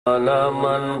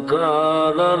من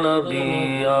كان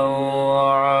نبيا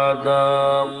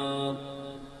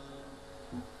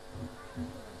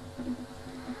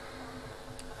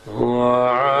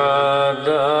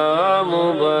وعدا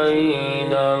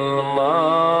بين الماء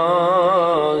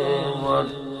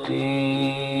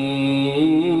والتين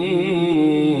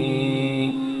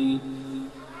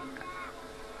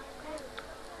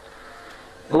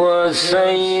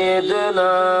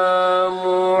وسيدنا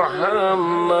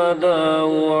محمد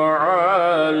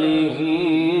وآله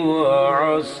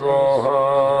وأصحابه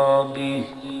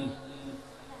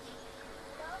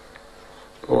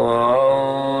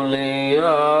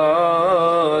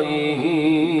وأوليائه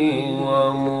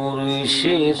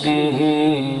ومرشده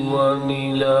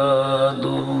وميلاد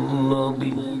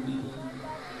النبي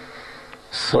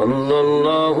صلى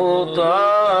الله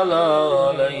تعالى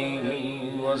عليه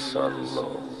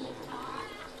وسلم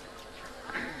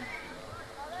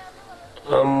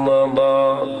أما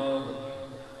بعد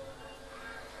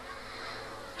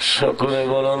شكر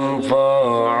بلن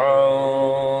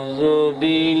فأعوذ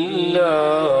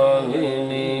بالله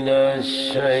من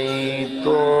الشيطان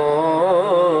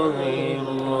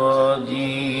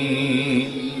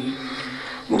الرجيم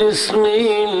بسم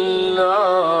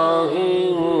الله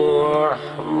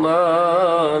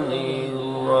الرحمن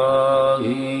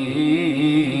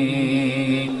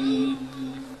الرحيم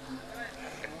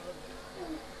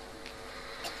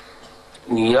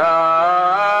يا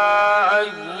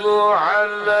أيها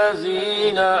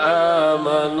الذين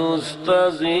آمنوا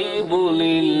استجيبوا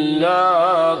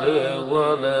لله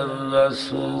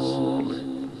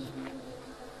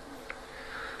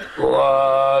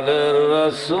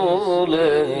وللرسول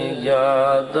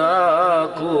إذا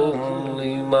دعاكم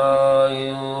لما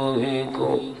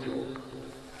يحييكم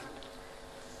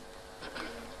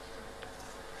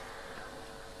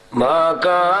ما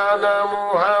كان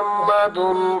محمد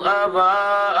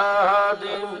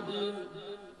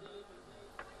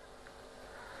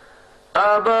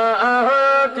أبا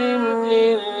أحد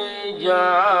من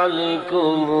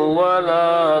رجالكم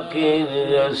ولكن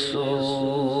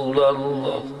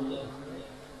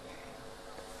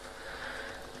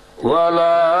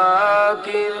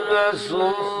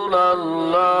رسول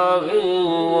الله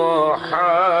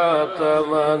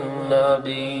وخاتم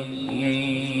النبيين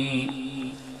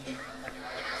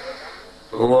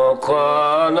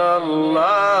وكان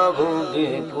الله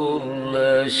بكل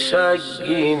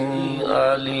شيء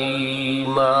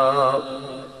عليما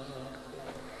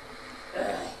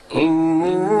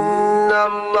إن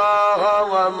الله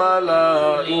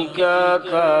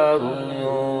وملائكته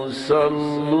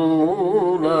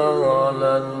يصلون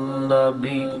على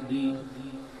النبي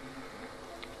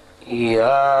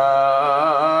يا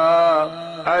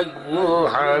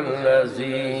أيها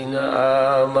الذين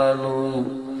آمنوا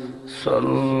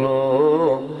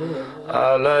صلوا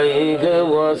عليه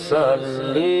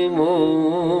وسلموا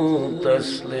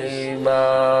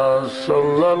تسليما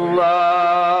صلى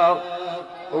الله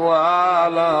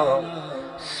على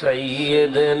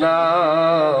سيدنا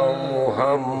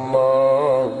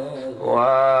محمد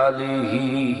وآله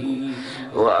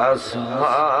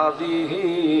وأصحابه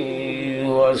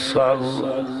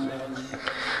وسلم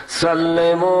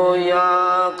سلموا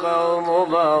يا قوم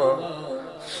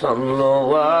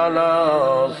صلوا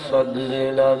على صدر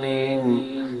الأمين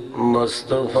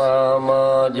مصطفى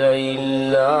ما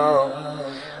جئلا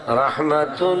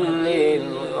رحمة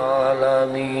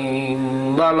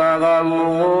للعالمين بلغ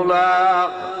الغلا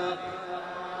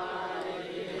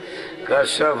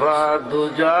كشف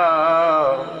الدجى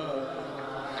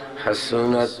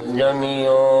حسنت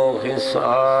جميع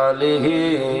خصاله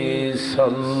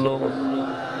صلوا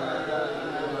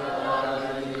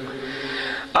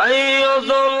अय्युल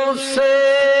से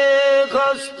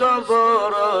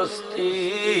गस्तबरस्ती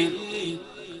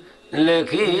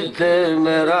लिखी थे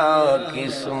मेरा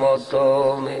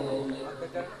किस्मतों में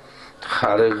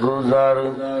हर गुजर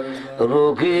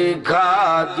रुकी खा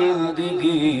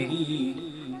जिंदगी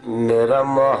मेरा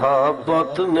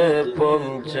मोहब्बत में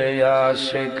पहुंचे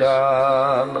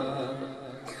आशिकाना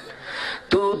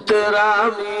तू तेरा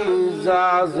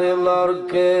मिजाज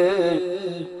लड़के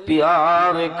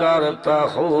प्यार करता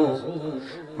हूँ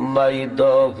मैं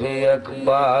दफे एक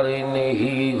बार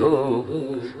नहीं हो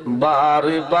बार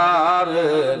बार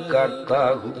करता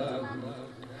हूँ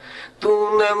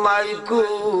तूने मैं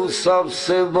को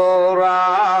सबसे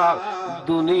बड़ा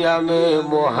दुनिया में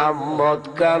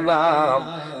मोहम्मद का नाम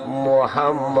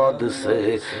मोहम्मद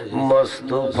से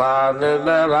मुस्तफा ने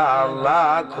मेरा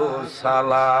लाखों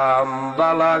सलाम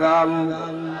बलगम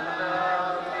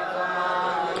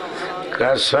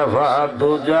कशफा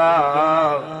दुजा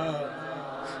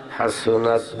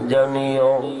হাসনাত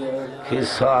জামিউ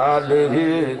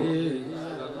খিসালিহি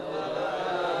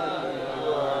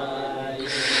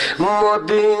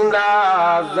মদিনা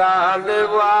জানে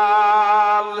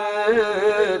ওয়ালে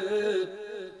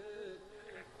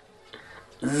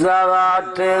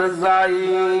জারাতের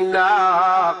যাইনা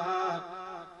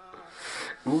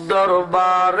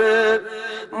दरबारे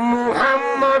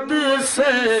मुहम्मद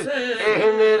से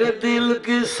मेरे दिल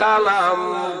की सलाम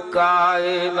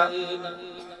कायना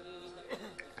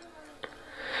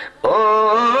ओ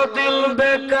दिल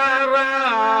बेकारा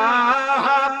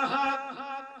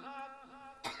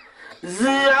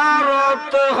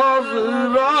जियारत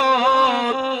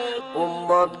हजरत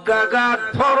उम्मत का गात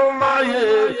फरमाए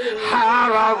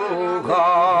हराम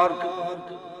घर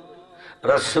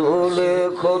रसूल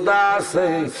खुदा से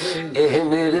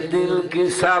मेरे दिल की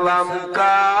सलाम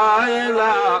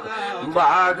कायना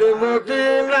बाग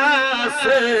मदीना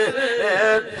से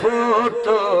एक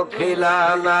फोटो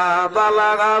खिलाना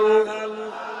बलगल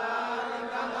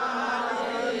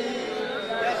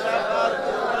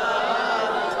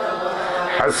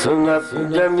हसनत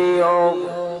जमीओ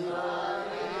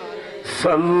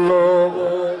सल्लो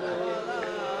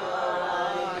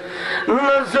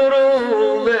नजरों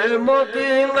में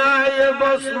मदीना ये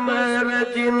बस मेरे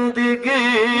जिंदगी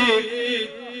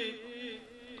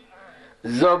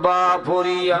ज़बा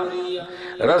पुरिया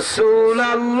रसूल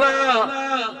अल्लाह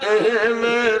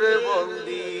मेरे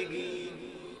बंदगी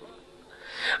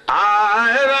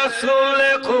आए रसूल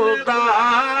खुदा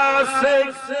से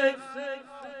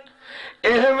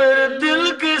मेरे दिल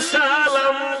की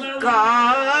सलाम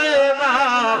कायना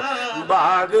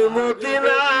बाग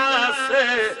मदीना से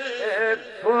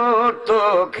फोटो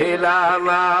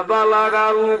खिलाना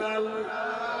बलगल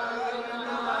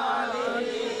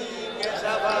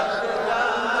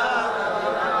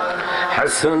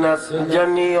हसनत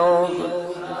जमीओ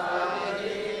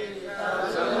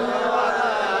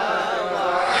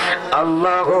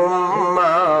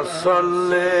अल्लाहुम्मा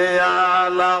सल्ली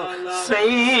अला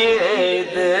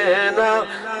सय्यिदिना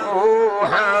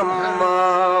मुहम्मद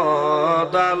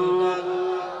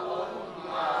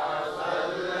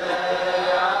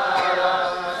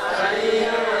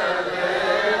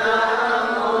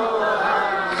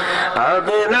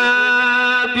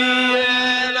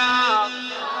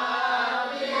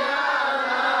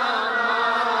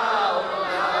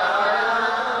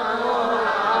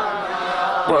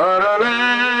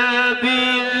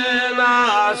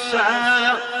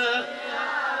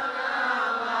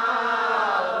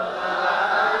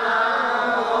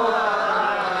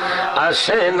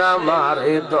আসেন আমার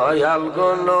দয়াল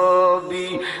গো নবী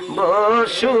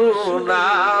বসুন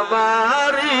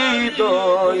আমার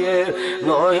হৃদয়ে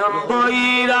নয়ন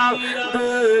বৈরা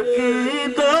দেখি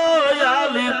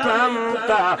দয়াল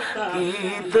প্রান্তা কি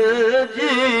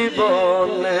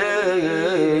জীবনে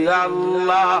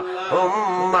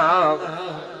আল্লাহুম্মা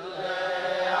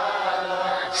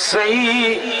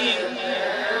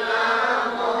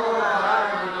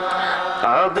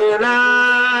সাইয়্যিদিনা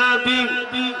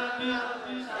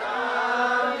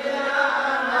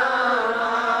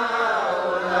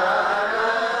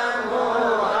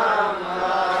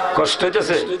কষ্ট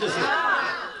হইতেছে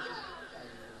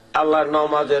আল্লাহ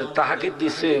নামাজের তাহাকিদ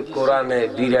দিছে কোরআনে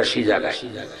 82 জায়গায়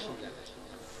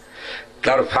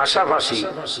তার পাশাপাশি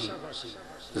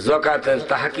যাকাতের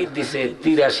তাহাকিদ দিছে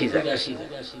 83 জায়গায়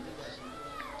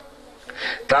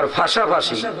তার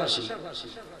পাশাপাশি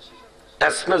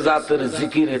ইসমে জাতের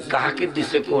জিকিরের তাহাকিদ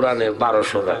দিছে কোরআনে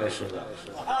 1200 জায়গায়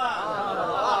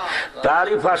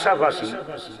তারই পাশাপাশি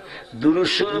দুরূদ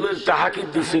শরীফের তাহাকিদ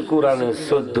দিছে কোরআনে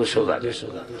 1400 জায়গায়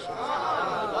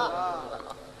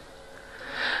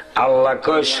আল্লাহ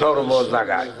কয় সর্ব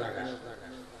জায়গায়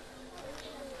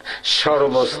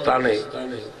সর্বস্থানে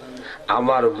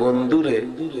আমার বন্ধুরে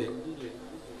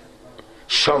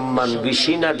সম্মান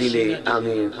বেশি না দিলে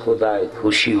আমি খোদায়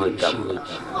খুশি হইতাম না।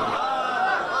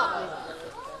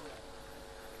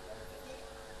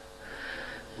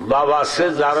 বাবা সে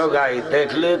যারো গায়ে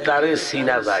দেখলে তারে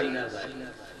সিনা যায়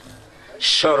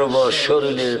সর্ব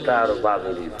শরীরে তার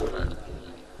বাবেরই পোনা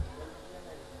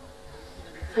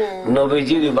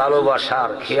নবীজির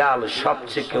ভালোবাসার খেয়াল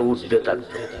সবচেয়ে উঠতে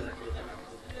থাকতো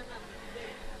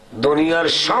দুনিয়ার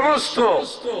সমস্ত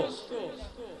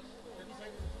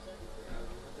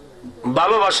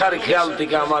ভালোবাসার খেয়াল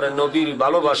থেকে আমার নবীর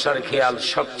ভালোবাসার খেয়াল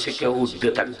সবচেয়ে উঠতে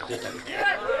থাকতো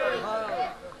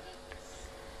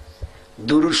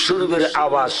দুরূদ শরীফের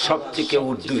আওয়াজ সবচেয়ে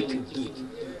উঠতে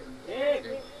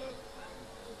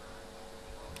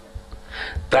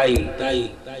তাই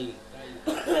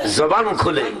জবান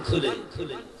খুলে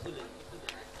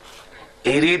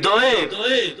হৃদয়ে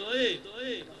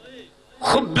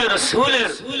হুব্বে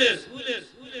রাসূলের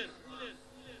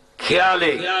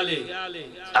খেয়ালে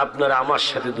আপনারা আমার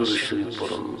সাথে দুরূদ শরীফ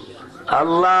পড়ুন।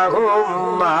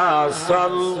 আল্লাহুম্মা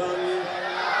সাল্লি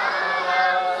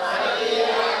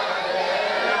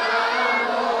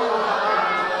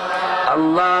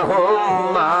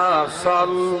আল্লাহুম্মা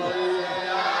সাল্লি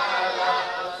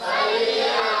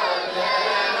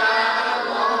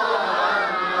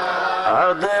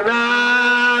আদনা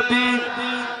বি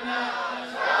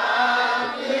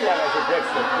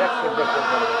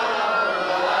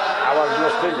আওয়াজ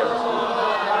নষ্ট হয়ে যাবে।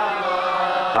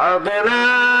 আদনা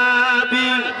বি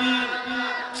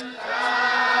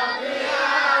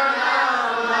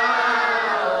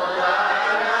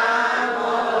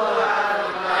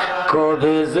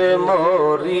কবে যে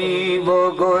মরিব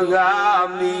গো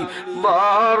আমি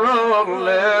মরণ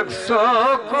লেখছ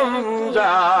কোন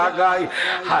জায়গায়,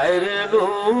 হায়রে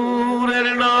নূরের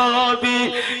নবী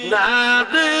না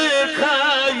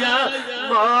দেখায়া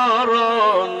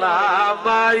মরণ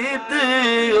আমায়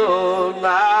দিও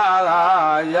না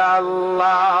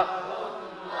আল্লাহ।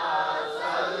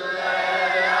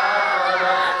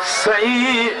 সেই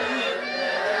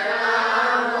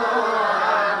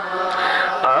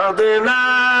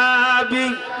আদনাবি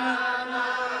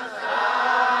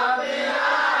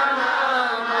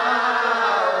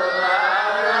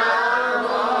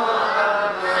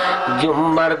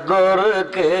जुम्मर गोर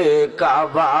के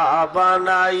काबा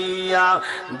बनाइया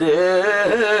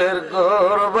देर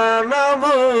गोरबाना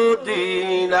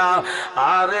मदीना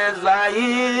आरे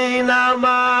जाई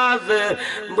नामाज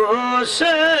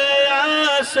बसे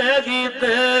आसे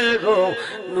गीते गो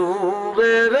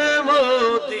नूरेर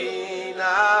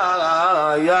मदीना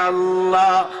या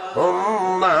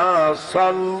अल्लाहुम्मा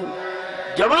सल्ली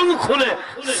जबान खुले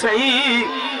सही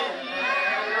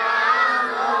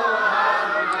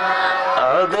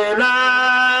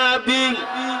अदनाबी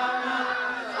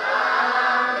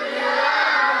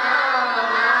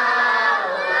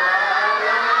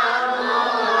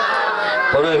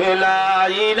ला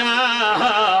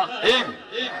इलाहा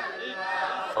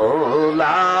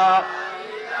इल्ला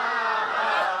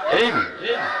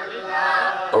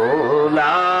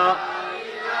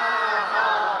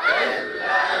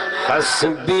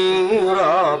हस्बी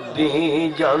रब्बी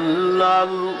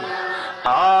जल्लल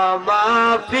आमा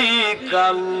फी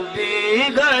कल्बी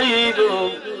गैरु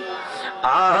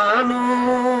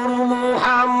आनूर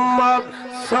मुहम्मद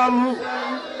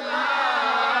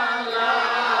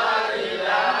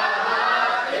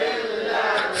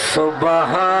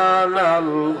सुबहानल्लाह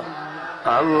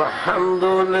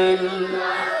अल्हम्दुलिल्लाह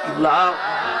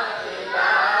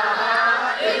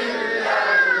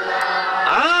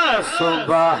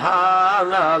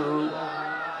सुबहानल्लाह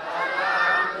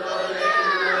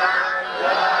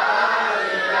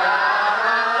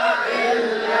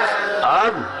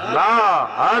Allah,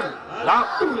 Allah,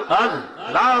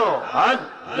 Allah,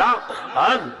 Allah,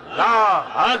 Allah,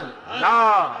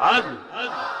 Allah, Allah,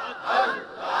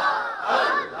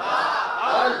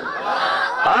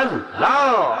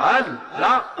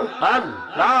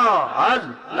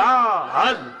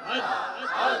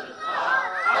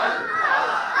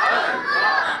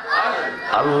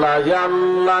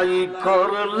 Allah,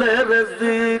 korle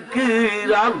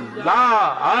zikir Allah,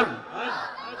 Allah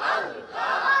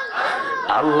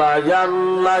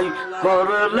Allah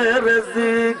korle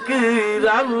zikir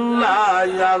Allah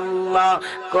Allah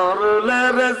korle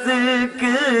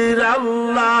zikir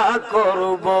Allah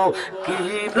korbo ki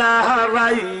na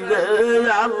haরাইরে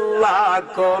Allah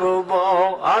korbo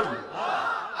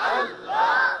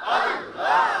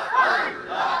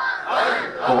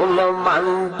কোন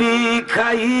মান্দি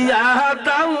খাইয়া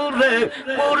দাউরে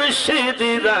মুর্শিদ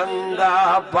রঙ্গা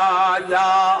পায়া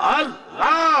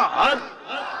Allah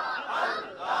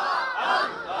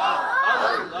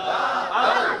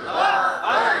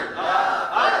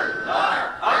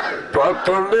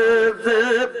প্রথমে যে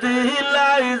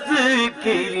দিলাই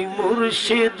জিকির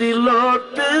মুর্শিদ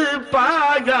লতে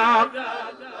পায়া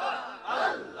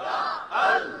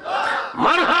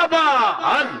মারহাবা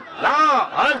আল্লাহ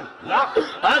আল্লাহ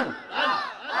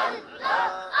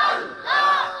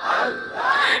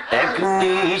এক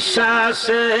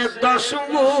নিঃশ্বাসে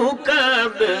 10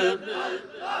 মুকামে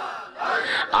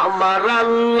আমার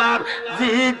আল্লাহর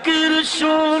জিকির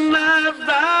শোনা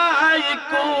যায়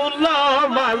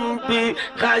কুলমান্তি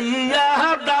খাইয়া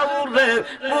দাউরে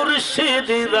মুর্শিদ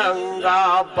রঙ্গা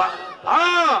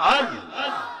পাল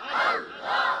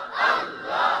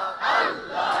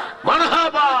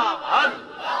মারহাবা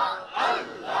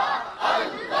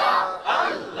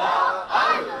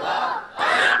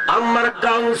আমার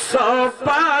গাউস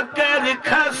পাকের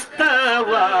খাস্তা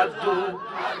ওয়াদু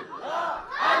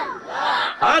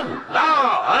Allah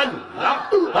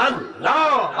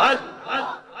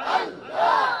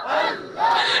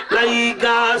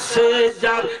আছে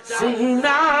যার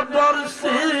সিনা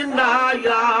বরসে না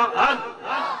ইয়া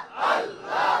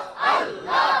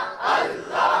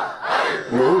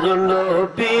নূর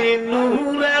নবীর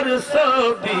নূরের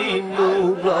ছবি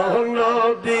নূর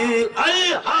নবী আয়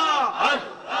হা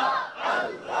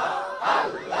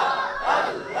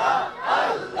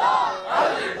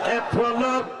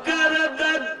ফলকের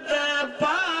দেখতে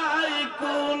পাই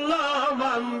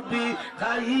কুলবন্দি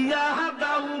খাইয়া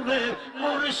দাউরে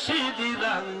মুর্শিদ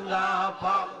রঙ্গা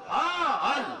পা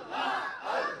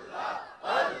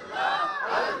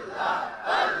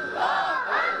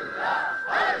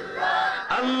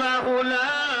আল্লাহু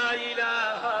লা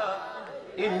ইলাহা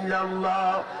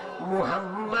ইল্লাল্লাহ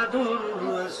মুহাম্মাদুর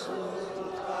রাসূল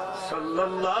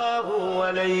সাল্লাল্লাহু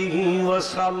আলাইহি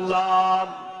ওয়াসাল্লাম।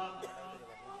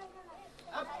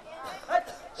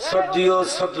 সদ্দিও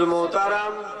সদর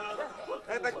মোহতারাম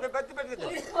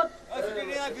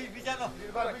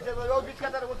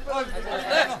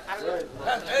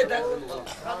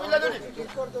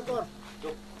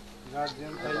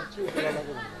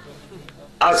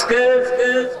আজকে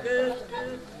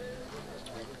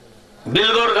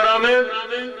বিলগড় গ্রামে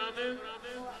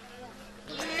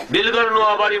বিলগড়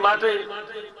নোয়াবাড়ি মাঠে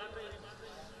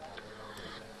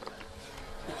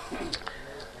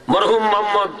মরহুম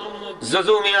মোহাম্মদ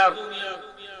জজু মিয়ার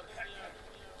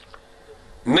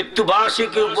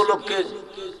মৃত্যুবার্ষিকী উপলক্ষে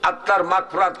আত্মার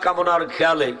মাগফিরাত কামনার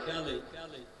খেয়ালে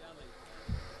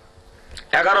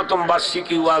 11তম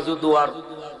বার্ষিকী ওয়াজ ও দুয়ার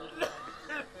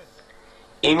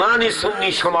ইমানি সুন্নি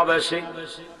সমাবেশে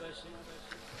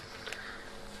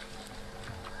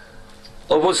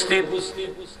উপস্থিত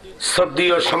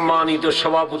শ্রদ্ধেয় সম্মানিত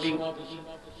সভাপতি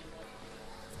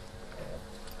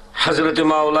হযরত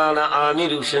মাওলানা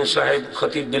আমির হোসেন সাহেব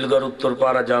খতিব বিলগড়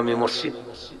উত্তরপাড়া জামে মসজিদ,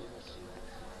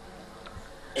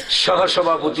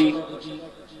 সহসভাপতি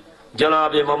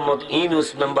জনাবে মোহাম্মদ ইউনুস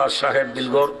মেম্বার সাহেব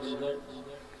বিলগড়,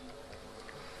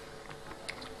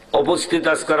 উপস্থিত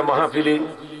আজকের মাহফিলে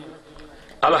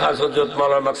আলহাজ হযরত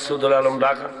মাওলানা মাকসুদুল আলম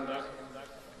ঢাকা,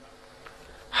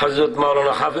 হযরত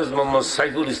মাওলানা হাফেজ মোহাম্মদ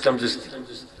সাইফুল ইসলাম চিশতি,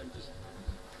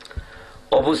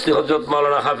 উপস্থিত হযরত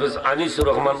মাওলানা হাফেজ আনিসুর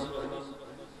রহমান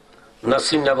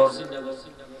নাসিরনগর,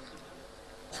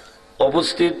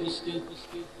 উপস্থিত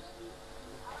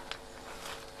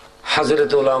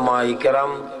হযরত উলামায়ে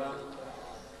কেরাম,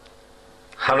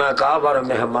 খানাকাবার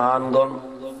মেহমানগণ,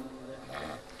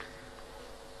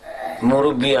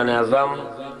 মুরব্বিয়ানে আজম,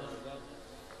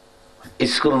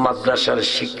 স্কুল মাদ্রাসার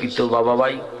শিক্ষিত বাবা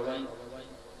ভাই,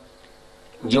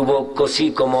 যুবক কচি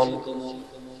কমল,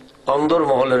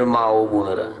 অন্দরমহলের মা ও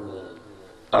বোনেরা,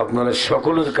 আপনাদের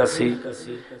সকলের কাছে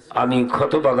আমি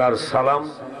খতবাগার সালাম,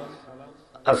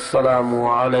 আসসালামু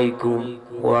আলাইকুম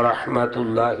ওয়া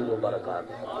রাহমাতুল্লাহি ওয়া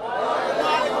বারাকাতুহু।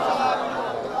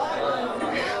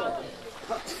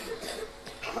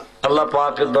 আল্লাহ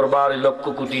পাকের দরবারে লক্ষ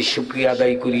কোটি শুকরিয়া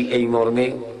আদায় করি এই মর্মে,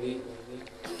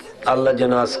 আল্লাহ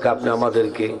যেন আজকে আপনি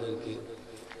আমাদেরকে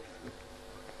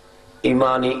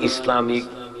ইমানি ইসলামিক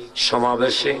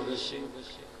সমাবেশে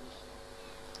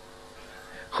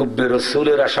হুব্বে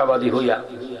রসুলের আশাবাদী হইয়া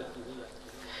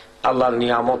আল্লাহর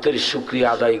নিয়ামতের শুকরিয়া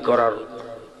আদায় করার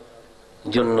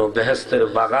জন্য বেহেশতের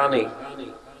বাগানে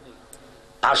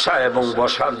আসা এবং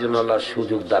বসার জন্য আল্লাহ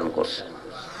সুযোগ দান করছেন।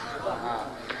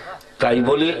 তাই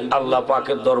বলি আল্লাহ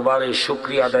পাকের দরবারে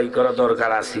শুকরিয়া আদায় করা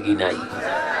দরকার আছে কি নাই?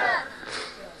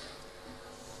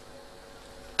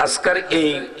 আজকের এই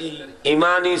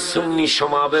ইমানি সুন্নি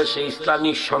সমাবেশে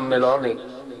ইসলামিক সম্মেলনে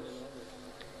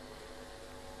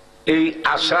এই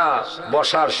আসা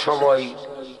বসার সময়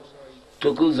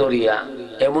টুকু জড়িয়া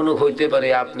এমনও হইতে পারে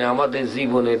আপনি আমাদের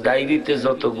জীবনে ডায়েরিতে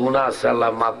যত গুনাহ আছে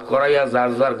আল্লাহ মাফ করাইয়া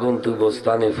যার যার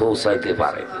গন্তব্যস্থানে পৌঁছাইতে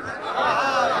পারে।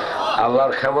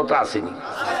 আল্লাহর ক্ষমতা আসেনি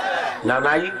না?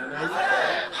 নাই?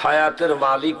 হায়াতের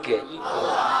মালিক কে?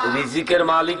 রিজিকের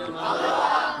মালিক,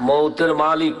 মৌতের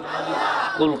মালিক,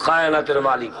 কুল কায়নাতের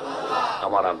মালিক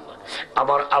আমার আল্লাহ।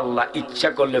 আমার আল্লাহ ইচ্ছা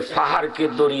করলে পাহাড়কে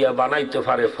দরিয়া বানাইতে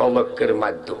পারে ফলকের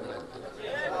মাধ্যমে।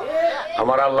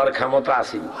 আমার আল্লাহর ক্ষমতা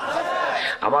আসেনি?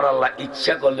 আমার আল্লাহ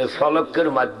ইচ্ছা করলে ফলকের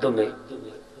মাধ্যমে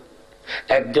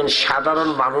একজন সাধারণ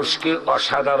মানুষকে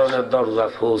অসাধারণের দরজা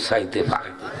পৌঁছাইতে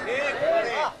পারে।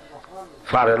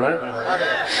 পারে না?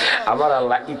 আমার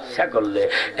আল্লাহ ইচ্ছা করলে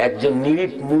একজন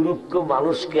নিরীহ মূর্খ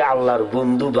মানুষকে আল্লাহর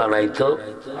বন্ধু বানাইতো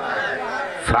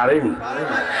পারেনি?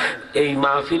 এই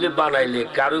মাহফিলে বানাইলে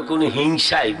কারো কোনো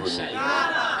হিংসা আইব না,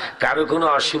 কারো কোনো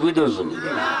অসুবিধা হইব না।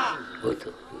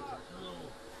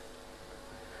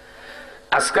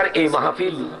 আজকের এই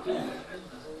মাহফিল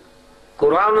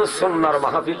কোরআন ও সুন্নাহর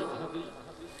মাহফিল।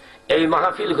 এই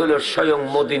মাহফিল হলো স্বয়ং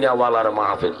মদিনাওয়ালার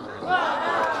মাহফিল।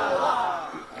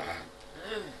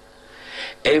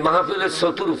 এই মাহফিলের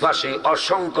চতুর্পাশে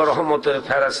অসংখ্য রহমতের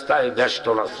ফেরেশতায়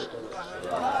বেষ্টন আছে।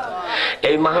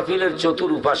 এই মাহফিলের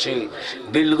চতুর্পাশে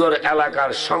বিলগড়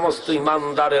এলাকার সমস্ত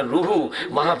ইমানদারের রুহু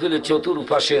মাহফিলের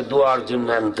চতুর্পাশে দোয়ার জন্য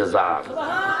ইন্তজার।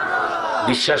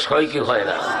 বিশ্বাস হয় কি হয়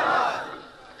না?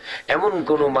 এমন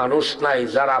কোন মানুষ নাই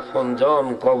যারা আপনজন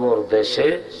কবর দেশে,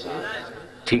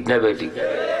 ঠিক না বেটি?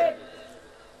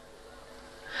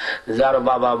 যার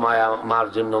বাবা মায়া মার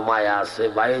জন্য মায়া আছে,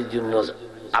 ভাইয়ের জন্য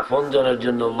আপনজনের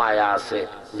জন্য মায়া আছে,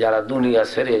 যারা দুনিয়া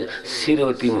ছেড়ে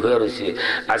চিরয়তীম হয়ে রয়েছে।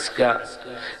 আজকে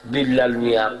বিল্লাল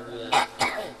মিয়া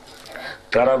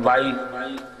তারা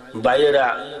ভাইয়েরা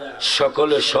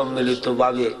সকলে সম্মিলিত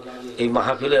ভাবে এই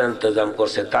মাহফিলের ইন্তজাম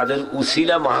করছে। তাদের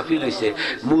উসিলা মাহফিল হয়েছে,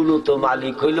 মূলত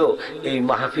মালিক হইল এই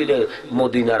মাহফিলের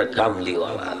মদিনার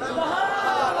কামলিওয়ালা।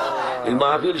 এই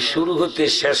মাহফিল শুরু হতে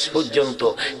শেষ পর্যন্ত,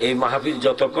 এই মাহফিল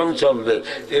যতক্ষণ চলবে,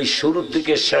 এই শুরু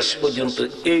থেকে শেষ পর্যন্ত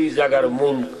এই জায়গার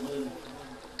মূল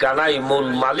কানাই, মূল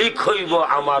মালিক হইব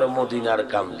আমার মদিনার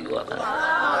কামলিওয়ালা।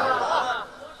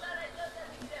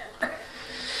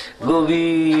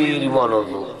 গভীর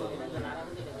মনোযোগ,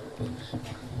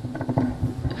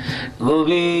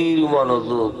 গভীর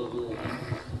মনোযোগ।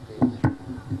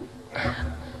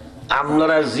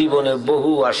 আপনারা জীবনে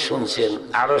বহু ওয়াজ শুনছেন,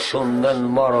 আরো শুনবেন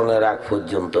মরণের আগ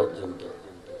পর্যন্ত।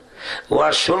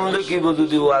 ওয়াজ শুনলে কি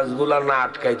যদি ওয়াজ গুলা না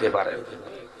আটকাইতে পারেন।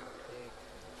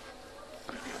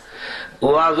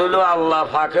 ওয়াজ হইল আল্লাহ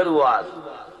পাকের ওয়াজ,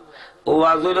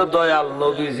 ওয়াজ হইল দয়াল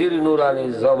নবীজির নুরানি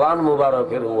জবান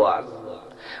মুবারকের ওয়াজ,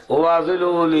 ওয়াজ হইল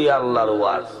ওলি আল্লাহর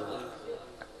ওয়াজ।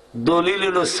 দলিল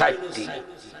হইল 4টি,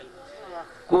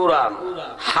 কোরআন,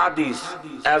 হাদিস,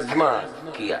 ইজমা,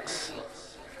 কিয়াস।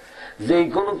 যে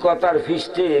কোন কথার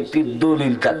ফিস্টে একটি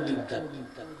দলিল থাকবে।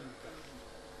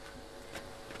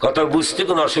 কথা বুঝতে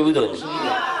কোন অসুবিধা নেই।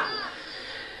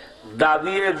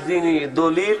 দাবি এক জিনিস,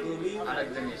 দলিল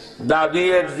দাবি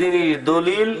এক জিনিস,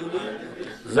 দলিল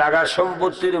জায়গা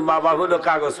সম্পত্তির মাপা হলো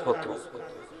কাগজপত্র।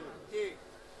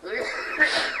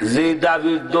 যে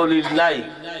দাবির দলিল নাই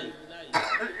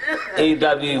এই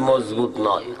দাবি মজবুত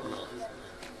নয়।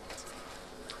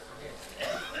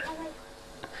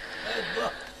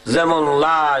 যেমন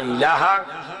লা ইলাহা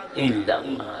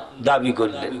ইল্লাল্লাহ দাবি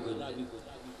করলেন,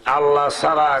 আল্লাহ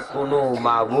ছাড়া কোন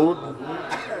মাবুদ।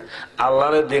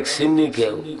 আল্লাহরে দেখছেননি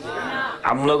কেউ?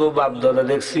 আপনাকে বাপদাদা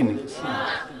দেখছিনি?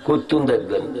 কতুন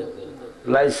দেখবেন?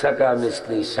 লাইসাকা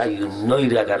মিসলি শাইউন,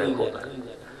 নৈরাকারের কথা।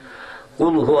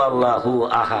 কুল হু আল্লাহু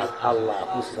আহাদ,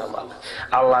 আল্লাহু সামাদ।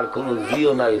 আল্লাহর কোন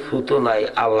জিও নাই, ফুতো নাই,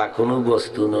 আল্লাহ কোন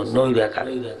বস্তু নয়, নৈরাকার,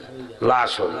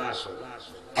 লাশ।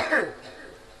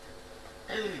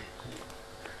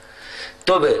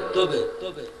 তবে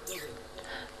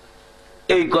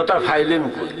এই কথা ফাইলেন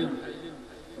কই?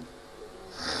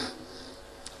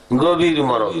 গভীর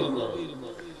মরণ।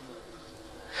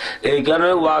 এই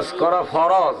কারণে ওয়াজ করা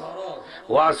ফরজ,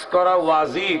 ওয়াজ করা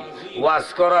ওয়াজিব, ওয়াজ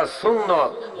করা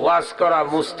সুন্নত, ওয়াজ করা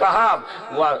মুস্তাহাব,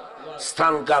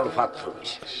 স্থানকাল পাত্র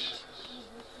বিশেষ।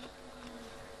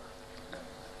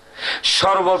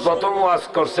 সর্বপ্রথম ওয়াজ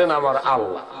করছেন আমার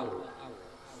আল্লাহ।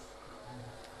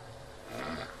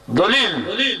 দলিল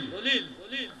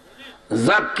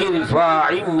যাক্কির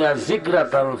ফাইন্না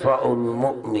যিকরাতান ফাউল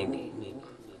মুমিনিন।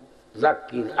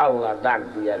 যাক্কির, আল্লাহ ডাক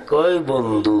দিয়া কই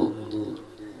বন্ধু।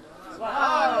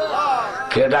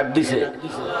 কে ডাক দিছে?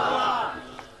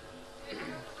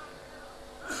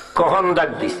 কখন ডাক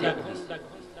দিছে?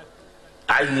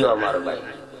 আইয়ো আমার ভাই।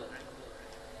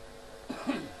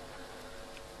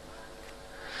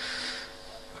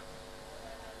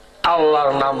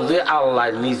 আল্লাহর নাম যে আল্লাহ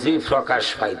নিজেই প্রকাশ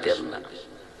পাইতেন না।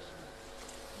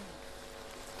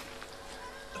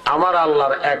 আমার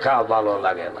আল্লাহর একা ভালো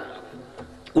লাগে না।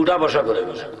 উঠা বসা করে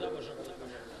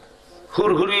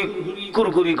হুড়হুড়ি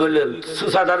কুরকুরি করলে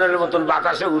সুসাদানের মতন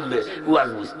বাতাসে উঠলে ওয়াজ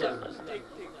বুঝতেন না।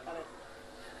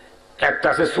 একটা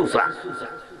আছে সুসা,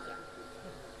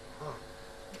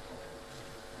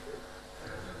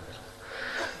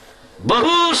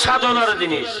 বহু সাধনার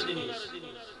জিনিস।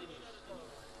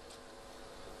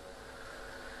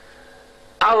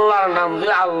 আল্লাহর নাম যে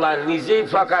আল্লাহ নিজেই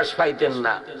প্রকাশ পাইতেন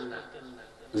না,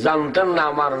 জানতেন না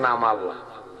আমার নাম আল্লাহ।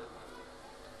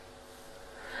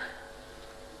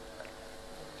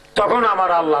 তখন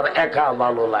আমার আল্লাহর একা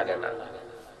ভালো লাগে না।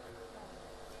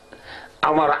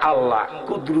 আমার আল্লাহ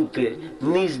কুদরতে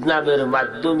নিজ নামের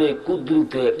মাধ্যমে,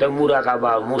 কুদরতে একটা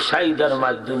মুরাকাবা মুশাহিদার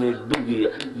মাধ্যমে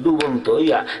ডুবন্ত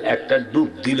হইয়া একটা ডুব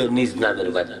দিল নিজ নামের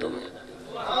মাধ্যমে।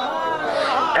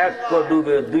 এক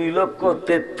ডুবে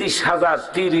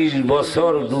 2,33,030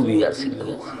 বছর ডুবিয়াছিল।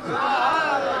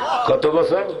 কত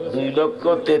বছর?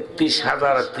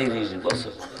 2,33,030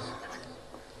 বছর।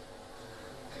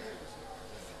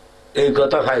 এই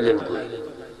কথা ফাইলেন কই?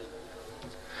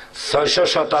 600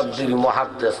 শতাব্দীর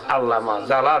মুহাদ্দিস আল্লামা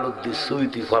জালালউদ্দিন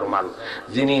সুয়ুতী ফরমান,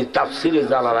 যিনি তাফসিরে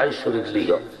জালালাইন শরীফ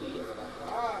লিখেন,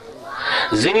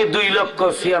 যিনি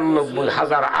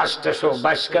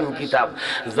 2,96,822 খান কিতাব,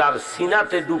 যার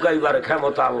সিনাতে ঢুকাইবার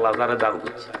ক্ষমতা আল্লাহ যারে দান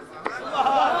করছে।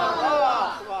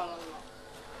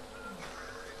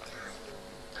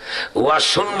 ওয়াজ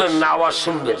শুনবেন না? আওয়াজ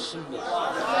শুনবেন?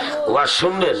 ওয়াজ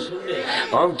শুনবেন?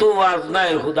 অন্তু ওয়াজ নাই,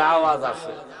 হুদা আওয়াজ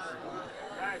আছে।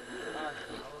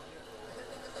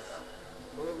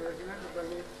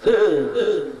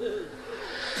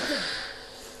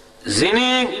 যিনি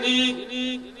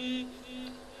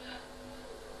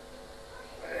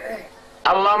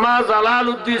আল্লামা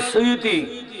জালালউদ্দিন সুয়ুতী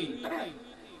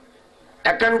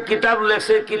একখান কিতাব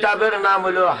লেখছে, কিতাবের নাম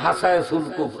হলো হাসায়াতুল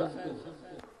কুবরা।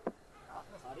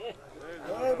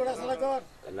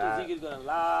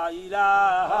 লা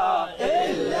ইলাহা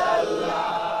ইল্লাল্লাহ,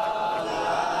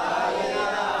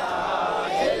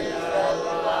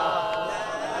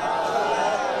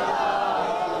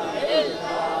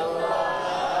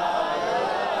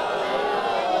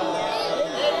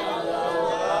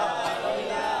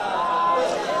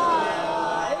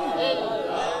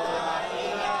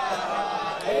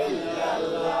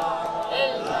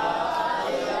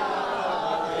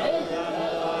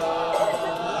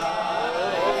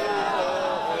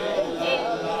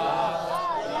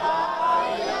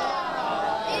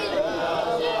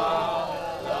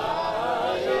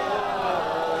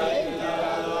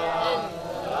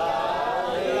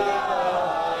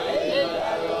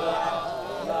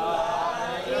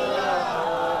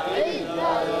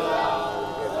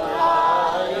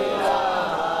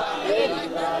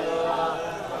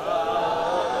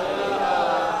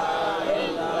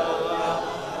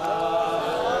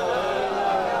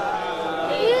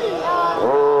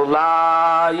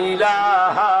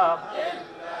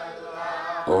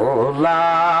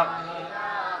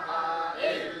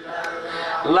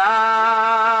 লা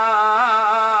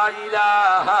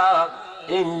ইলাহা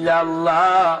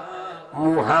ইল্লাল্লাহ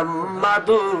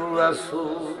মুহাম্মাদুর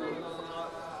রাসূল।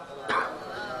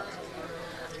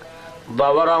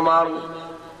 বাবার আমার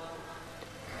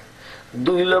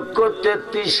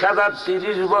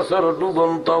 2,33,030 বছর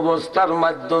ডুবন্ত অবস্থার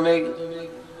মাধ্যমে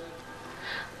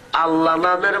আল্লাহ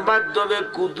নামের মাধ্যমে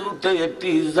কুদরতে একটি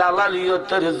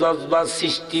জালালিয়তের জজবা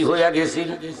সৃষ্টি হইয়া গেছিল।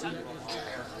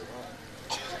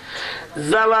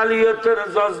 জালালিয়তের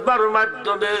জজবার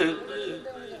মাধ্যমে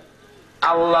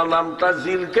আল্লাহ নামটা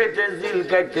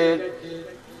জিলকাইতে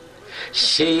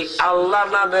সেই আল্লাহ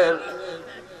নামের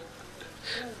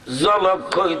জলক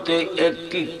হইতে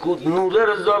একটি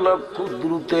নূরের জলক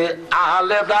কুদরতে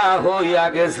আলাদা হইয়া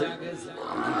গেছে।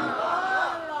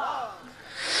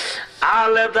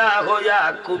 আলাদা হইয়া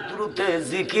কুদরতে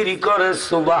জিকির করে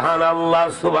সুবহানাল্লাহ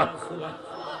সুবহানাল্লাহ।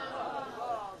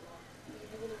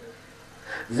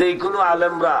 যে কোনো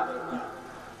আলেমরা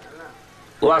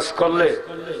ওয়াজ করলে,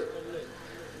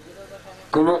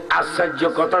 কোন আশ্চর্য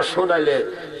কথা শোনাইলে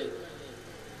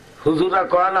হুজুরা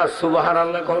কয় না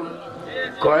সুবহানাল্লাহ,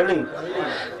 কয়নি?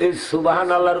 এই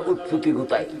সুবহানাল্লাহর উৎপত্তি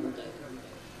কোথায়?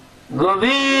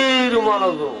 গভীর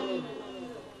মনোযোগ।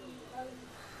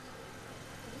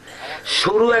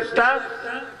 শুরু একটা,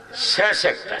 শেষ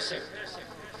একটা।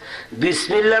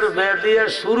 বিসমিল্লাহর বে দিয়া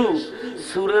শুরু,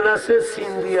 সূরা নাসে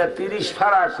সিন দিয়া 30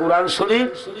 পারা কোরআন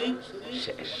শরীফ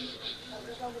শেষ।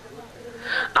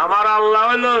 আমার আল্লাহ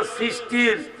হলো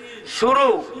সৃষ্টির শুরু,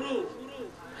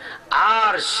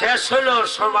 আর শেষ হলো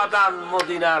সমাধান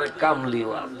মদিনার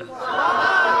কামলিওয়ালা।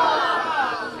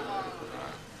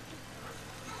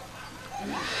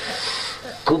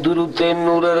 কুদরতে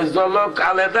নূরের জলক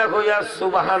আলাদা হইয়া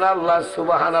সুবহানাল্লাহ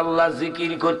সুবহানাল্লাহ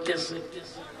জিকির করতেছে।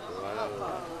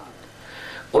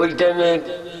 ওই টাইমে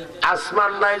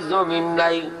আসমান নাই, জমিন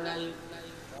নাই,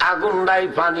 আগুন নাই,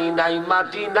 পানি নাই,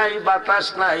 মাটি নাই, বাতাস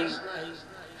নাই,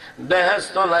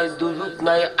 বেহেশত নাই, দুজক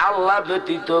নাই, আল্লাহ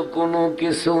ব্যতীত কোনো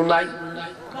কিছু নাই।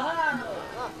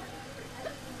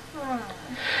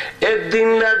 একদিন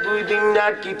না, 2 দিন না,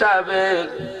 কিতাবে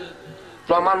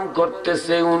প্রমাণ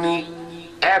করতেছে উনি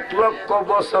 1 লক্ষ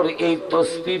বছর এই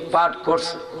তসবিহ পাঠ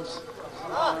করছে।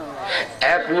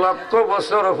 1 লক্ষ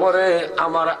বছর পরে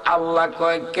আমার আল্লাহ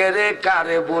কয়, কেরে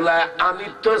কারে বোলায়? আমি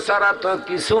তো ছাড়া তো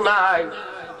কিছু নাই,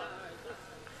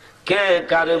 কে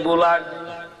কারে বোলায়?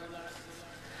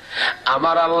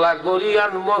 আমার আল্লাহ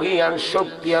গরিয়ান মহিয়ান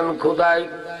শক্তিয়ান খোদাই।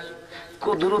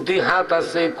 কুদরতি হাত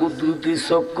আছে, কুদরতি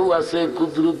চক্ষু আছে,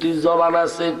 কুদরতি জবান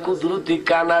আছে, কুদরতি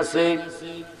কান আছে।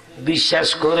 বিশ্বাস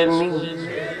করেননি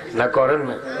না? করেন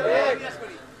না?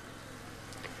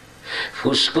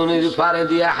 ফুসকুনির পারে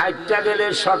দিয়ে হাইটটা গেলে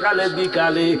সকালে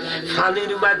বিকালে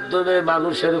পানির মাধ্যমে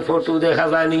মানুষের ফটো দেখা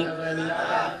যায়নি?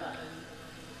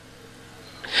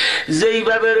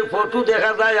 যেইভাবে ফটো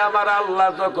দেখা যায় আমার আল্লাহ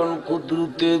যখন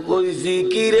কুদরতে ওই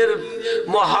জিকিরের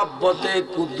মহাব্বতে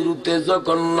কুদরতে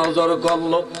যখন নজর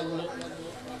করলো,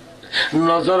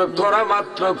 নজর করা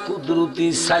মাত্র কুদরতি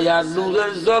ছায়া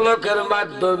নূরের ঝলকের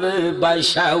মাধ্যমে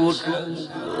বাইসা উঠল।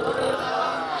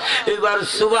 এবার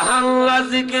সুবহানাল্লাহ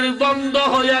জিকির বন্ধ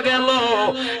হইয়া গেল।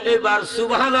 এবার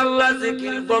সুবহানাল্লাহ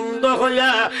জিকির বন্ধ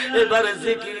হইয়া এবার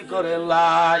জিকির করে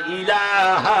লা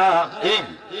ইলাহা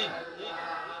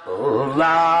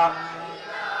ইল্লাল্লাহ।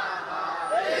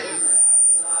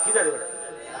 কি জানি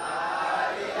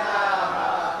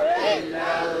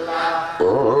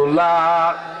লা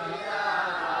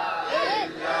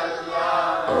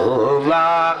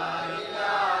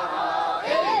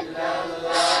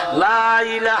লা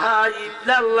ইলাহা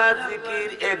ইল্লাল্লাহ জিকির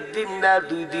একদিন না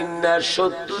দুই দিন না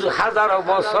 ৭০,০০০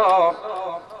 বছর।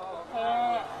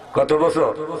 কত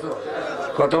বছর?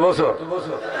 কত বছর?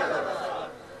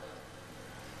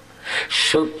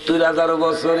 ৭০,০০০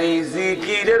 বছর এই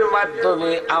জিকিরের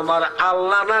মাধ্যমে আমার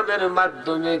আল্লাহ নামের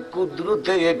মাধ্যমে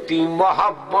কুদরতে একটি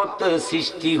মহব্বত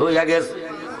সৃষ্টি হইয়া গেছে।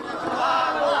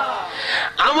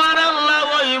 আমার আল্লাহ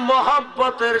ওই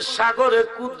মহব্বতের সাগরে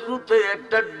কুদরতে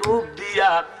একটা ডুব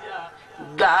দিয়া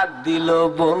ডাক দিল,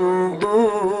 বন্ধু।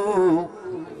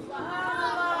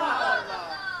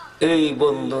 এই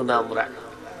বন্ধু নাম রাখ।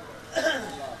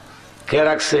 কে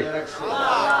রাখছে?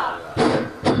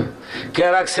 কে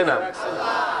রাখছে নাম?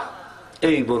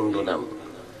 এই বন্ধু নাম।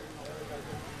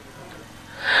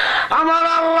 আমার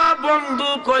আল্লাহ বন্ধু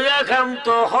কইয়া ক্ষান্ত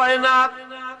হয় না।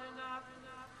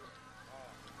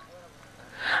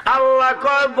 আল্লাহ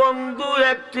কয় বন্ধু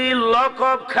একটি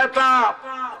লকব খেতাব,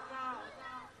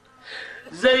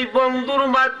 যেই বন্ধুর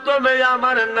মাধ্যমে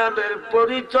আমার নামের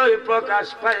পরিচয় প্রকাশ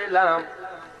পাইলাম,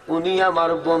 উনি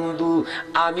আমার বন্ধু।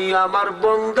 আমি আমার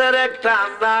বন্ধুর একটা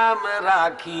নাম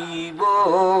রাখিব।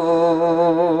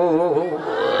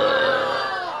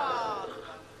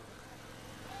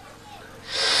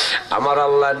 আমার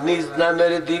আল্লাহ নিজ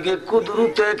নামের দিকে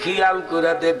কুদরতে খেয়াল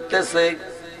করে দেখতেছে।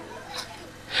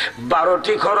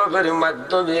 12টি হরফের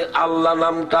মাধ্যমে আল্লাহ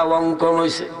নামটা অঙ্কন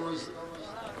হয়েছে।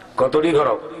 কতটি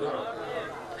হরফ?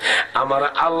 আমার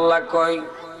আল্লাহ কয়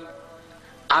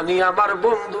আমি আমার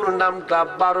বন্ধুর নামটা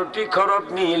 12টি হরফ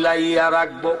মিলাইয়া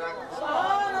রাখবো।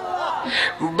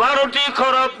 12টি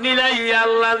হরফ মিলাইয়া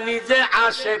আল্লাহ নিজে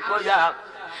আসে কইয়া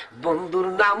বন্ধুর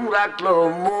নাম রাখলো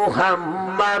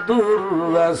মুহাম্মাদুর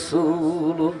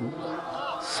রাসূলুল্লাহ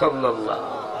সাল্লাল্লাহু।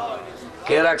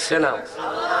 কে রাখছে না?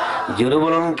 জোরে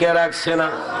বলুন, কে রাখছে না?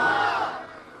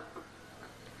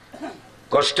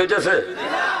 কষ্ট হইতেছে?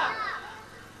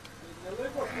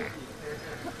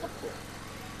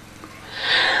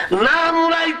 নাম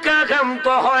রাইখা ক্ষান্ত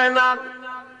হয় না।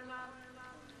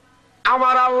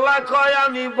 আমার আল্লাহ কয়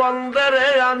আমি বন্ধেরে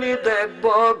আমি দেখব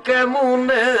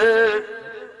কেমনে।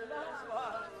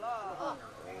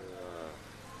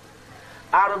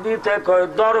 আরবিতে কয়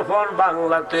দর্পণ,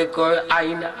 বাংলাতে কয়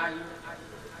আয়না।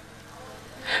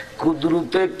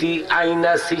 কুদরতে একটি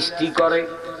আয়না সৃষ্টি করে।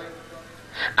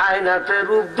 আয়নাতে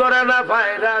রূপ ধরে না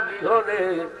পায়রা বিহনে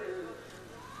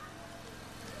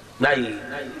নাই।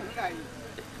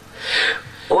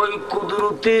 ওই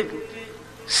কুদরতি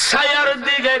ছায়ার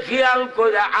দিকে খেয়াল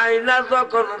করে আয়না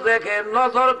যখন দেখে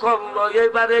নজর করলো,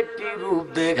 এবার একটি রূপ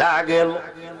দেখা গেল।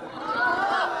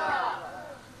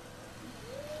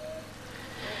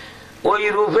 ওই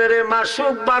রূপের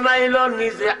মাসুক বানাইল,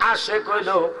 নিজে আসে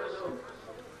কইল।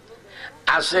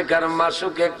 আশেকার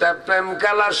মাসুক একটা প্রেম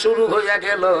খেলা শুরু হইয়া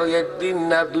গেল। একদিন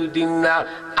না দুই দিন না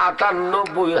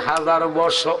 ৯৮,০০০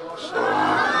 বছর।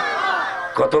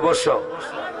 কত বছর?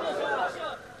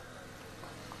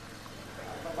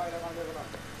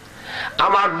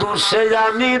 আমার দোষে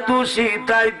আমি দোষী,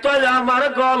 তাই তো আমার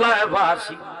গলায়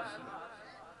ভাসি।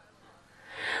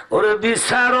 ওরে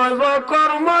বিচার হইব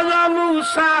কর্ম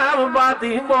অনুসার,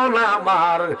 বাদিব না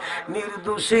আমার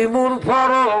নির্দোষী মূর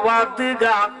ফরবাদি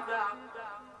গান।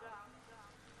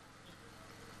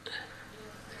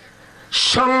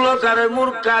 সংলকারে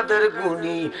মূর্খাদের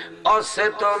গুণী,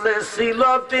 অচেতনে ছিল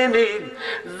তিনি,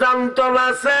 জানত না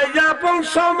সে আপন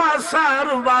সমাচার,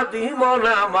 বাদিব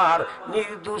না আমার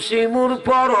নির্দোষী মূর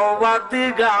ফরবাদি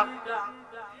গান।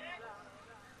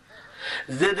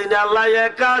 যেদিন আল্লাহ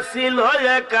একা ছিল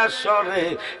একা স্বরে,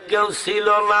 কেউ ছিল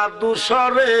না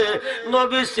দুসরে,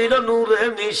 নবী ছিল নূরে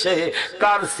মিশে,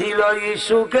 তার ছিল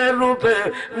ইসুকের রূপে,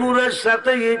 নূরের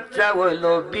সাথে ইচ্ছা হইল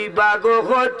বিভাগ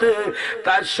হইতে,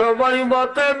 তার সময়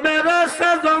মতে মেরেছে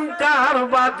জঙ্কার,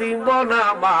 বাদিব না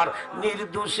আমার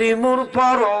নির্দোষী মূর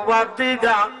পরবাদি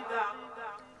গান।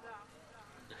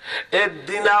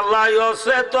 একদিন আল্লাহ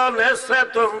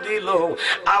চেতন দিল,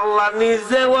 আল্লাহ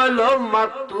নিজে হইল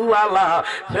মাতুয়ালা,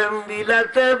 প্রেম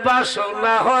বিলাতে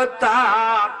বাসনা হয়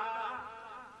তার।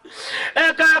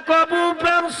 একা কবু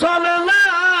প্রেম চলে না,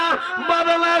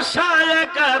 বাবলা শাহ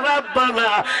একা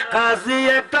রাব্বানা, কাজী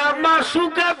একটা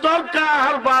মাসুকে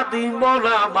দরকার, বাদী মন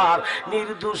আমার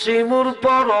নির্দোষী মোর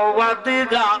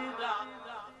পরওয়ারদিগা।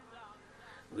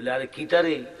 বলে আরে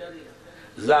কিটারে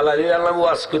জালালি আল্লাহ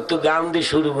ওয়াজ করতে গান দিয়ে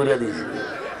শুরু করে দিয়েছে।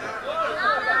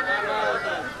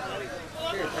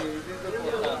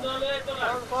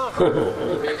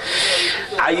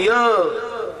 আইয়ো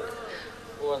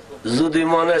যদি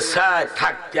মনে চায়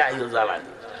থাকতে আইও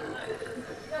জালালি।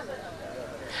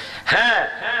 হ্যাঁ,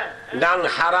 গান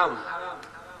হারাম,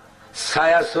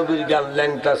 ছায়া ছবির গান,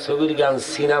 ল্যাংটা ছবির গান,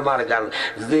 সিনেমার গান,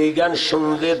 যে গান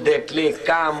শুনলে দেখলে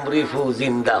কাম রিফু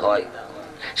জিন্দা হয়,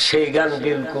 সেই গান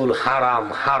বিলকুল হারাম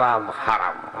হারাম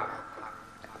হারাম।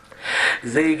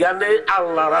 যেই গানে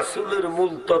আল্লাহ রাসূলের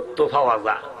মূল তত্ত্ব পাওয়া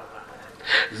যায়,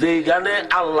 যেই গানে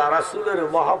আল্লাহ রাসূলের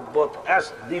মহব্বত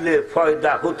দিলে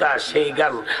ফয়দা হুতা, সেই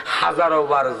গান হাজারো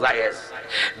বার জায়েজ।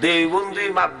 দেওবন্দি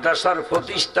মাদ্রাসার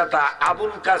প্রতিষ্ঠাতা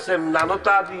আবুল কাসেম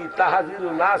নানতাবি তাহাজিরু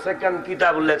নাসেকান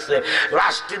কিতাব লেখছে,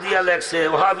 রাষ্ট্র দিয়া লেখছে,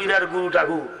 ওহাবিরার গুরু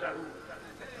ঠাকুর।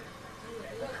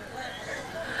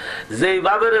 যেই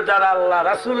বাবের দ্বারা আল্লাহ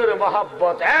রাসূলের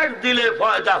মহব্বত এক দিলে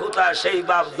ফয়দা হুতা, সেই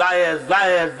বাব জায়েজ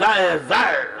জায়েজ জায়েজ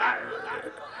জায়েজ।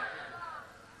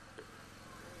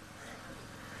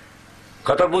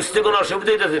 কথা বুঝতে কোনো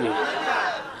অসুবিধা হইতেছে নি?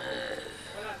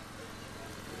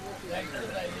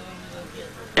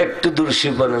 একটু দূরশি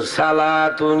বলেন,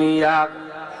 সালাতুনিয়া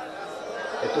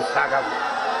একটু সাকাম।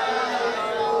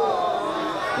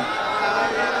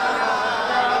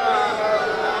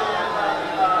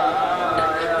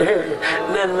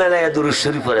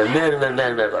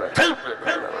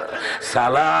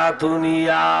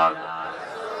 সালাতুনিয়া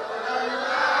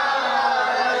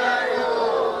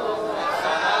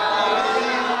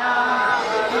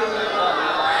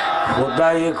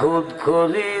খুদাই খুদ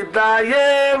খরিদায়ে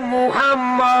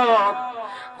মুহাম্মদ,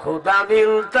 খুদা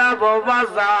মিলতা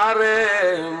বাজারে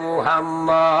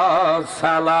মুহাম্মদ।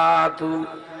 সালাতু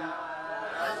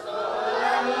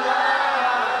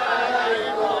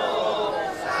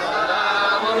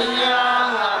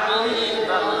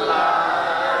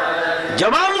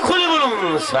জবান খুলে বলুন,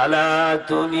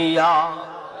 সালাতুনিয়া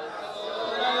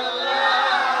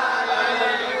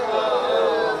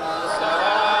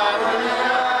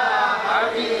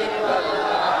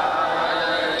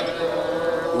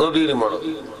গভীর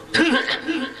মনোযোগ।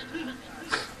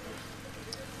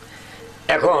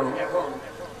 এখন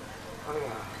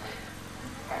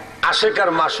আশেক আর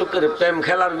মাসুকের প্রেম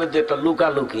খেলার মধ্যে একটা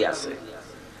লুকালুকি আছে।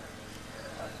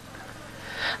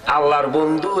 আল্লাহর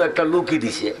বন্ধু একটা লুকি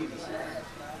দিছে।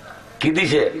 কি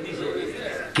দিছে?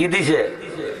 কি দিছে?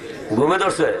 ঘুমে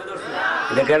ধরছে?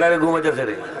 এটা কেডারে ঘুমে ধরছে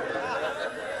রে?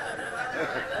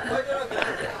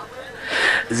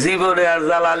 জীবনে আর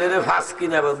জালালিরে ফাঁস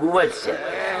কিনে ঘুমাচ্ছে।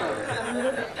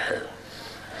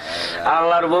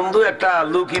 আল্লাহর বন্ধু একটা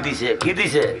লুকি দিছে। কি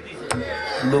দিছে?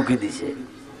 লুকি দিছে।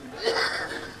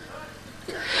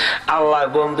 আল্লাহ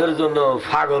বন্ধুর জন্য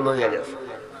পাগল হয়ে গেছে।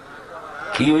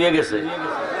 কি হয়ে গেছে?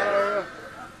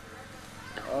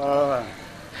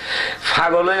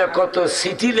 পাগল হয়ে কত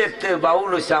চিঠি লিখতে বাউল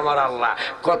হয়েছে আমার আল্লাহ,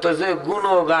 কত যে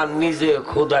গুণগান নিজে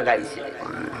খোদা গাইছে।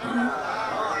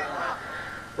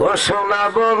 ও সোনা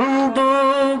বন্ধু,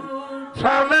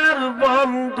 প্রাণের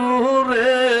বন্ধু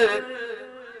রে,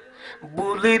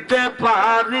 বলিতে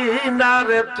পারি না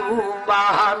রে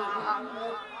তোমার।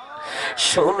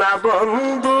 সোনা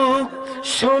বন্ধু,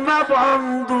 সোনা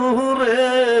বন্ধু রে,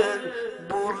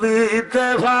 বলিতে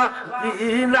পারি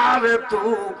না রে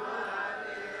তুমি।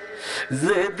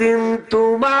 যেদিন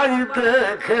তোমায়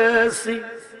দেখেছি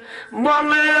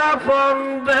মনে আপন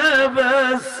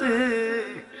ভেবেছি,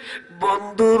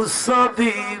 বন্ধুর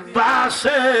ছবি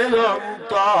বাসে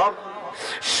অন্তর।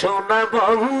 সোনা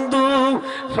বন্ধু,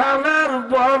 প্রাণের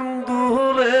বন্ধু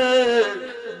রে,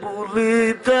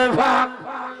 বলিতে ভাব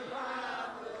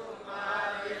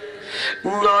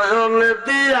নয়ন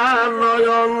দিয়া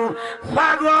নয়ন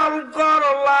পাগল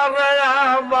করলা রে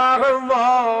আমার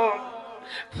মন।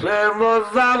 প্রেম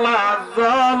জ্বালা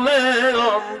জলে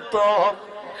অন্তর।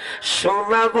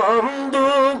 সোনা বন্ধু,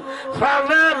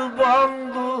 প্রাণের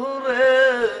বন্ধু রে,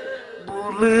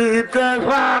 বলিতে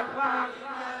ভাব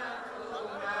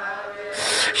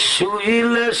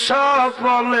শুইলে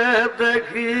সপলে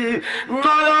দেখি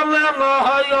নয়নে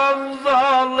নয়ন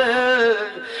জলে,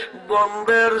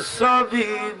 বন্ধের ছবি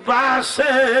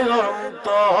বাসে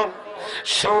অন্তর।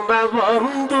 সোনা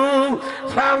বন্ধু,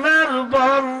 প্রাণের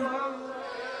বন্ধু,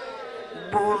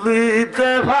 বলিতে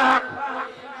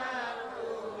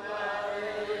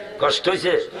কষ্ট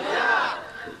হয়েছে।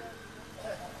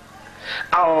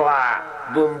 আল্লাহ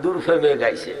বন্ধুর প্রেমে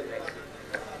গাইছে।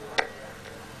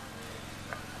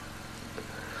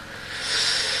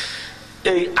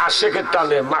 এই আশেকের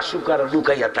টানে মাসুক আর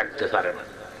লুকাইয়া থাকতে পারে না,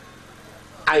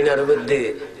 আয়নার মধ্যে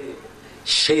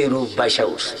সেই রূপ বাইসা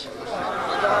উঠছে।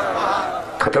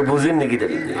 কথা বুঝেন নাকি?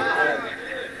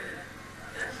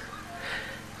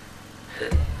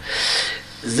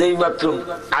 যেই মাত্র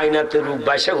আয়নাতে রূপ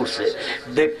বাইসা উঠছে,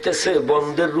 দেখতেছে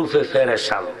বন্ধের রূপে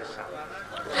ফেরেশান।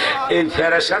 এই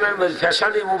ফেরেশানের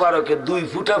ফেশানি মুবারকে 2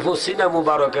 ফুটা পসিনা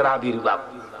মুবারকের আবির্ভাব।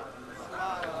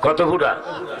 কত ফুটা?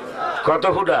 কত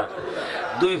ফুটা?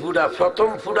 2 ফুটা। প্রথম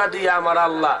ফুটা দিয়ে আমার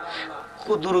আল্লাহ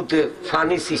কুদরতে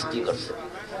ফানি সৃষ্টি করছে।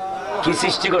 কি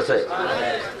সৃষ্টি করছে?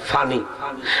 ফানি।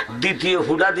 দ্বিতীয়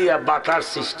ফুটা দিয়া বাতাস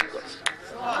সৃষ্টি করছে।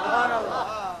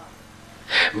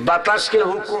 বাতাসকে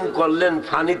হুকুম করলেন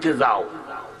ফানিতে যাও।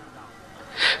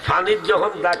 ফানির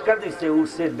যখন ধাক্কা দিচ্ছে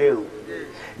উঠছে ঢেউ,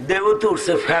 ঢেউতে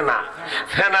উঠছে ফেনা,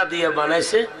 ফেনা দিয়ে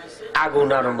বানাইছে আগুন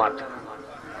আর মাটি।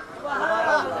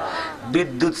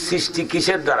 বিদ্যুৎ সৃষ্টি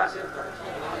কিসের দ্বারা?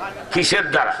 কিসের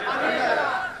দ্বারা?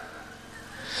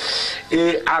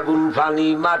 এই আগুন, পানি,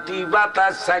 মাটি,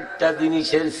 বাতাস 4টা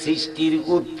জিনিসের সৃষ্টির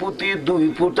উৎপত্তি 2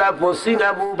 ফুটা পসিনা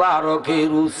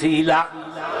মুবারকের উসিলা।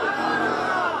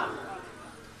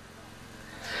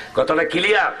 কথাটা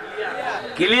ক্লিয়ার?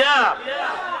 ক্লিয়ার?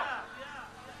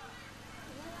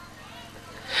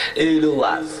 এই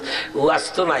ওয়াজ, ওয়াজ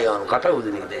তো নাই, কথা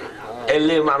বুঝিনি।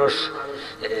 এলে মানুষ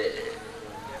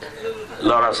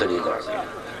লড়াছড়ি করে।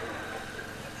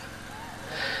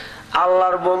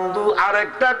 আল্লাহর বন্ধু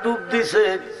আরেকটা ডুব দিছে,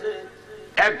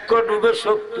 1 ডুবে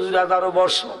 70,000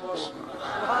 বছর।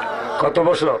 কত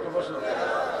বছর?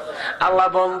 আল্লাহ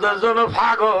বন্ধের জন্য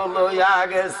পাগল হইয়া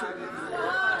গেছে।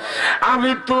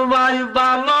 আমি তোমায়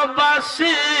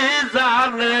ভালোবাসি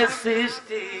জানে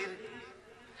সৃষ্টির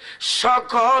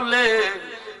সকলে,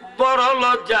 বড়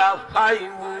লজ্জা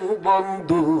পাইমু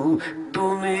বন্ধু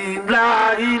তুমি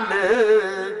নাইলে।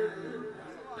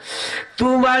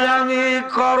 তোমায় আমি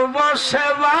করব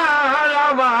সেবা,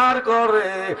 আমার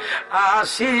ঘরে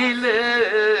আসিলে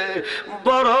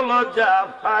বড় লজ্জা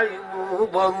পাইমু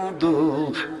বন্ধু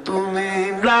তুমি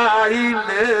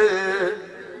নাইলে।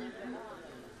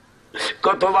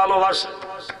 কত ভালোবাসে।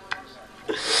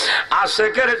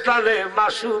 আশেকের টানে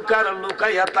মাসুক আর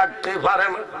লুকাইয়া থাকতে পারে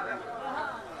না,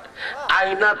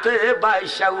 আয়নাতে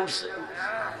বাইসা উঠছে।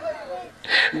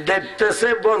 দেখতেছে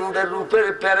বন্ধের রূপের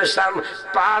পেরেশান,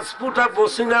 5 ফুটা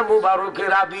পসিনা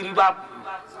মুবারকের আবির্ভাব।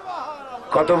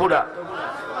 কত ফুটা?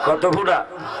 কত ফুটা?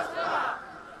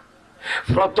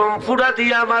 প্রথম ফুটা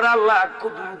দিয়ে আমার আল্লাহ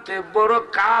কুদরতে বড়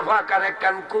কাফ আকারে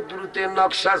কান কুদরতে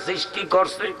নকশা সৃষ্টি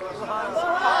করছে।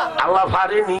 আল্লাহ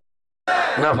পারেনি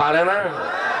না? পারে না?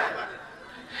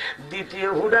 দ্বিতীয়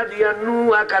ফুটা দিয়া নু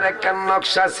আকার একটা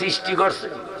নকশা সৃষ্টি করছে।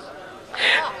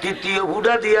 তৃতীয়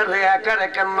ফুটা দিয়া রে আকার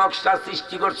একটা নকশা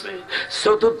সৃষ্টি করছে।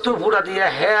 চতুর্থ ফুটা দিয়া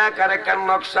হে আকার একটা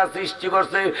নকশা সৃষ্টি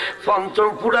করছে। পঞ্চম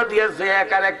ফুটা দিয়া যে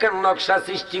আকার একটা নকশা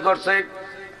সৃষ্টি করছে।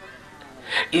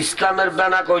 ইসলামের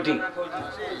বানা কয়টি?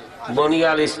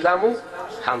 বনিয়াল ইসলামু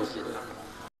খামসিন।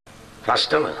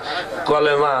 5টা না?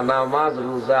 কলেমা, নামাজ,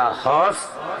 রোজা, হজ,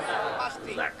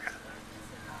 যাকাত।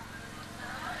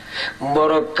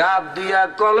 বড় কাপ দিয়া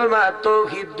কলেমা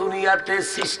তাওহীদ দুনিয়াতে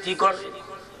সৃষ্টি করে,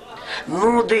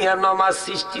 নূর দিয়া নামাজ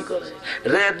সৃষ্টি করে,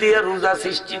 রে দিয়া রোজা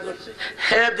সৃষ্টি করছে,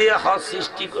 হে দিয়া হজ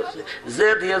সৃষ্টি করছে, যে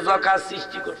দিয়া যাকাত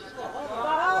সৃষ্টি করছে।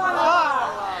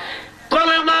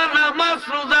 কলেমা, নামাজ,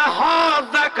 রোজা, হজ,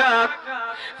 যাকাত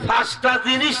 5টা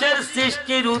জিনিসের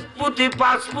সৃষ্টির উৎপত্তি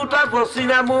 5 ফুটা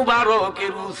পসিনা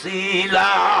মুবারকের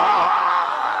উসিলা।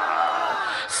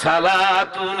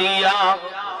 সালাতুনিয়া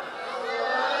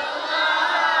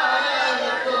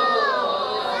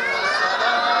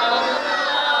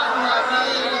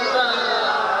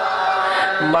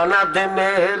बना दे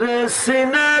मेरे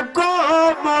सीने को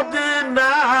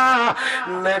मदीना,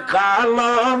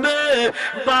 निकालो में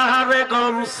बाहर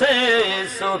गम से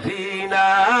सफीना।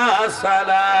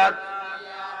 सलात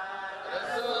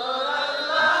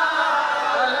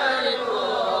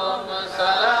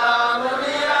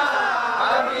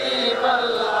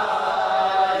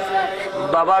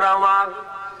বাবার আমার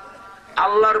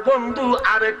আল্লাহর বন্ধু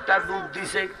আরেকটা ডুব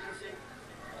দিছে।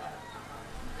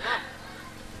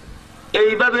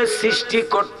 এইভাবে সৃষ্টি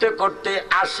করতে করতে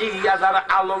 80,000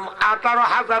 আলম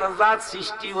 18,000 জাত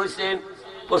সৃষ্টি হয়েছে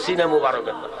পসিনা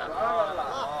মুবারকের দ্বারা।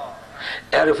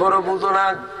 এরপরও বুঝো না,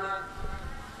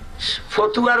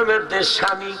 ফতুয়ার মধ্যে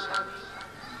স্বামী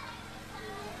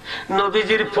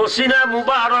নবীজির পসিনা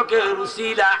মুবারকের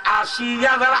উসিলা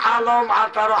 ৮০,০০০ আলম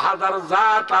 ১৮,০০০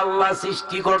 জাত আল্লাহ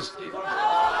সৃষ্টি করছে।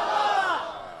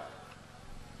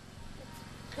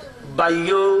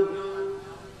 বাইও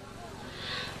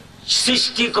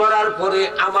সৃষ্টি করার পরে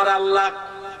আমার আল্লাহ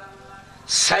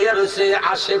ছায়া রয়েছে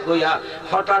আসে কইয়া,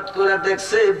 হঠাৎ করে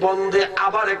দেখছে বন্ধে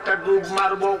আবার একটা ডুব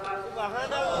মারবো।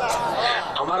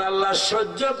 আমার আল্লাহ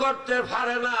সহ্য করতে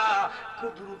পারে না,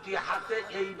 কুদরতি হাতে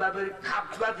এইভাবে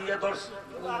খাপলা দিয়ে ধরছে।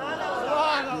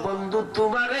 বন্ধু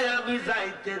তোমারে আমি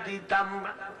যাইতে দিতাম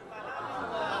না,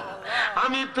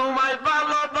 আমি তোমায়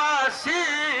ভালোবাসি,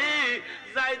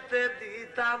 যাইতে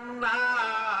দিতাম না।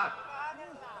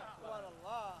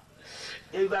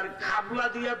 এইবার খাবলা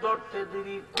দিয়ে ধরতে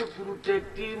দেরি, কুদরতে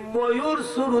একটি ময়ূর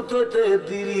শুরুতে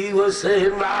দেরি হয়েছে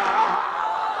না।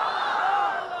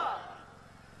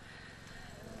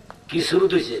 কি শুরু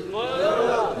হয়েছে?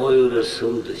 ময়ূরের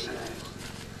শুরু হয়েছে।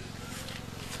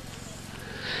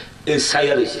 এই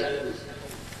ছায়া রয়েছে।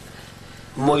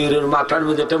 ময়ূরের মাথার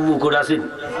মধ্যে একটা মুকুট আসেনি,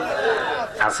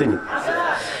 আসেনি।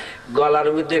 গলার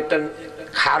মধ্যে একটা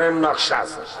খারের নকশা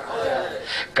আছে,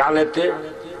 কানেতে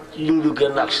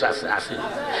লুলুকের নকশা আছে, আসেনি।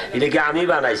 এটাকে আমি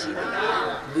বানাইছি,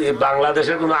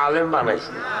 বাংলাদেশের কোন আলেম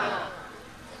বানাইছি?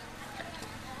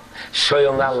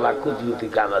 স্বয়ং আল্লাহ কুদরতি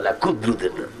কামালা,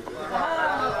 কুদরতের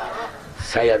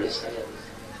ছায়া রয়েছে।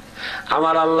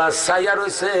 আমার আল্লাহ ছায়া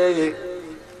রয়েছে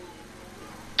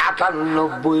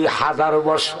 ৯৮,০০০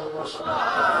 বছর।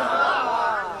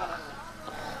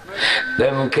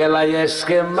 প্রেম খেলায়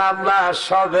এসকে মামলা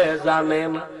সবে জানে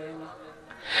না,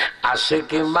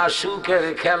 আশেকে মাসুকের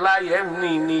খেলায়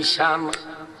এমনি নিশান।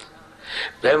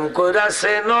 প্রেম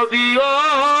কইরাছে নবী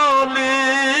ওলি,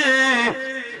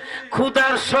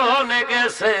 খুদার সনে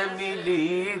গেছে মিলি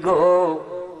গো।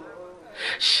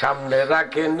 সামনে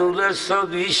রাখে নূরের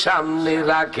ছবি, সামনে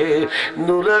রাখে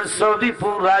নূরের ছবি,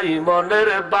 পুরাই মনের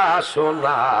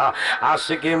বাসনা।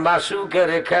 আশিকি মাসুকের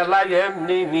খেলায়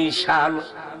এমনি নিশান।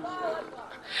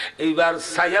 এইবার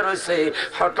ছায়া রয়েছে,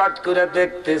 হঠাৎ করে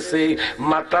দেখতেছে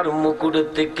মাথার মুকুটের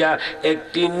থেকে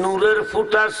একটি নূরের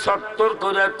ফুটা সত্তর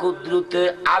করে কুদরতে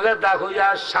আলাদা হইয়া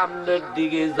সামনের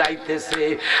দিকে যাইতেছে।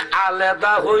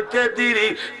 আলাদা হইতে দিরি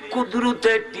কুদরতে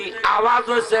একটি আওয়াজ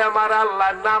হয়েছে, আমার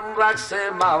আল্লাহ নাম রাখছে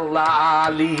মাওলা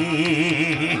আলী।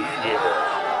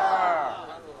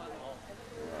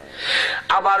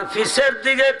 আবার পিছের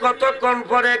দিকে কতক্ষণ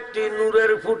পরে একটি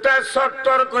নূরের ফুটা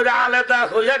সত্তর করে আলাদা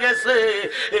হইয়া গেছে।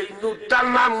 এই নূরটার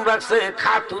নাম রাখছে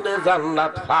খাতুনে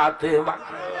জান্নাত ফাতেমা।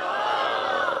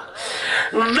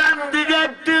 ডান দিকে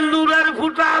একটি নূরের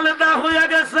ফুটা আলাদা হইয়া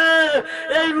গেছে,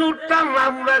 এই নূরটার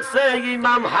নাম রাখছে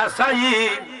ইমাম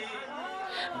হাসাইন।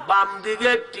 বাম দিকে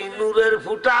একটি নূরের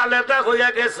ফুটা আলাদা হইয়া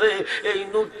গেছে, এই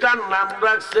নূরটার নাম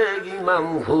রাখছে ইমাম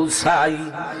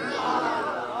হুসাইন।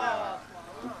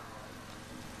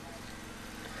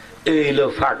 এইলো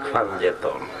ফাঁক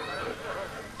ফাঞ্জেতন।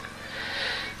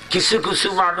 কিছু কিছু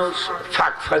মানুষ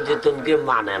ফাঁক ফাঞ্জেতনকে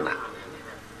মানে না,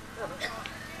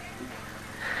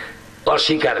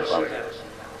 অস্বীকার করে,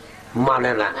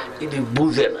 মানে না, এটি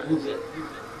বুঝে না।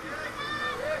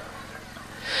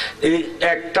 এই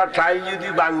একটা টাই যদি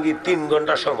ভাঙ্গি ৩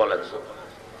 ঘন্টা সময় লাগছে।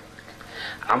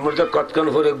 আমরা তো কতক্ষণ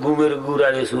পরে ঘুমের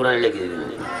গুড়ানি চুরানি লেগে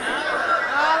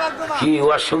কি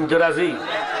ওয়াজ শুনতে রাজি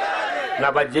না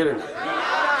বাজবেন?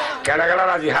 কেডা কেডা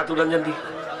রাজি হাত উঠান জানি,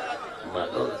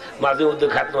 মাঝে মধ্যে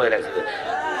খাত নয় রাখছে।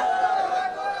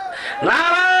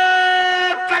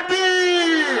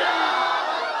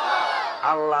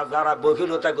 আল্লাহ যারা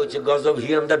বকিলতা করছে গজব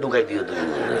হিয়ামটা ঢুকাই দিও তুমি,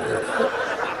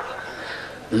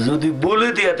 যদি বলে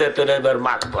দিয়ে তাহলে এবার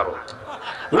মাঠ পারো।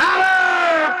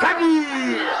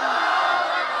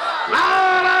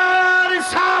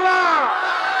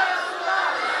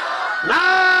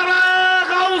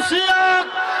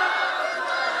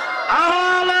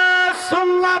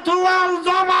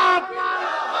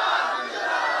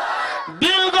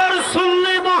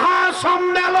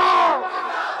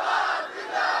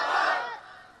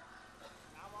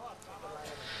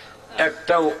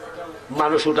 একটাও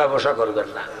মানুষ উঠা বসা করবেন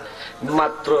না,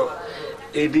 মাত্র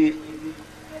এদি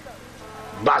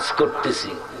বাস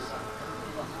করতেছি,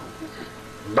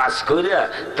 বাস করিয়া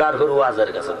তারপর ওয়াজের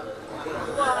কাছে।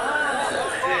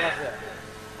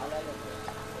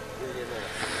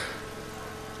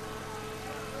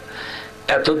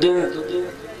 এতদিন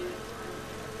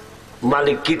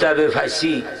মালিক কিতাবে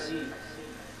ফাইছি,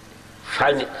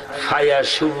 ফাইয়া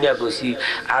শূন্য বসি,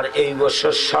 আর এই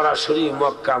বছর সরাসরি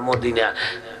মক্কা মদিনা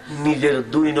নিজের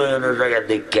 2 নয়নের জায়গায়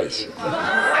দেখে আইছি।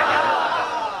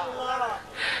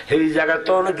 এই জায়গা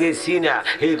তো গেছি না,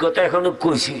 এই কথা এখনো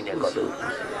কইছি না। কত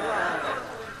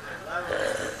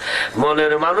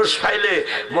মনের মানুষ পাইলে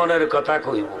মনের কথা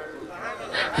কইব,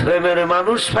 প্রেমের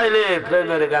মানুষ পাইলে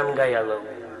প্রেমের গান গাইয়া যাও।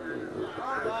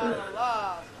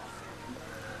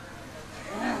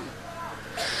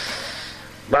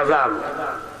 বাজান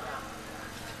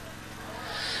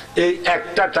এই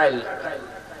একটা টাইল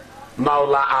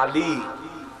মাওলা আলী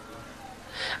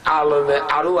আলমে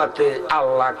আরুয়াতে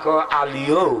আল্লাহ ক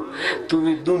আলীও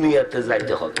তুমি দুনিয়াতে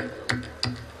যাইতে হবে।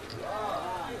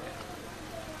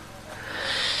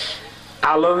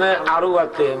 আলমে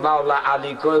আরুয়াতে মাওলা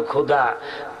আলী কয় খোদা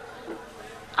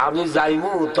আমি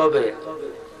যাইমু, তবে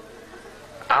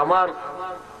আমার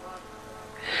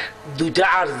দুইটা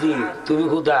আরজি তুমি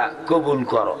খোদা কবুল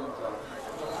করো।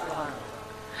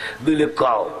 বলে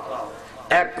কও।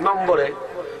 এক নম্বরে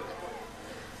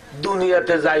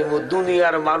দুনিয়াতে যাইমু,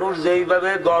 দুনিয়ার মানুষ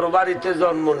যেইভাবে ঘর বাড়িতে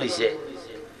জন্ম নিছে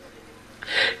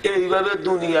এইভাবে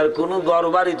দুনিয়ার কোন ঘর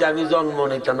বাড়িতে আমি জন্ম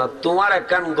নিত না। তোমার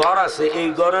একখান ঘর আছে, এই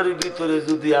ঘরের ভিতরে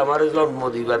যদি আমার জন্ম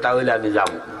দিবা তাহলে আমি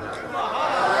যাব।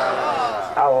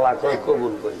 আল্লাহ কই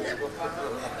কবুল করি।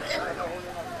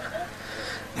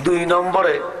 দুই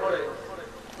নম্বরে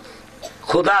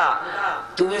খোদা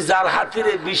তুমি যার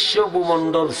হাতিরে বিশ্ব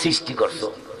ভূমন্ডল সৃষ্টি করছো,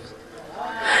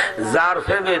 যার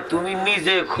ফেমে তুমি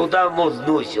নিজে খোদা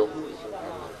মজনু হইছো,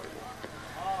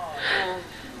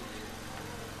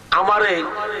 আমারে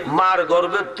মার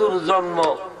গর্ভে তোর জন্ম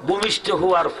ভূমিষ্ঠ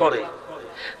হওয়ার পরে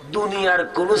দুনিয়ার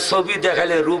কোন ছবি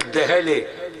দেখাইলে রূপ দেখাইলে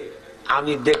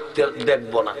আমি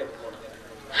দেখব না।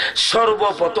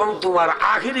 সর্বপ্রথম তোমার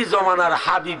আখিরি জমানার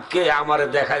হাবিবকে আমারে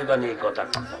দেখাইবানি এই কথা।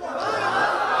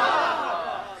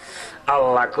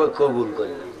 আল্লাহ কবুল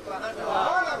করি।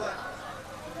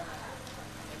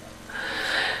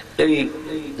 এই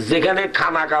যেখানে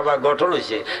খানা কাবা গঠন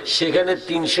হয়েছে সেখানে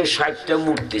 360টা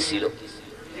মূর্তি ছিল।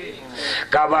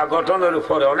 কাবা গঠনের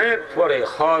পরে অনেক পরে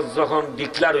হজ যখন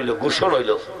ডিক্লার হইল, ঘোষণা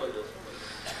হইল,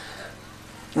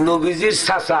 নবীজির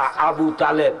চাচা আবু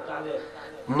তালেব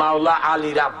মাওলা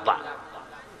আলীর আব্বা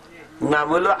নাম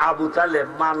হলো আবু তালেব,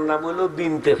 মার নাম হলো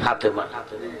বিনতে ফাতেমা।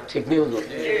 ঠিক নেই?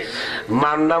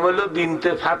 মার নাম হলো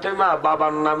বিনতে ফাতেমা,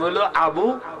 বাবার নাম হলো আবু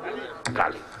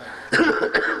তালেব।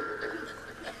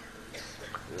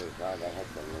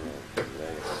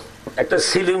 একটা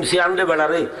সিলিম সিয়ান্ডে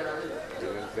বেড়ারে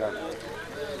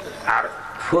আর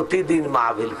প্রতিদিন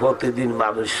মাহফিল, প্রতিদিন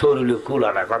মাহফিল, শরীরে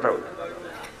কুলাটা কথা বলে।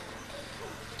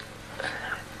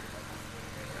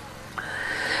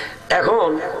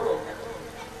 এখন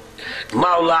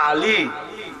মাওলা আলী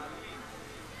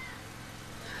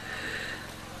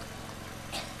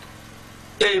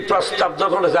এই প্রস্তাব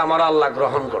যখন আমার আল্লাহ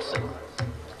গ্রহণ করছে।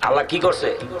 আল্লাহ কি করছে?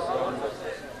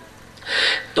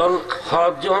 তখন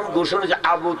হজ যখন ঘোষণা,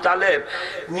 আবু তালেব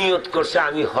নিয়ত করছে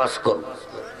আমি হজ করব।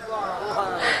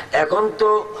 এখন তো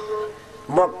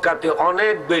মক্কাতে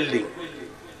অনেক বিল্ডিং,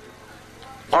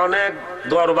 অনেক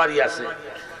ঘরবাড়ি আছে,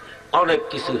 অনেক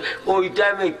কিছু। ওই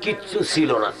টাইমে কিচ্ছু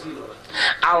ছিল না।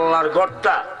 আল্লাহর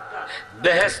ঘরটা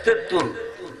বেহেশতের তুল,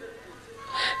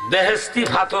 বেহেশতি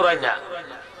ফাতরাই না,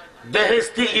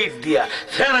 বেহেশতি ইট দিয়া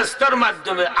ফেরেশতার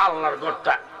মাধ্যমে আল্লাহর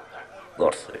ঘরটা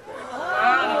করছে।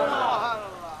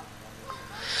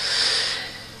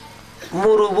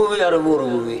 মরুভূমি আর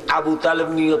মরুভূমি। আবু তালেব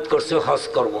নিয়ত করছে হজ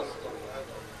করব।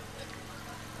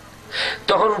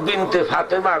 তখন বিনতে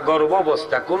ফাতেমা গর্ভ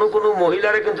অবস্থা। কোন কোন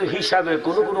মহিলারে কিন্তু হিসাবে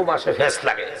কোন কোন মাসে ফেস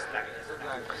লাগে।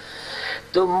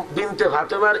 তো বিনতে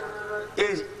ফাতেমার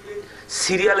এই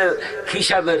সিরিয়ালে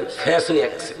হিসাবের ফেস হয়ে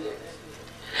গেছে।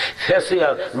 ফেস হইয়া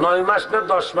 9 মাস না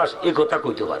 10 মাস এই কথা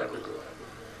কইতে পারে না।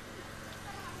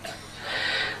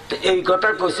 তো এই কথা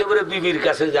কইছে বলে বিবির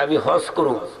কাছে যে আমি হজ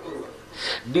করব।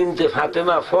 বিনতে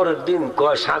ফাতেমা পরের দিন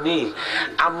কয়, স্বামী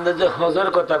আপনি যে হজের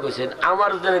কথা কইছেন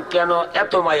আমার যেন কেন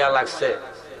এত মায়া লাগছে,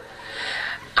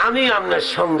 আমি আপনার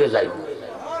সঙ্গে যাইব।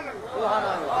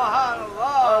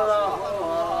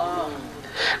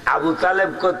 আবু তালেব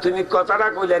তুমি কথাটা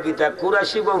কইলা কিতা?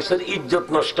 কুরাশি বংশের ইজ্জত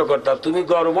নষ্ট করতা। তুমি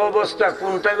গর্ভ অবস্থা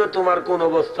কোন টাইমে তোমার কোন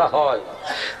অবস্থা হয়,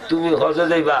 তুমি হজে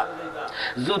যাইবা।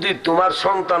 যদি তোমার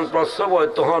সন্তান প্রসব হয়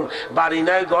তখন বাড়ি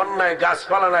নাই, ঘর নাই,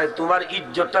 গাছপালা নাই, তোমার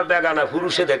ইজ্জতটা বেগানা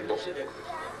পুরুষে দেখবো।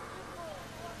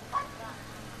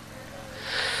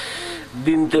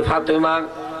 বিনতে ফাতেমা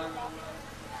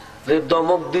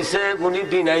দমক দিছে, উনি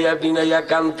বিনাইয়া বিনাইয়া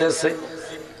কানতেছে।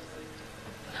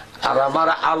 আর আমার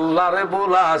আল্লাহরে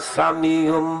বলা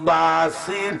সামিউম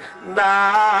বাসির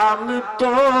নাম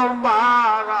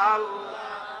তোমার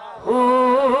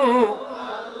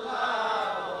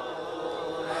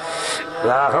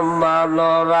রহমান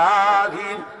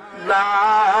রাহিম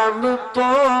নাম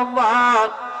তোমার।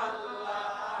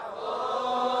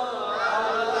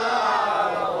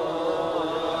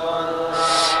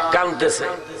 কানতেছে।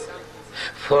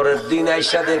 পরের দিন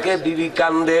আইসা দেখে বিবি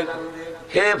কান্দে।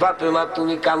 হে ফাতেমা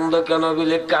তুমি কান্দো কেন?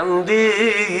 বলে কান্দি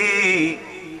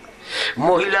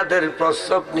মহিলাদের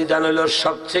প্রসব নিদান হলো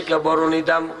সবচেয়ে বড়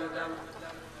নিদান।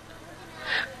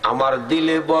 আমার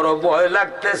দিলে বড় ভয়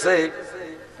লাগতেছে,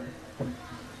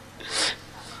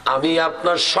 আমি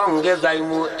আপনার সঙ্গে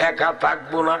যাইমু, একা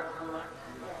থাকবো না।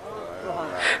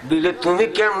 বিলে তুমি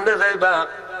কেমনে যাইবা?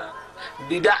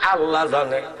 বিদা আল্লাহ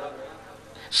জানে।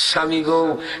 স্বামী গো,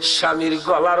 স্বামীর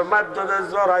গলার মাধ্যমে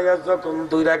জড়াইয়া যখন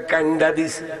দুইরা কান্দা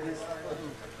দিছে,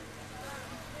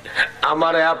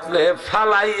 আমারে আপনি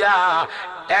ফালাইয়া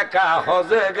একা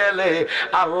হজে গেলে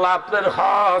আল্লাহ আপনার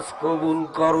হজ কবুল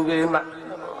করবে না।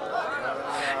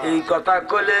 এই কথা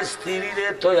কইলে স্ত্রীরে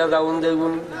তোয়া যাউন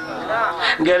দেবুন,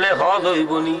 গেলে হজ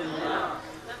হইবনি,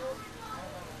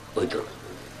 হইতো না।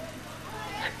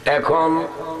 এখন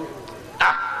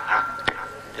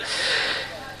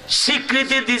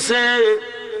স্বীকৃতি দিছে,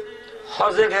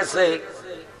 হজে গেছে।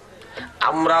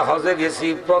 আমরা হজে গেছি,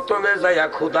 প্রথমে যাইয়া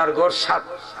খুদার ঘর 7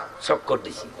 চক্কর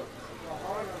দিছি,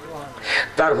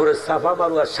 তারপরে সাফা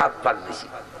মারুয়া 7 পাক দিছি,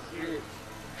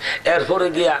 এরপরে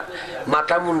গিয়া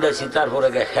মাথা মুন্ডাইছি, তারপরে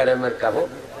গিয়া হেরেমের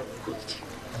কাপড় খুলছি।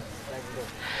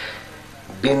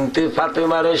 বিনতে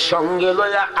ফাতেমারে সঙ্গে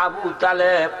লইয়া আবু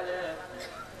তালেব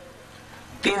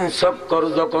 3 চক্কর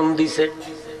যখন দিছে,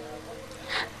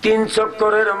 3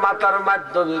 চক্করের মাথার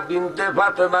মাধ্যমে বিনতে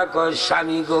ফাতেমা কয়,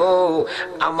 স্বামী গো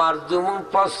আমার যেমন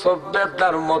প্রসব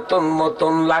বেদার মতন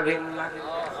মতন লাগে।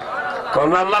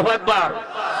 কোন আল্লাহু আকবার,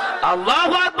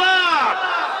 আল্লাহু আকবার।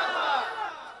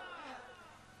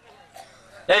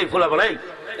 এই ফুলা বল,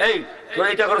 এই তোরা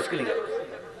এটা করছ কি লিগা?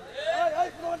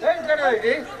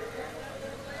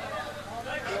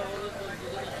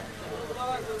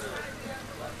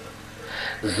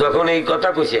 যখন এই কথা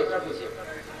কইছে,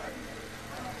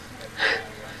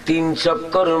 3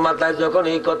 চক্কর মাথায় যখন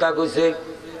এই কথা কইছে,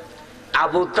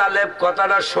 আবু তালেব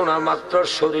কথাটা শোনা মাত্র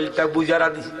শরীরটা বুঝারা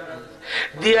দিছে,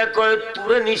 দিয়া কয়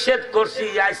তুরে নিষেধ করছি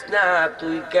আইস না,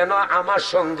 তুই কেন আমার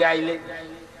সঙ্গে আইলে?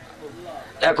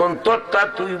 এখন তোরটা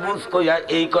তুই বুঝ কইয়া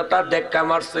এই কথা দেখা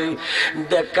মারছে।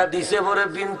 দেখা দিছে পরে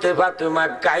বিনতে ফাতেমা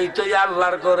কাইতই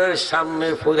আল্লাহর ঘরের সামনে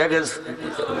পড়ে গেছে।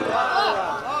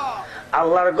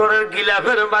 আল্লাহর ঘরের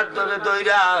গিলাফের মাধ্যমে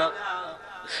দইরা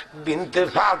বিনতে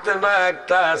ফাতেমা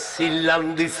একটা সিল্লাম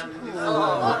দিছে,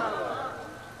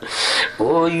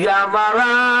 ওই আমার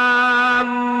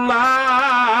আল্লাহ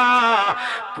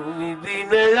তুমি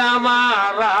দিনে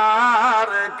আমার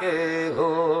আর কেহ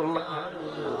না।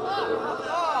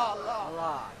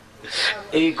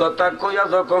 এই কথা কইয়া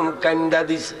যখন কান্দা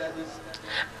দিছে,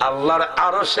 আল্লাহর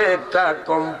আরশে একটা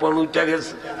কম্পন উঠে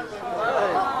গেছে।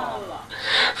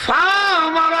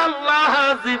 আমার আল্লাহ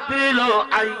জিবরিল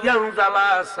আইয়ান জালা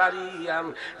সারিয়ান,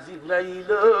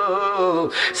 জিবরাইল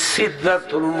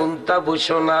সিদরাতুল মুনতাহা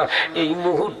বসনা, এই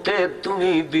মুহূর্তে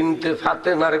তুমি বিনতে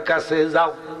ফাতেমার কাছে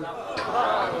যাও।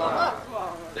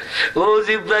 ও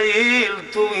জিবরাইল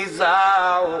তুমি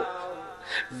যাও,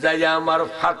 যাই আমার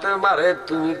ফাতেমারে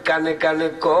তুমি কানে কানে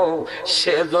কও,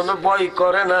 সে যেন ভয়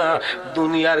করে না,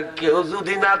 দুনিয়ার কেউ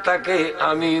যদি না থাকে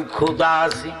আমি খোদা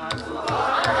আছি।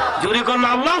 জুরি কোন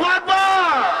আল্লাহু আকবার।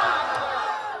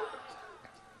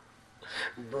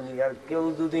 দুনিয়ার কেউ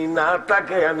যদি না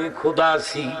থাকে আমি খোদা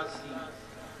আছি।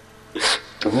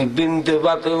 তুমি বিনতে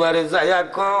ফাতেমারে যাইয়া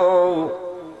কও,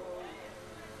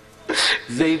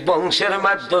 যেই বংশের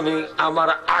মাধ্যমে আমার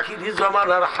আখিরি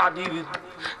জমানার হাবিব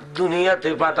দুনিয়াতে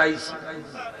পাঠাইছি,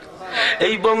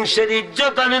 এই বংশের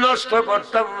ইজ্জত আমি নষ্ট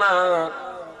করতাম না।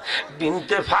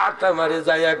 বিনতে ফাতেমারে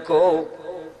যাইয়া কও,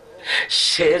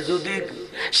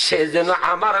 সে যেন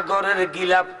আমার ঘরের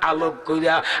গিলাপ আলোক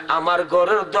কইরা আমার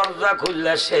ঘরের দরজা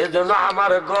খুললা, সে যেন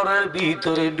আমার ঘরের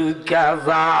ভিতরে ঢুকা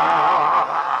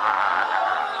যায়।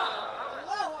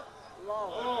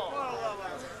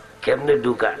 কেমনে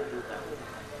ঢুকা?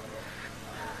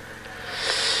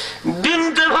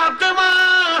 বিনতে ফাতেমা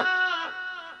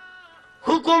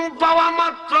হুকুম পাওয়া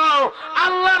মাত্র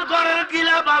আল্লাহর ঘরের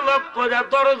গিলাপ আলোক করে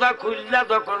দরজা খুললা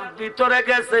যখন ভিতরে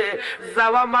গেছে,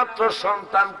 যাওয়া মাত্র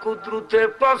সন্তান কুদরতে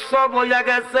প্রসব হইয়া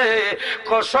গেছে।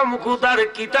 কসম খুদার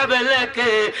কিতাবে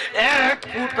লেখে 1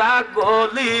 ফুটা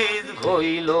গলিজ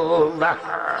হইল না।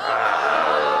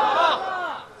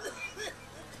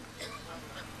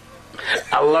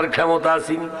 আল্লাহর ক্ষমতা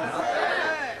আসেনি।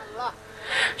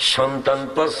 সন্তান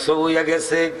প্রসব হইয়া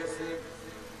গেছে,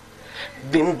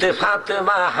 বিনতে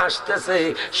ফাতেমা হাসতেছে,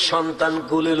 সন্তান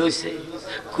কুলে লইছে,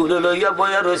 কুলে লইয়া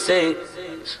বইয়া রইছে,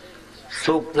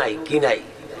 চোখ নাই, কি নাই,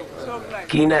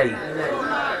 কি নাই,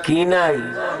 কি নাই,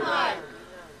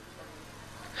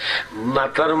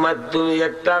 মাথার মাধ্যমে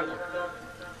একটা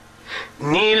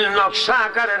নীল নকশা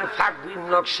আকারের ফাঁকবির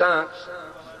নকশা,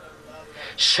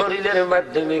 শরীরের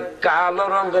মাধ্যমে কালো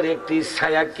রঙের একটি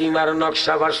ছায়া কিমার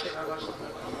নকশা বসে।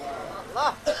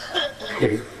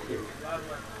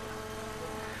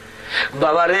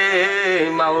 বাবারে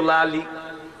মাওলা আলী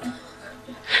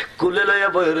কুলে লইয়া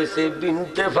বই রয়েছে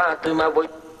বিনতে ফাতেমা বই।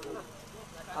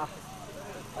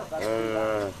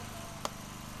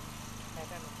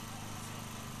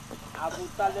 আবু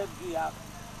তালেব গিয়া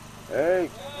এই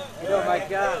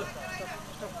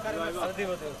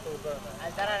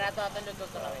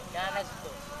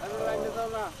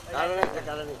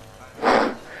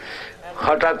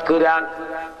হঠাৎ করে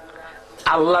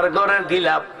আল্লাহর ঘরের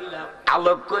গিলাপ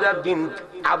আলোক করে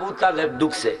আবু তালেব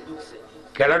ঢুকছে।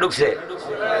 কেন ঢুকছে?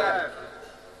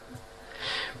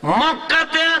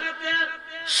 মক্কাতে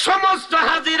সমস্ত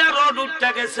হাজিরা রোড উঠতে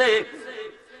গেছে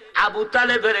আবু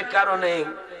তালেবের কারণে।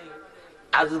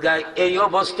 আজকে এই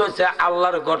অবস্থা হচ্ছে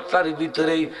আল্লাহর গর্তার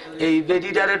ভিতরে এই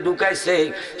বেডিটারে ঢুকাইছে,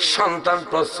 সন্তান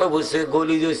প্রসব হয়েছে,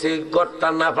 গলি হয়েছে, গর্তা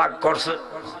নাপাক করছে।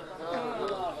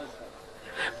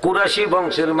 কুরাশি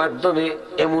বংশের মাধ্যমে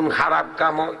এমন খারাপ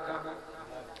কাম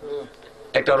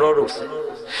একটা রোড উঠছে।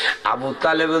 আবু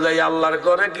তালেব যাই আল্লাহর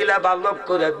ঘরে গিলা বালক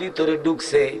করে ভিতরে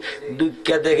ঢুকছে।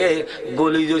 ঢুকা দেখে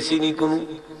গলি যাচ্ছিনি, কোন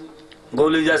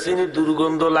গলি যাচ্ছিনি,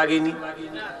 দুর্গন্ধ লাগেনি,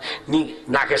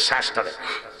 নাকের শ্বাসটা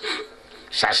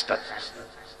শ্বাসটা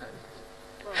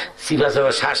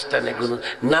শ্বাসটা নেই,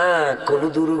 না কোনো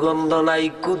দুর্গন্ধ নাই,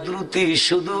 কুদরতি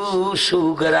শুধু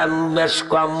সুগরান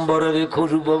মেশকাম্বরের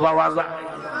খুঁজবো বাবা যায়।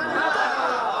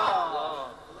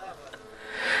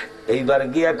 এইবার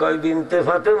গিয়া কয় বিনতে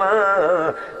ফাতেমা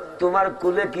তোমার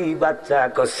কুলে কি বাচ্চা?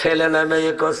 ছেলে না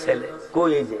মেয়ে? ছেলে।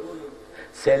 কই যে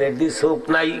ছেলের দি চোখ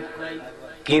নাই?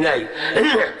 কি নাই?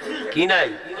 কি নাই?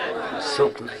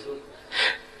 চোখ নাই।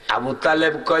 আবু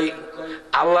তালেব কয়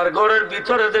আল্লাহর ঘরের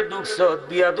ভিতরে যে ঢুকছ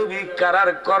বিয়াদুবি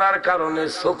করার কারণে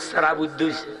চোখ ছাড়া বুদ্ধি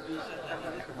হইছে।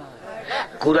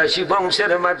 কুরাশি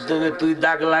বংশের মাধ্যমে তুই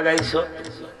দাগ লাগাইছ।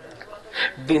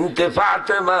 বিনতে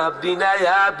ফাতেমা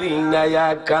বিনায়া বিনায়া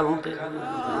কান্দে,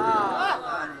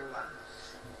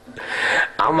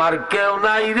 আমার কেউ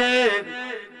নাই রে,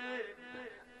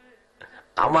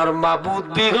 আমার মাবুদ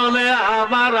বিহনে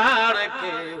আমার আর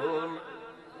কেউ।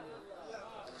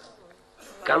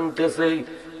 কানতেছে,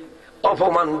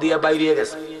 অপমান দিয়া বাইরে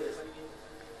গেছে।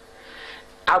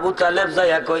 আবু তালেব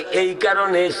যাইয়া কয় এই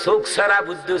কারণে চোখ ছাড়া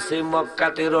বুঝতেছে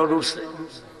মক্কাতে রড উঠছে।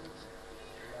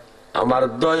 আমার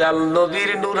দয়াল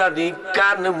নবীর নুরানি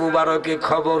কান মুবারকে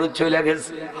খবর চলে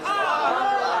গেছে।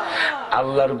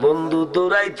 আল্লাহর বন্ধু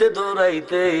দৌড়াইতে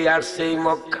দৌড়াইতে আসছে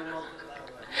মক্কা।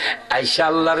 আইসা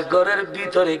আল্লাহর ঘরের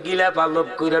ভিতরে গিলা পালক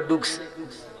করে ঢুকছে।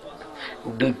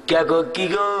 ঢুকা গো কি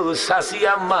গো শাশি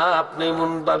আম্মা আপনি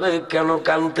এমন ভাবে কেন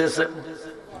কানতেছেন?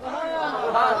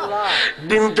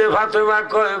 বিনতে ফাতেমা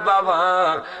কয় বাবা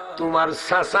তোমার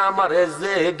শাশা আমারে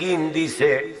যে গিন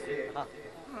দিছে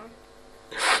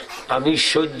আমি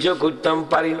সহ্য করতাম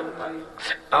পারি না,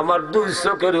 আমার দুই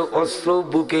চোখের অস্ত্র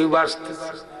বুকে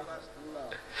বাসতেছে।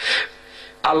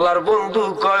 আল্লাহর বন্ধু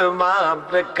কয় মা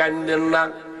আপনি কান্দেন না,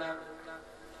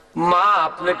 মা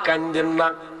আপনি কান্দেন না,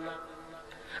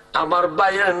 আমার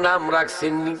ভাইয়ের নাম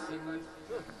রাখছেননি।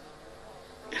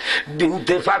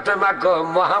 বিনতে ফাতেমা কয়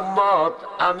মোহাম্মদ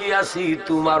আমি আছি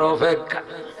তোমার অপেক্ষা।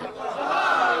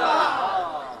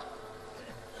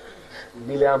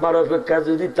 দিলে আমার অপেক্ষা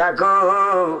যদি থাকো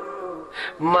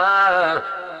মা,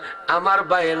 আমার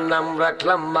ভাইয়ের নাম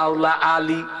রাখলাম মাওলা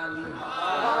আলী।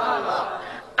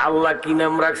 আল্লাহ কি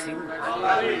নাম রাখছি?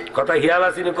 কথা হিয়াল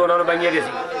আছি না কোন ভাঙিয়ে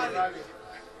গেছি?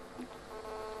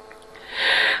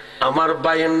 আমার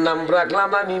ভাইয়ের নাম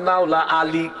রাখলাম আমি মাওলা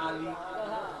আলী।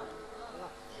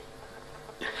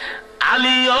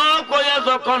 আলী ও কয়া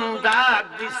যখন ডাক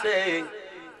দিছে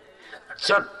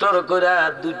চট্টর করে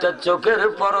দুইটা চোখের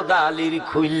পর্দা আলীর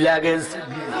খুইলা গেছে।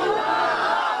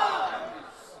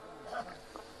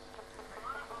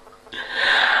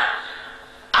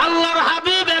 আল্লাহর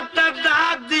হাবিব একটা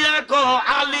ডাক দিয়া কো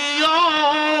আলী ও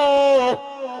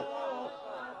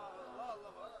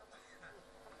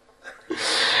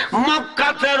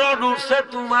মক্কাতে রড উঠছে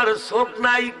তোমার চোখ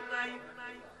নাই,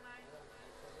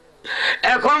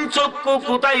 এখন চক্ষু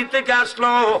কোথায় থেকে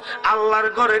আসলো? আল্লাহর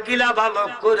ঘরে গিলা ভালো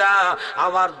করা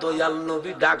আমার দয়াল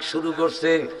নবী ডাক শুরু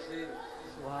করছে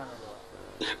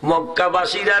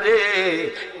মক্কাবাসীরা রে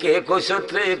কে কইছত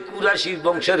রে কুরাশি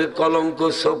বংশের কলঙ্ক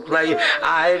চোখ নাই,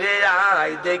 আয় রে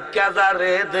আয় দেখা যা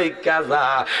রে দেখা যা,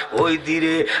 ওই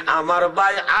দিরে আমার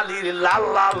ভাই আলীর লাল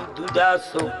লাল দুটা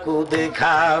চক্ষু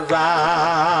দেখা যা।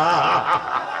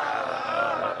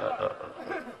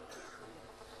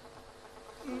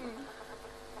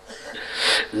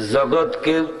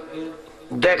 জগৎকে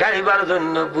দেখাইবার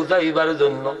জন্য বুঝাইবার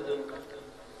জন্য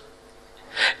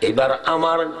এবার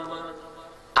আমার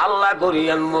আল্লাহ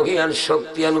গরিয়ান মহিয়ান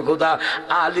শক্তিয়ান খোদা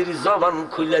আলীর জবান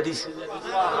খুলে দিছে।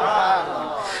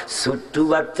 ছোট্ট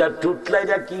বাচ্চা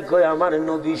টুটলাইরা কি কয় আমার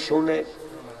নবী শুনে,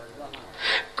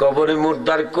 কবরে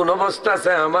মুর্দার কোন অবস্থা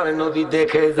আছে আমার নবী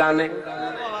দেখে জানে।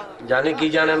 জানে কি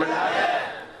জানে না?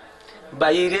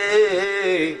 বাইরে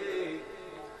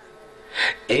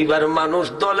এইবার মানুষ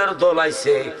দলের দল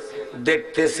আইছে,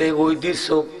 দেখতেছে ওই দিন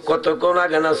চোখ কতক্ষণ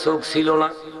আগে না চোখ ছিল না।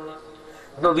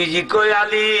 নবীজি কয়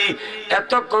আলী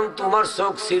এতক্ষণ তোমার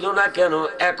চোখ ছিল না কেন,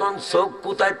 এখন চোখ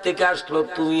কোথায় থেকে আসলো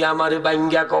তুমি আমারে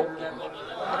বাইঙ্গা কও।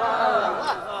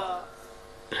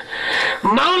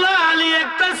 মাওলা আলী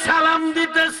একটা সালাম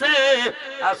দিতেছে,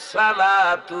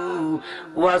 আসসালাতু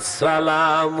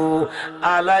ওয়াসসালামু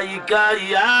আলাইকা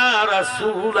ইয়া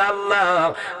রাসূলুল্লাহ।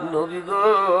 নবী গো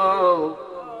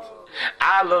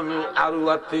আলমে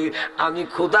আরওয়াতে আমি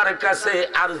খোদার কাছে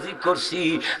আরজি করছি,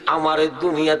 আমারে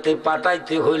দুনিয়াতে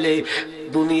পাঠাইতে হইলে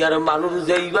দুনিয়ার মানুষ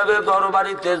যেইভাবে ঘর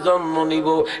বাড়িতে জন্ম নিব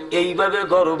এইভাবে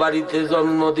ঘর বাড়িতে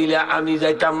জন্ম দিলে আমি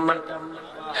যাইতাম না।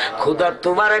 খোদা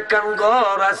তোমার একখান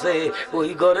ঘর আছে, ওই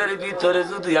ঘরের ভিতরে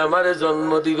যদি আমারে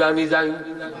জন্ম দিবে আমি যাই।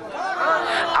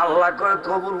 আল্লাহ কয়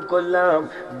কবুল করলাম।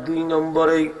 2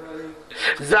 নম্বরে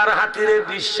যার হাতিরে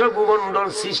বিশ্ব ভূমন্ডল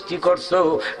সৃষ্টি করছো,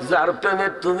 যার প্রেমে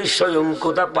তুমি স্বয়ং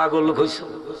খোদা পাগল হইছো।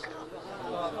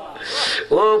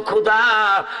 ও খোদা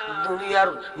দুনিয়ার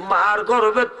মার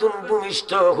গর্ভে তুমি ভূমিষ্ঠ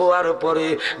হওয়ার পরে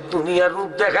দুনিয়ার রূপ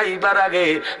দেখাইবার আগে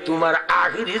তোমার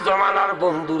আখিরি জমানার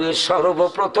বন্ধুরে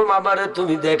সর্বপ্রথম আমারে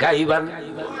তুমি দেখাইবান।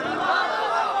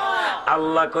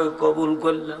 আল্লাহ কয় কবুল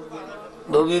করলাম।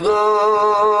 নবী গো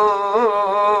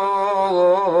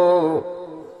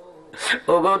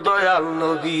ওগো দয়াল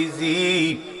নবীজি,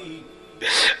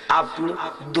 আপনি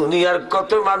দুনিয়ার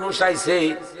কত মানুষ আইছে,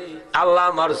 আল্লাহ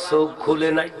আমার চোখ খুলে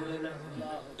নাই।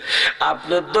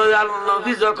 আপনি দয়াল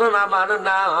নবী যখন আমার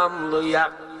নাম লইয়া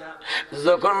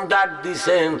যখন ডাক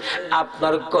দিছেন,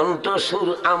 আপনার কণ্ঠস্বর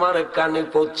আমার কানে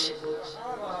পড়ছে।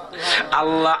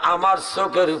 আল্লাহ আমার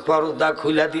চোখের পর্দা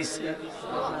খুলে দিছে।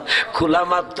 খোলা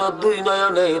মাত্র 2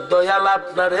 নয়নে দয়াল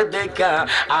আপনারে দেখা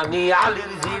আমি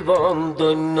আলীর জীবন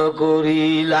ধন্য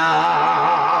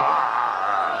করিলাম।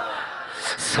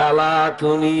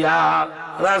 সালাতুন ইয়া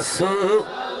রাসূল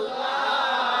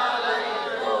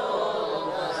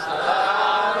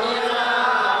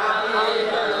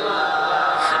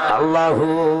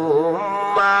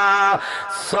আল্লাহুম্মা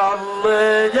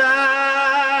সাল্লি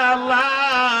আলা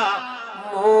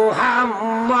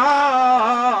মুহাম্মাদ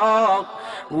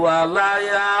ওয়া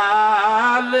আলা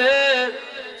আলি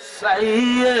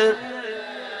সাইয়্যিদ।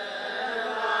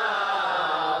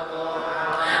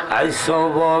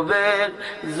 আইসবে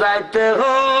যাইতে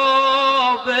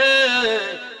হবে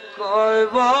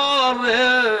কয়বরে,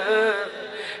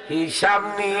 হিসাব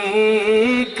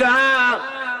নিকাশ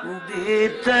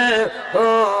দিতে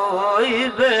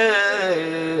হইবে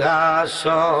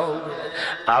আসল।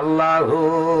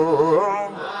 আল্লাহুম্মা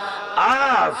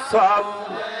সাল্লি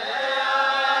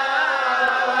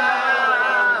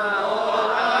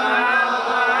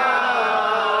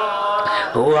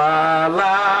ওয়া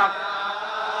আলা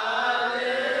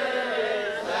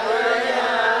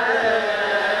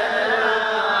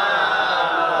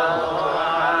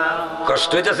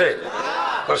কষ্ট হইতেছে,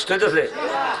 কষ্ট হইতেছে।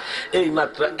 এই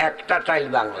মাত্র একটা টাইল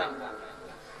বাংলা,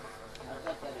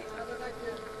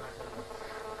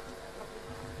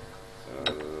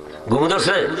 ঘুম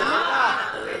ধরছে।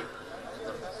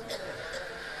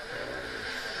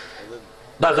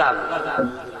 বাজার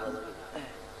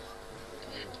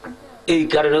এই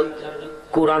কারণে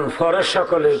কোরআন ফরে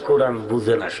সকলে, কোরআন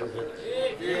বুঝে না সকলে।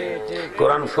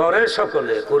 কোরআন ফরে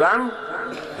সকলে, কোরআন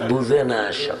বুঝে না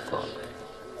সকল।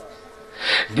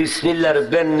 বিসমিল্লাহর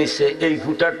বেন নিচে এই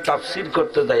ফুটার তাফসীর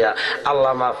করতে দেয়া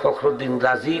আল্লামা ফখরুদ্দিন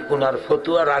রাজি উনার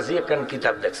ফতুয়া রাজি একখান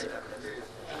কিতাব দেখছে।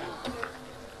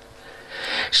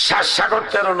 7 সাগর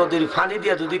 13 নদীর পানি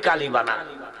দিয়ে যদি কালি বানা,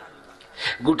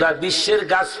 গোটা বিশ্বের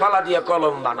গাছপালা দিয়ে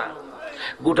কলম বানা,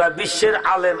 গোটা বিশ্বের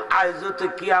আলেম আয়োজতে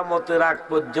কিয়ামতের আগ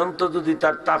পর্যন্ত যদি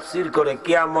তার তাফসীর করে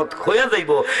কিয়ামত হয়ে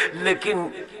যাইব, লেকিন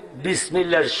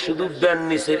বিসমিল্লাহর শুধু বেন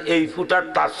নিচের এই ফুটার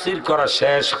তাফসীর করা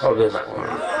শেষ হবে না।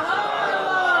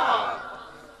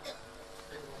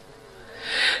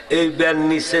 এই বের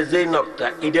নিচে যে নকটা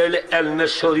এটা হইলে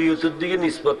এলমের শরীয়তের দিকে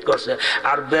নিষ্পত করছে,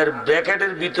 আর বের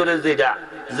ব্র্যাকেটের ভিতরে যেটা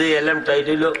যে এলমটা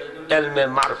এটা হইল এলমে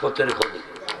মারফতের খনি।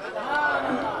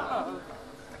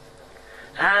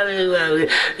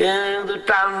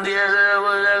 টান দিয়ে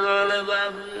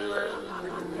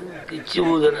কিচ্ছু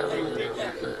বুঝে না।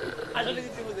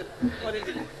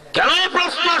 কেন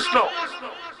প্রশ্ন আসলো?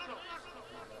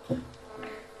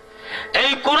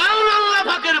 এই কোরআন আল্লাহ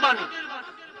পাকের বাণী,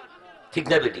 ঠিক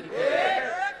না বেটি?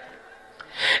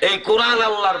 এই কোরআন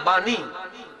আল্লাহর বাণী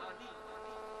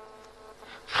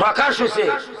প্রকাশ হয়েছে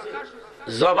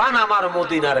জবান আমার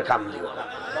মদিনার কামলিওয়ালা,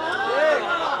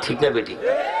 ঠিক না বেটি?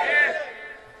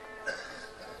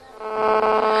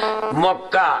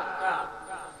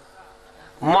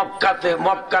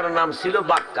 মক্কার নাম ছিল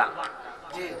বাক্কা,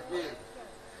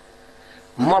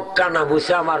 মক্কা নাম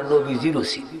হয়েছে আমার নবীজির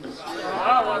ওসি,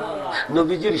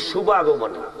 নবীজির শুভ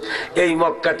আগমন। এই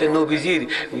মক্কাতে নবীজির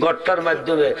গট্টার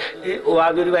মাধ্যমে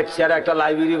ওয়াবির বাচ্চারা একটা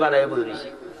লাইব্রেরি বানায় বই দিয়েছে,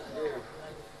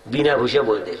 বিনা ঘুষে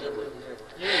বই দেয়,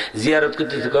 জিয়ারত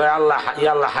করতে আল্লাহ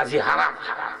আল্লাহ হাজি হারাম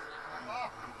হারাম,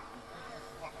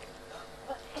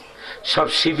 সব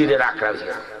শিবিরের আক্রান্ত।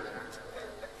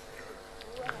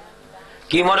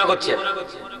 কি মনে করছেন?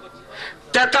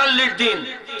 43 দিন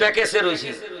প্যাকেজে রয়েছি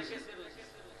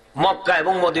মক্কা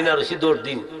এবং মদিনা, রয়েছি 10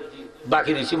 দিন,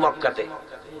 বাকি রয়েছি মক্কাতে।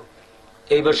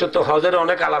 এই বছর তো হজের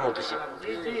অনেক আলামত আছে।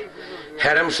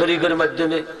 হেরাম শরীফের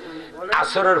মাধ্যমে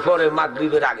আসরের পরে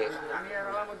মাগরিবের আগে,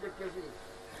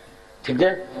 ঠিক না?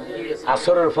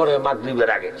 আসরের পরে মাগরিবের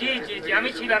আগে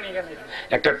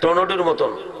একটা টর্নেডোর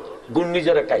মতন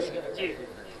ঘূর্ণিঝড় একটা আইছে,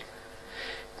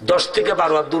 10 থেকে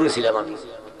 12 হাত দূরে ছিলাম আমি।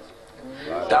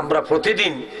 তা আমরা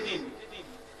প্রতিদিন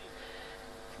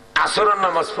আসরের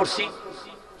নামাজ পড়ছি,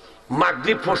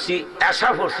 মাগরিব পড়ছি, এশা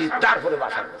পড়ছি, তারপরে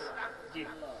বাসা পড়ছি।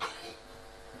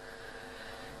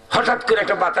 হঠাৎ করে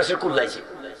একটা বাতাসে কুল্লাইছে,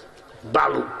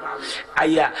 বালু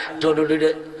আইয়া টর্নেডোর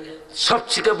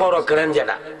সবচেয়ে বড় ক্রেন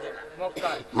যেটা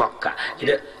মক্কা,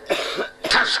 এটা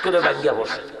ঠাস করে ভাঙ্গিয়া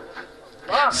পড়ছে।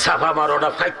 সাফা মারোটা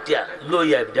ফাইটিয়া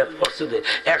লইয়া পড়ছে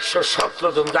 117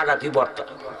 জন জাগাতি বর্তা।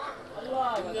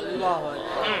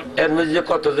 এর মধ্যে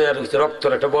কত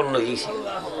রক্তের একটা বন্য হয়েছে।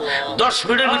 10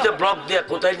 মিনিটের ভিতরে ব্লক দিয়ে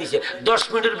কোথায় নিছে, 10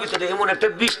 মিনিটের ভিতরে এমন একটা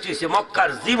বৃষ্টি হয়েছে, মক্কার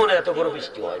জীবনে এত বড়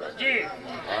বৃষ্টি হয় না।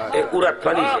 উড়াত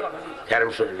পানি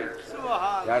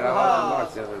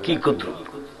কি কুদ্র।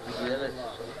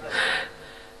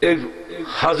 এই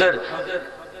হজের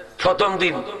প্রথম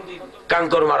দিন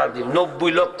কাঙ্কর মারার দিন 90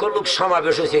 লক্ষ লোক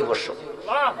সমাবেশ হয়েছে এই বছর,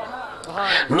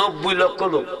 90 লক্ষ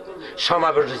লোক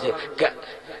সমাবেশ হয়েছে।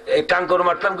 এই কাঙ্কর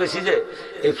মারতাম গেছি যে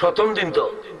এই প্রথম দিন তো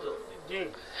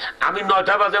আমি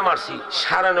 9টা বাজে মারছি,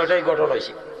 9:30 ঘটনা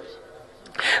হয়েছে।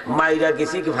 মাইরা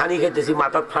গেছি, ফানি খেতেছি,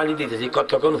 মাথার ফানি দিতেছি,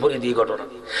 কতক্ষণ ফরি দিয়ে ঘটনা।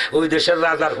 ওই দেশের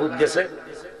রাজার হুদ গেছে,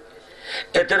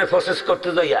 এতে প্রসেস করতে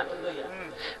যাইয়া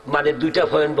মানে 2টা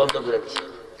পয়েন্ট বন্ধ করে দিছে।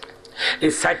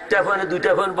 এই 4টা পয়েন্টে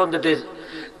 2টা পয়েন্ট বন্ধ,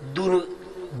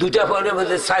 2টা পয়েন্টের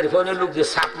মধ্যে 4 পয়েন্টের লোক যে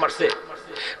সাপ মারছে,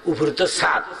 উপরে তো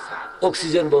সাপ,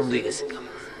 অক্সিজেন বন্ধ হয়ে গেছে।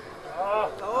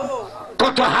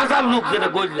 কত হাজার লোক যেন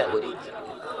গইলা করি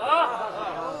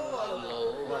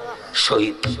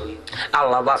শহীদ।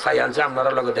 আল্লাহ বাসাই আনছে,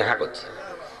 আপনারা লগে দেখা করছে।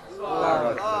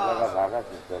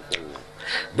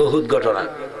 বহুত ঘটনা।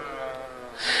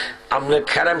 আমরা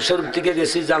খেরাম শরীফ থেকে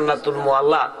গেছি জান্নাতুল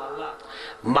মুআল্লা,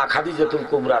 মা খাদিজাতুল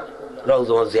কুবরার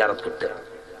রওজা জিয়ারত করতে।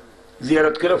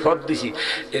 জিয়ারত করে ফত দিছি।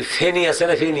 এই ফেনী আছে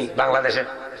না, ফেনী বাংলাদেশে,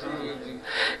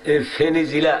 এই ফেনী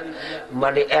জেলা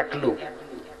মানে এক লোক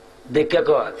দেখে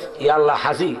আল্লাহ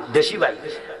হাজি দেশি ভাই,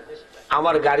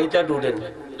 আমার গাড়িটা ডুডেন,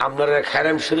 আপনারা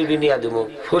খেরাম শরীফে নিয়ে দেবো,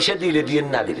 ফসে দিলে দিয়ে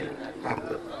না দিলে।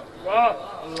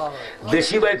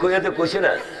 দেশি ভাই কইয়াতে কইছে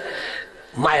না,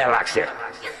 মায়া লাগছে।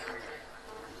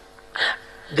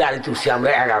 গাড়ি তুলছি আমরা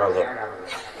 11 জন,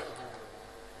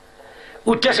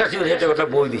 উচ্চা শাসি হেঁটে কথা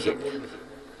বই দিছে।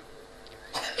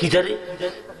 কি জানি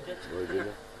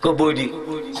বইটি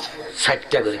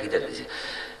 60টা করে কিতা দিছে।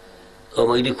 ও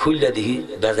বইটি খুললা দেখি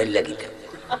বেজার লাগিতে।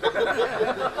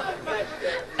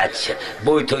 আচ্ছা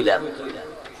বই থইলাম,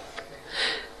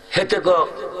 হেতে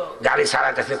গাড়ি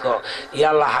সারাইতেছে,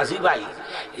 ইয়াল্লাহ হাজি ভাই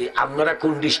আপনারা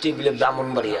কোন ডিস্ট্রিক্ট বলে?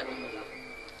 ব্রাহ্মণবাড়িয়া।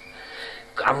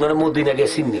 আপনারা মদিনা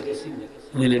গেছেন নি?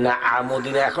 বুঝলি না,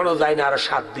 মদিনা এখনো যাই না, আরো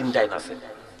 7 দিন টাইম আছে।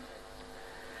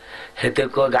 হেতে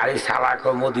গাড়ি সারা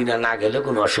মদিনা না গেলে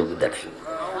কোনো অসুবিধা নেই।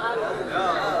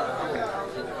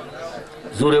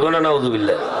 জোরে কোনা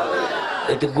নাউযুবিল্লাহ।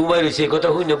 এতে ঘুমাই রয়েছে, কথা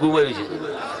হই না, ঘুমাই রয়েছে।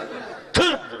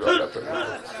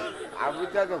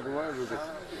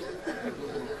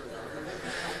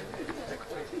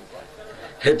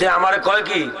 হেতে আমার কয়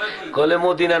কি কলে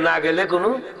মদিনা না গেলে কোনো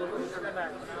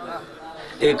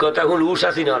এই কথা কোন উস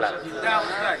আসি না।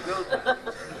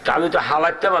 আমি তো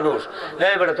হালাইতে মানুষ,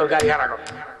 এই বেটা তোর গাড়ি হারা কর।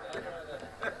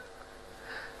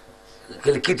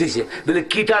 কি তুইছে বলে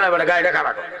কি টানা বেটা গাড়িটা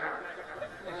খারাপ কর।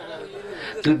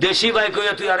 তুই দেশি বাইক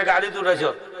হইয়া তুই আরে গাড়ি দৌড়াইছ,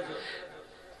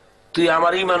 তুই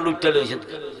আমার ইমান লুটটা লইছে,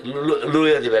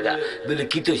 লইয়া দিবে গা। বলে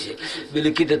কি তুইছে বলে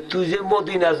কি, তুই যে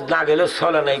মদিনা না গেলে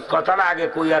চলে নাই, কথাটা আগে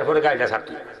কইয়ার পরে গাড়িটা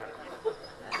ছাড়তুই।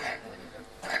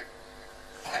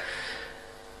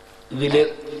 বিলে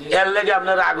এর লেগে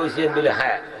আপনার রাগ হয়েছেন বলে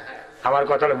হ্যাঁ আমার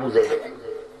কথাটা বুঝে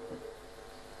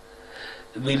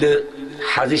বিলে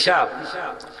হাজী সাহেব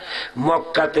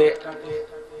মক্কাতে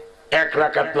 1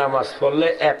 রাকাত নামাজ পড়লে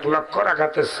 1 লক্ষ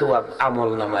রাকাতের সওয়াব আমল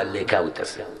নামায় লেখা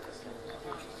হইতেছে।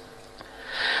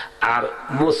 আর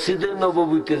মসজিদে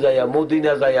নববীতে যাইয়া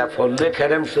মদিনা যাইয়া পড়লে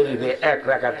খেরেম শরীফে 1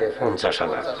 রাকাতে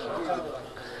 50,000।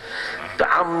 তা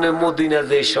আমনে মদিনা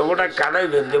যে সময়টা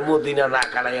কাটাইবেন যে মদিনা না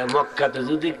কাটাইয়া মক্কাতে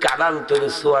যদি কাটান তবে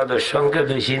সওয়াবের সংখ্যা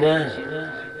বেশি না?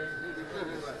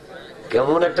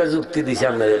 কেমন একটা যুক্তি দিছে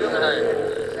আপনাদের।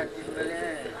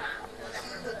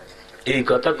 এই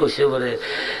কথা কইছে বলে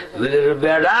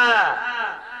বেড়া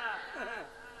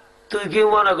তুই কি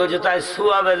মনে করছো তাই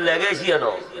সওয়াবের লেগেছি কেন?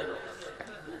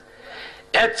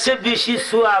 এর চেয়ে বেশি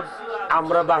সওয়াব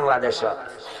আমরা বাংলাদেশ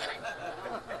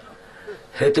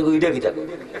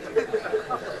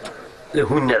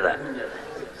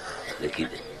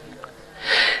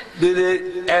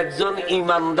একজন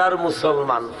ইমানদার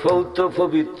মুসলমান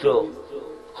পবিত্র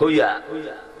হইয়া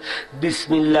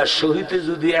বিসমিল্লাহ সহিতে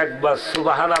যদি একবার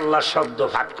সুবহানাল্লাহ শব্দ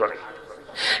পাঠ করে,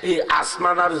 এই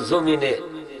আসমান আর জমিনে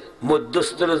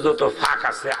মধ্যস্থলে যত ফাঁক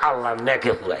আছে আল্লাহ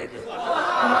নেকে পুরাই দেয়।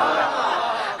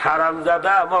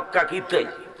 হারামজাদা মক্কা কি তাই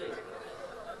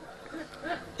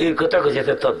এই কথা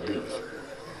কইছে তদ্দি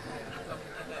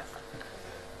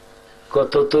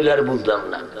কত তোলার বুঝলাম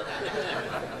না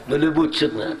বলে বুঝছো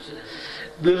না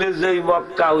বলে যে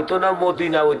মক্কা হইতো না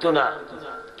মদিনা হইতো না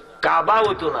কাবা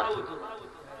হইতো না।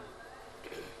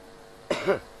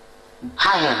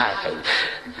 হায় হায় হায়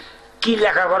কি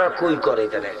লেখাপড়া কই করে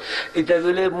এখানে এটা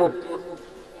বলে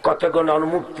কত কোন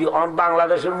মুক্তি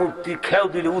বাংলাদেশের মুক্তি খেউ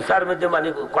দিলে উষার মধ্যে মানে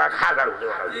কয়েক হাজার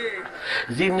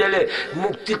জিম দিলে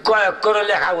মুক্তি কয়েক করে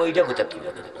লেখা ওইটা কোথা কি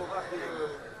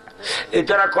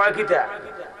এটারা কয় কিতা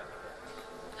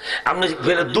আপনি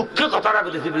দুঃখের কথাটা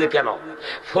বলেছি বলে কেন?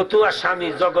 ফতুয়া স্বামী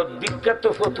জগৎ বিখ্যাত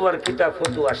ফতুয়ার কিতাব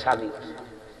ফতুয়া স্বামী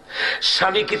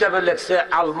স্বামী কিতাবে লেখছে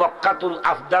আল মক্কাতুল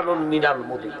আফদালুল মিনাল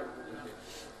মদিনা।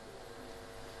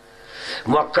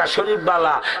 মক্কা শরীফ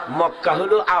বালা মক্কা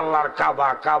হলো আল্লাহর কাবা,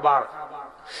 কাবার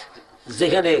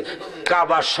যেখানে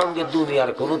কাবার সঙ্গে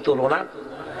দুনিয়ার কোন তুলনা।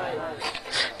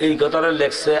 এই কথাটা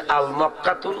লেখছে আল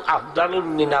মক্কাতুল আফদালুল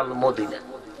মিনাল মদিনা,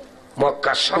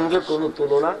 মক্কার সঙ্গে কোন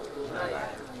তুলনা।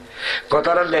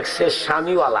 কথাটা লেখছে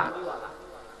স্বামীওয়ালা,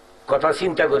 কথা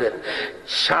চিন্তা করেন,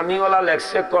 স্বামীওয়ালা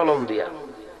লেখছে কলম দিয়া,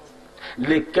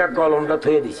 লেখা কলমটা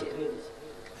থয়ে দিছে,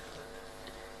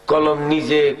 কলম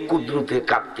নিজে কুদরতে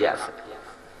কাঁপতে আছে।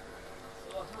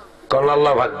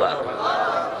 আল্লাহু আকবার।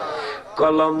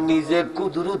 কলম নিজে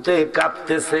কুদরতে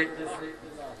কাঁপতেছে,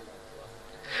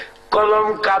 কলম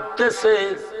কাঁপতেছে,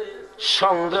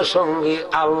 সঙ্গে সঙ্গে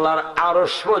আল্লাহর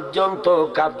আরশ পর্যন্ত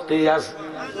কাঁপতে আছে।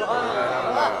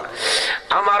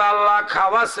 আমার আল্লাহ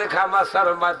খাওয়াছে, খামাসার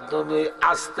মাধ্যমে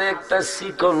আস্তে একটা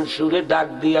চিকন সুরে ডাক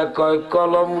দিয়া কয়,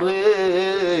 কলম রে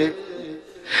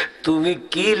তুমি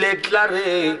কি লেখলা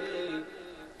রে?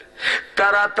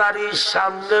 তাড়াতাড়ি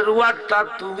সামনের ওয়ার্ডটা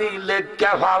তুমি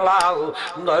লেখা ফালাও,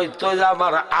 নয়তো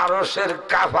আমার আরশের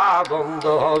কাফা বন্ধ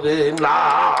হবে না।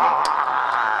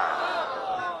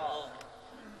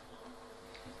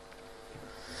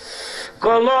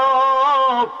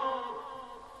 কলম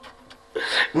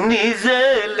নিজে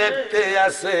লিখতে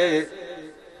আছে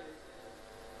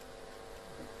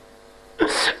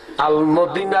আল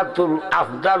মদিনাতুল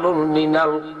আফদালুল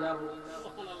মিনাল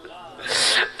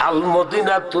আল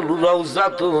মদিনাতুল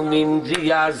রাউজাতু মিন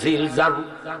রিয়াজিল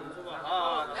জান্নাহ।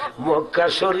 মক্কা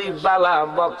শরীফ বালা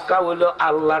মক্কা হলো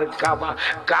আল্লাহর কাবা,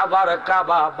 কাবার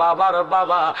কাবা বাবার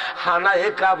বাবা হানায়ে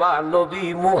কাবা নবী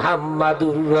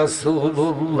মুহাম্মাদুর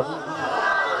রাসূলুল্লাহ।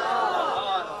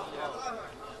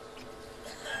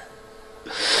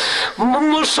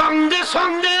 সঙ্গে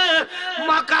সঙ্গে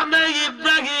মাকামে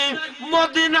ইব্রাহিম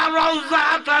মদিনা রওজা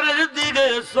আতারের দিকে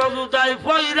সজদায়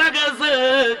পয়রা গেছে।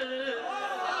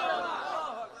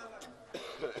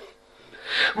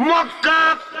 মক্কা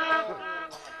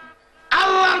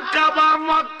আল্লাহর কাবা,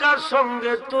 মক্কার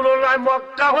সঙ্গে তুলনায়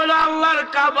মক্কা হলো আল্লাহর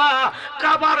কাবা,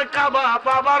 কাবার কাবা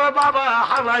বাবার বাবা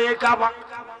হানায়ে কাবা।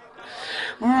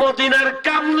 মদিনার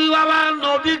কামলিওয়ালা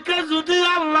নবীকে যদি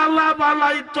আল্লাহ না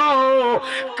বানাইতো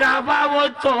কাবা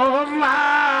হইতো না।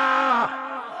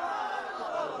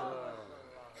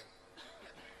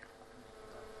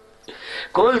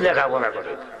 কই লেখাপড়া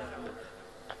করে।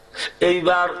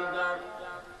 এইবার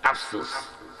আফসোস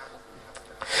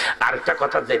আরেকটা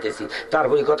কথা যাইতেছি,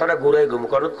 তারপর এই কথাটা ঘুরে ঘুম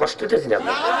কোনো কষ্ট হইতেছি না,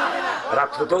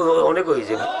 রাত্র তো অনেক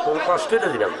হয়েছে, কোনো কষ্ট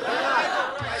হইতেছি না।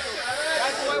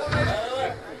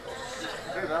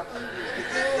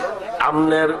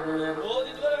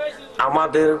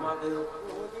 আমাদের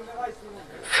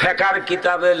ফেকার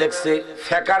কিতাবে লেখছে,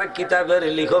 ফেকার কিতাবের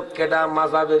লেখক কেডা?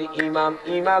 মাযহাবের ইমাম,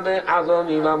 ইমামে আজম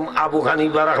ইমাম আবু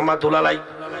হানিফা রাহমাতুল্লাহ আলাইহি।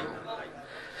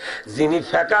 যিনি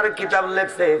ফেকার কিতাব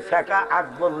লেখছে, ফেকা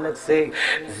আকবর লেখছে,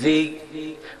 যে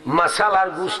মাসালার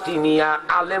গোষ্ঠী নিয়া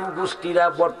আলেম গোষ্ঠীরা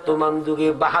বর্তমান যুগে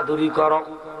বাহাদুরি কর,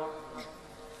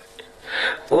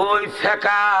 ওই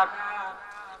ফেকা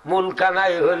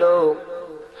মুলকানাই হলো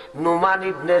নুমান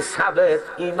ইবনে সাবেত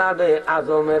ইমামে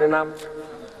আজমের নাম।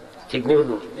 ঠিক নেই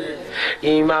হুজুর?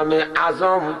 ইমামে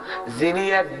আজম যিনি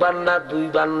একবার না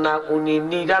দুইবার না, উনি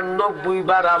 99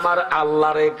 বার আমার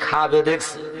আল্লাহরে খাবে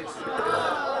দেখছে।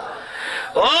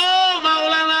 ও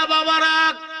মাওলানা বাবারা,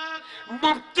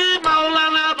 মুফতি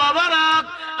মাওলানা বাবারা,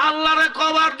 আল্লাহরে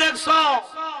কবার দেখছো?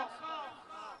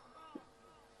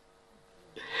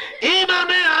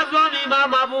 ইমামে আজম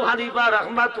ইমাম আবু হানিফা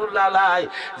রাহমাতুল্লাহ আলাইহি,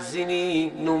 যিনি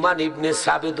নুমান ইবনে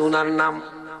সাবেত উনার নাম।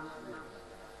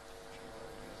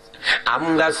 আম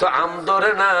গাছ আম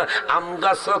ধরে না, আম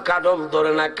গাছ কাঁঠাল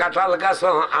ধরে না, কাঁঠাল গাছ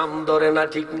আম ধরে না।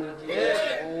 ঠিক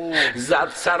জাত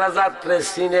সারা যাত্রে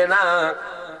চিনে না,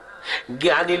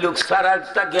 জ্ঞানী লোক সারা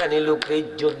একটা জ্ঞানী লোককে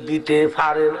ইজ্জত দিতে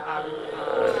পারে না।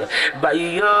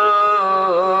 ভাইও,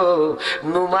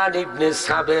 নুমান ইবনে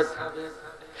সাবেত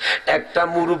একটা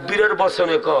মুরব্বীর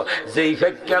বচনে ক, যেই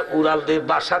ফেক্কা উড়াল দে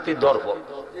বাসাতে দর্ব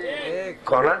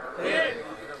কনা।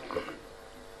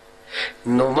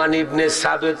 নুমান ইবনে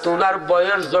সাবেত উনার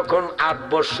বয়স যখন 8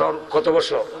 বছর, কত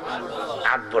বছর?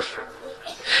 8 বছর।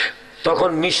 তখন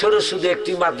মিশরে শুধু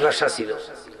একটি মাদ্রাসা ছিল।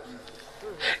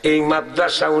 এই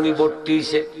মাদ্রাসা উনি ভর্তি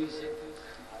হয়েছে।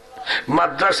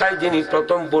 মাদ্রাসায় যিনি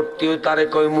প্রথম ভর্তি হয় তারে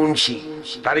কয় মুন্সি।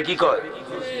 তারে কি কয়?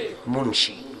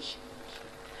 মুন্সি।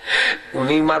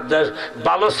 উনি মাদ্রাসা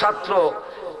ভালো ছাত্র,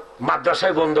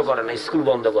 মাদ্রাসায় বন্ধ করে না, স্কুল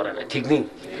বন্ধ করে না। ঠিক নেই?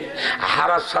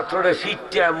 হারার ছাত্ররে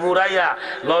ফিটটা মুড়াইয়া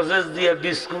লজেস দিয়ে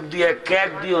বিস্কুট দিয়ে কেক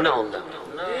দিও না ওনা।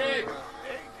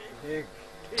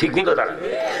 ঠিক নেই কথা?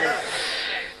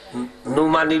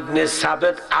 নুমান ইবনে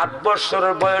সাবেত 8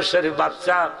 বছরের বয়সের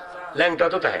বাচ্চা, ল্যাংটা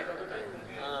তো তাই।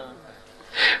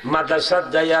 মাদ্রাসা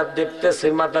যাইয়া দেখতেছে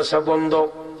মাদ্রাসা বন্ধ।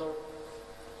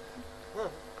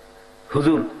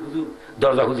 হুজুর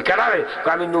দরজা হুজুর কেন রে?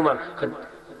 আমি নুমান।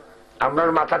 আপনার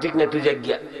মাথা ঠিক নেই, তুই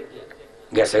গিয়া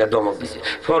গেছে, দমক দিছে।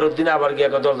 পরের দিন আবার গিয়া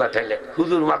দরজা ঠেলে,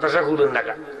 হুজুর মাদ্রাসা খুলেন না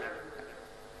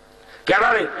কেন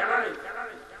রে?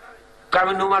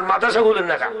 আমি নুমান, মাদ্রাসা খুলেন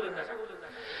না।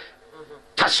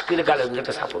 ঠাস করে গালে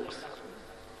একটা সাপড়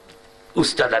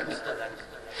উস্তাদ। আর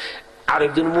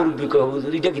আরেকজন মুরব্বী কয়,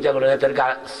 হুজুর এটা কিটা করে? তার গা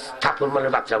থাপড় মানে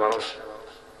বাচ্চা মানুষ।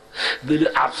 বলি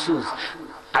আফসুস,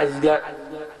 আজকে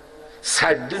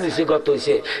 7 দিন হয়েছে, গত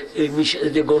হয়েছে এই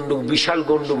যে গন্ডগোল, বিশাল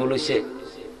গন্ডগোল হয়েছে।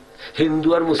 হিন্দু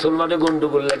আর মুসলমানের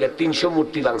গন্ডগোল লাগে, 300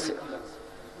 মূর্তি ভাঙছে।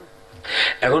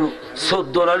 এখন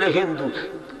 14 হলে হিন্দু,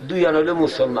 2 হলে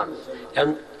মুসলমান।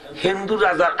 এখন হিন্দু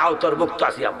রাজার আওতার ভুক্ত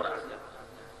আছি আমরা।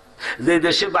 যে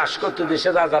দেশে বাস করতে দেশে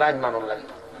রাজার আইন মানন লাগে।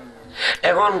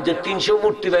 এখন যে 300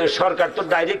 মূর্তি ভাঙে, সরকার তো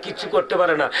ডাইরেক্ট কিছু করতে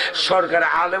পারে না। সরকার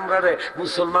আলেমরারে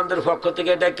মুসলমানদের পক্ষ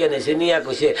থেকে ডেকে এনেছে, নিয়ে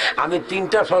কইছে আমি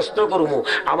 3টা প্রশ্ন করবো,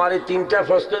 আমার এই 3টা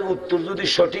প্রশ্নের উত্তর যদি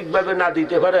সঠিকভাবে না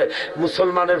দিতে পারে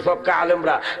মুসলমানের পক্ষে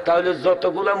আলেমরা, তাহলে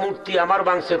যতগুলা মূর্তি আমার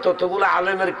ভাঙছে ততগুলো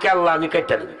আলেমের কেল্লা আমি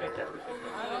কেটে দেব।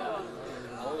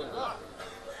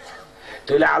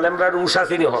 তাহলে আলেমরা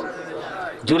উষাসিনী হন।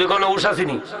 জুড়ে কোনো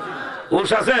উষাসিনী উষ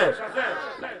আছে?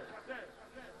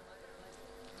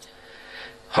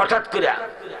 হঠাৎ করে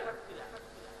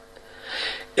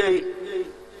এই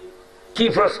কি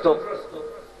প্রশ্ন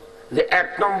যে 1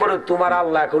 নম্বরে তোমার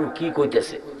আল্লাহ এখন কি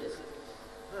কইতেছে,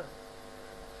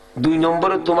 2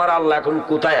 নম্বরে তোমার আল্লাহ এখন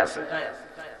কোথায় আছে,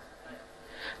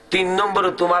 3 নম্বরে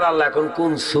তোমার আল্লাহ এখন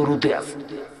কোন শুরুতে আছে।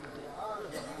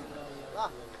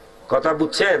 কথা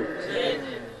বুঝছেন?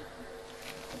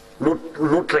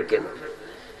 নোট রাখেন।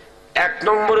 1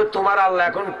 নম্বরে তোমার আল্লাহ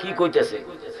এখন কি কইতেছে,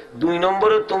 2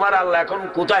 নম্বরে তোমার আল্লাহ এখন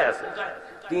কোথায় আছে,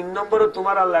 3 নম্বরে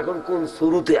তোমার আল্লাহ এখন কোন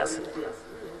শুরুতে আছে।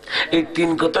 এই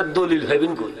 3 কথার দলিল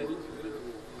ভাবেন কই?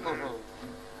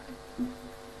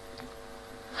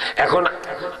 এখন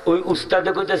ওই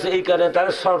উস্তাদে কইতেছে এই কারণে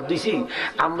তারা সর দিছি,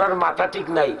 আমরার মাথা ঠিক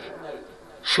নাই।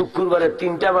 শুক্রবারে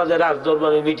 3টা বাজে রাজ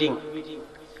দরবারে মিটিং,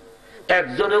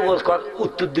 একজনে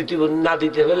উত্তর দিতে না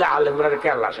দিতে হলে আলেমরা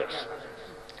কেল্লা শেষ।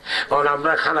 কারণ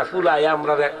আমরা খানা ফুলাই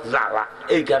আমরা জ্বালা,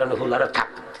 এই কারণে ফুলারা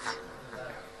থাকতে।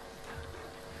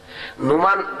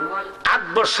 নুমান 8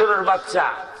 বছরের বাচ্চা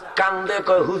কান্দে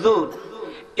কয়, হুজুর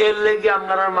এর লেগে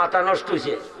আপনার মাথা নষ্ট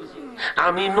হয়েছে,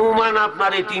 আমি নুমান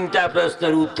আপনার এই 3টা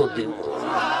প্রশ্নের উত্তর দিব।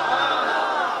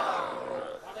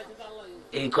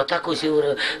 এই কথা কইছে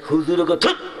ওরা, হুজুর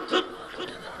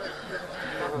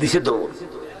দিছে দৌড়,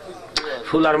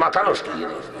 ফুলার মাথা নষ্ট হয়ে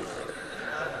গেছে।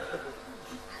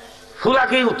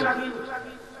 ফুলাকেই উত্তর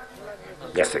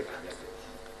গেছে।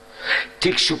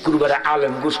 ঠিক শুক্রবারে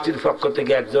আলেম গোষ্ঠীর পক্ষ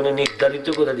থেকে একজনে নির্ধারিত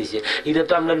করে দিছে, এটা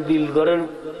তো আপনার বিলগড়ের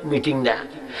মিটিং না,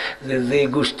 যে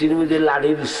গোষ্ঠীর মধ্যে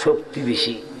লাড়ির শক্তি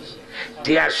বেশি,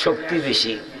 টিয়ার শক্তি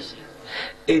বেশি,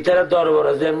 এই তারা দরবার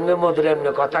যেমনি মধ্যে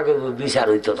এমনি কথা কইব, বিচার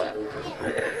হইতো না।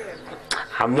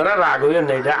 আপনারা রাগ হইবেন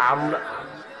না, এটা আমরা,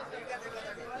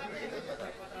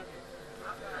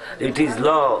 ইট ইজ ল।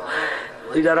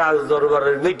 এটা রাজ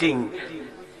দরবারের মিটিং।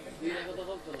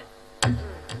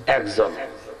 একজন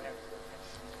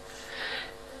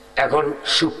এখন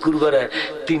শুক্রবারে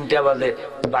 3টা বাজে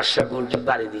বাদশা গোষ্ঠী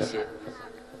বাড়ি দিছে,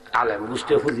 আলেম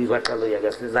গোষ্ঠী হুজি ভাটা লইয়া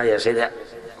গেছে, যাইয়া সেটা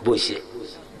বইছে।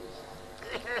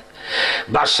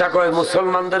 বাদশা কয়,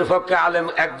 মুসলমানদের পক্ষে আলেম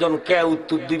একজন কে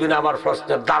উত্তর দিবেন আমার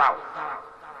প্রশ্নের? দাঁড়াও।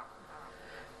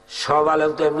 সব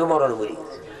আলেম তো এমনি মরণ বই।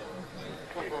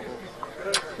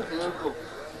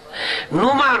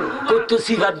 নুমান কইতো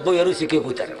সিফাত বইয়া রয়েছে, কে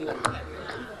কইতা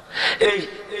এই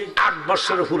 8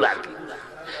 বছরের ফুল আর কি।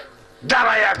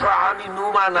 দাঁড়াইয়া কয়, আমি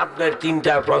নুমান আপনার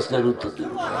 3টা প্রশ্নের উত্তর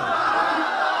দিব।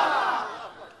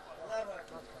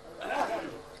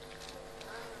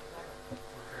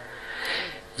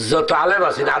 যত আলেম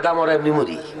আছেন আদা মরা এমনি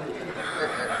মরি,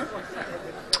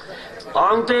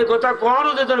 অন্ত এই কথা কর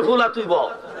যে তোর ফুলা তুই বল,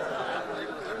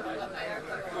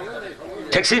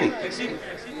 ঠেকছি নি?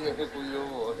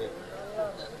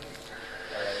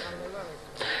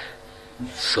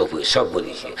 সব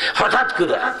বলিস। হঠাৎ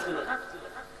করে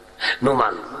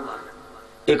নুমান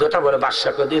এই কথা বলে,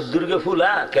 বাদশা কয়, দুর্গে ফুলা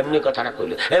কেমনি কথাটা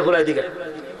কইলে? এই ফুলা দিকে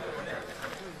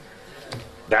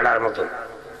বেড়ার মতন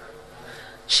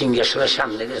সিংহাসনের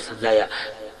সামনে গেছে, যাইয়া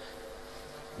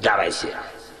দাঁড়াইছে।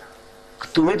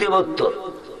 তুমি দেব উত্তর?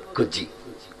 জি।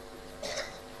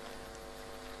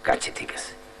 কাছে ঠিক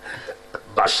আছে।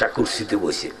 বাদশা কুর্সিতে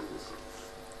বসে,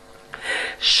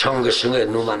 সঙ্গে সঙ্গে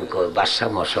নুমান কয়, বাদশা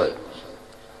মশাই,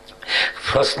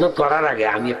 প্রশ্ন করার আগে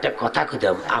আমি একটা কথা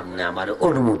কইতাম, আপনি আমার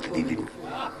অনুমতি দিবেন?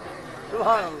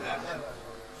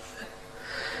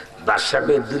 বাদশা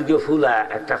কয়, দুর্গে ফুলা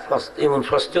একটা এমন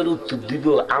প্রশ্নের উত্তর দিব,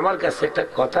 আমার কাছে একটা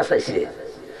কথা চাইছে।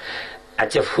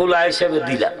 আচ্ছা, ফুলা হিসাবে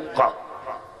দিলাম,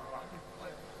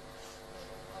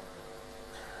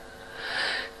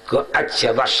 আচ্ছা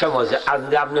বাদশা মজা,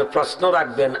 আজকে আপনি প্রশ্ন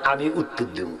রাখবেন, আমি উত্তর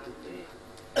দিব।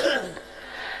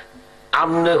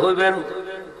 আপনি হইবেন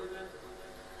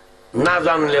না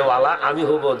জানলেওয়ালা, আমি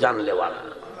হব জানলেওয়ালা।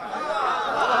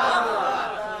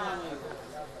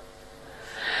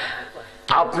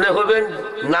 আপনি হবেন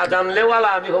না জানলেওয়ালা,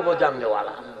 আমি হব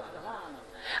জানলেওয়ালা।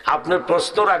 আপনার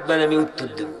প্রশ্ন রাখবেন, আমি উত্তর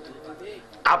দেব।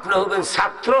 আপনি হবেন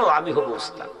ছাত্র, আমি হব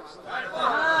ওস্তাদ।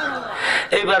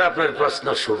 এইবার আপনার প্রশ্ন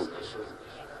শুরু।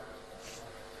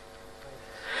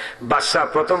 বাদশা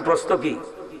প্রথম প্রশ্ন কি?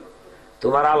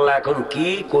 তোমার আল্লাহ এখন কি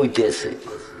কইতেছে?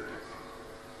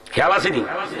 খেয়াল আসেনি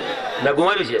না?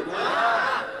 ঘুমাই গেছে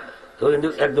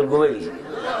একদম, ঘুমাই গেছে।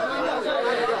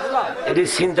 এটি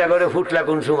চিন্তা করে ফুটলা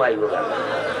কোন সময়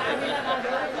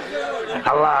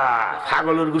আল্লাহ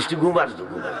ছাগলের গোষ্ঠী ঘুমান।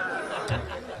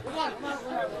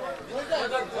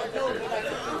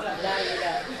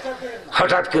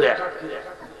 হঠাৎ করে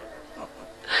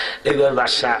এবার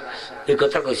বাদশা এই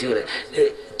কথা কইছে,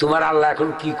 তোমার আল্লাহ এখন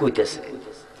কি কইতেছে?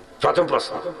 প্রথম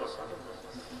প্রশ্ন।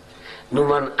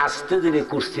 নুমান আস্তে ধীরে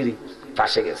কুর্সির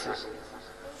পাশে গেছে,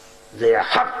 যে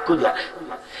হক করে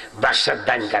বাদশার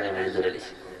ডাইন কানে মেরে ধরে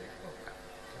দিয়েছে।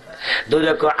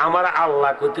 আমার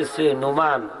আল্লাহ কইতেছে,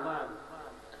 নুমান,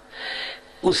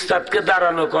 উস্তাদকে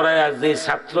দাঁড়ানো করায় যে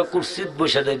ছাত্র কুর্সিত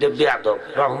বসে দেয়, এটা বেয়াদব,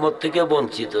 রহমত থেকে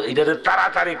বঞ্চিত। এটা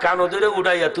তাড়াতাড়ি কানো ধরে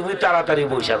উঠাইয়া তুমি তাড়াতাড়ি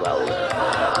বসে যাও।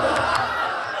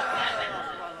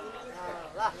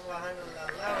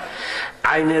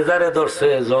 আইনে যারে ধরছে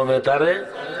জমে তারে।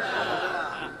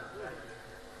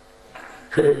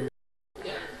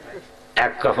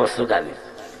 এক প্রশ্ন গালি।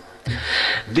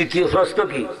 দ্বিতীয় প্রশ্ন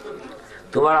কি?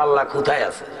 তোমার আল্লাহ কোথায়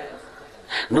আছে?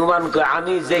 নুমান কয়,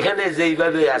 আমি যেখানে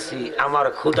যেইভাবে আছি আমার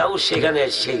খোদাও সেখানে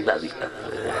সেইভাবে।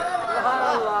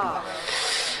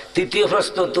 তৃতীয়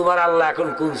প্রশ্ন, তোমার আল্লাহ এখন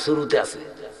কোন শুরুতে আছে?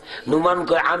 নুমান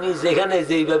কয়, আমি যেখানে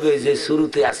যেইভাবে যে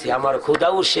শুরুতে আছি আমার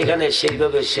খোদাও সেখানে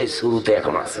সেইভাবে সেই শুরুতে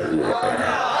এখন আছে।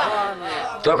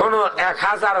 তখনও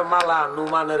 1000 মালা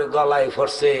নুমানের গলায়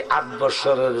পড়ছে 8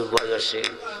 বছরের বয়সে।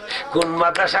 কোন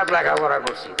মাদ্রাসায় লেখাপড়া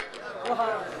করছে?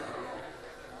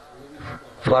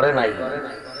 পরে নাই।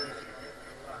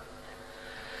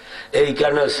 এই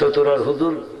কারণে চতুরার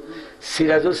হুজুর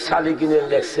সিরাজুল সালিকিনের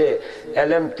লেখছে,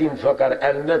 এলেম 3 প্রকার,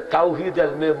 এলমে তাওহীদ,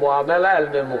 এলমে মুআমালা,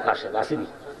 এলমে মুকাশেফা। আসেনি?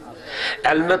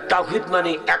 এলমে তাওহীদ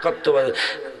মানে একত্ববাদ।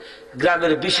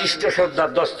 গ্রামের বিশিষ্ট সর্দার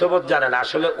দস্তবত জানেন,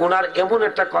 আসলে ওনার এমন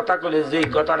একটা কথা বলে যে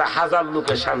কথাটা 1000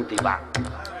 লোকে শান্তি পায়।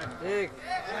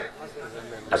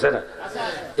 আছে না?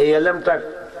 এই এলেমটা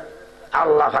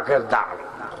আল্লাহ পাকের দান।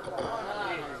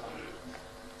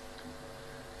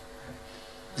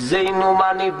 যেই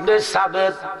নুমান ইবনে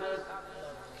সাবেত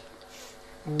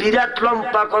বিরাট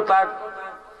লম্বা কথা,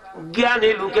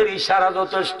 জ্ঞানী লোকের ইশারা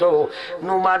যথেষ্ট।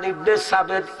 নুমান ইবনে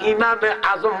সাবেত ইমামে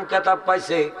আজম খেতাব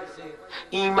পাইছে।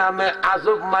 ইমামে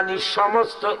আজম মানে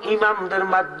সমস্ত ইমামদের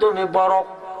মাধ্যমে বড়।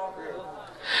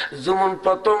 যেমন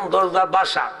প্রথম দরজা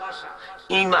বাসা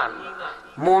ইমান,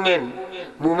 মুমিন,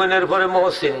 মুমিনের পরে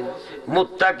মহসিন,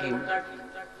 মুত্তাকিন,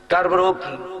 তারপরে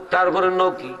ওকি, তারপরে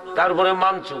নকি, তারপরে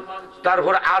মানসুক,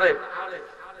 তারপরে আরেফ,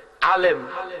 আলেম,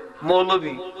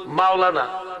 মৌলবী, মাওলানা,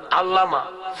 আল্লামা,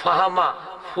 ফাহামা,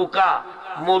 ফুকা,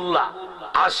 মোল্লা,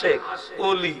 আশেক,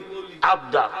 অলি,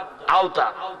 আবদা, আওতা,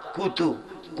 কুতুব,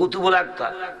 কুতুবুল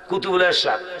আক্তার, কুতুবুল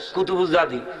এরশাদ, কুতুবুল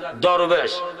জাদি,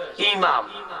 দরবেশ, ইমাম,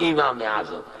 ইমামে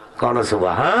আজম। কোন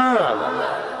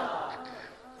সুবহানাল্লাহ।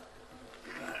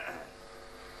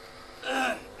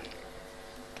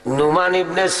 নুমান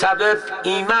ইবনে সাবেত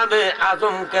ইমামে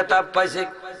আজম খেতাব পাইছে।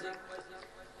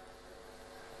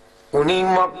 উনি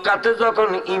মক্কাতে যখন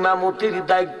ইমামতির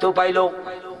দায়িত্ব পাইল,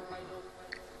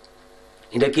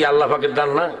 এটা কি আল্লাহ পাকের দান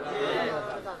না?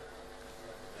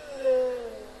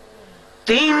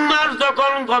 3 মাস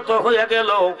যখন গত হয়ে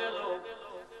গেল,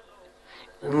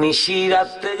 নিশি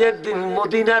রাত্রে একদিন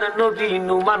মদিনার নবী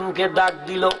নুমানকে ডাক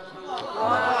দিল।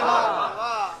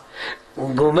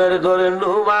 ঘুমের ঘরে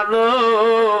নুমান,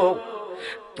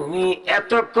 তুমি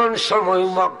এতক্ষণ সময়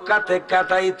মক্কাতে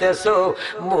কাটাইতেছ,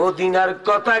 মদিনার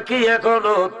কথা কি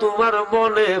এখনো তোমার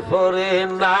মনে পড়ে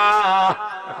না?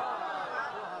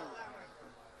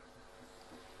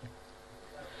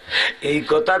 এই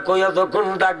কথা কইয়া যখন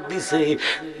ডাক দিছে,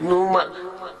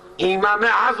 ইমামে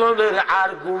আজমের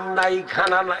আর ঘুম নাই,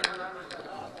 খানা নাই।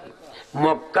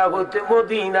 মক্কা হইতে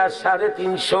মদিনা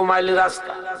 350 মাইল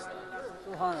রাস্তা,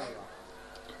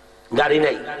 গাড়ি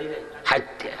নাই,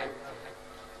 হাঁটতে।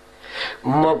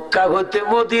 মক্কা হইতে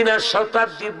মদিনা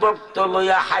শতাব্দী ভক্ত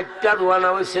লইয়া হাঁটতে রওনা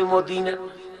হইছে মদিনা।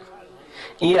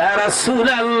 ইয়া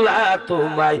রাসূলুল্লাহ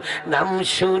তোমায় নাম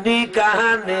শুনি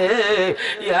কানে,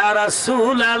 ইয়া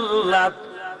রাসূলুল্লাহ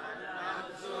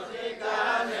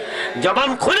জবান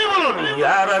খুলে বলুন,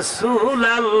 ইয়া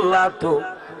রাসূলুল্লাহ তো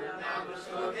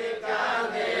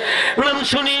নাম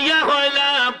শুনিয়া হইলা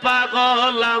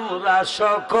পাগল আমরা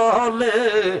সকলে,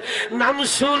 নাম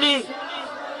শুনি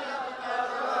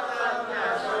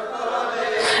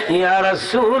ইয়া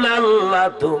রাসূলুল্লাহ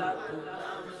তো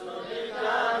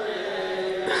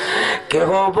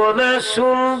কেহ বলে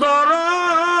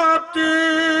সুন্দরতি,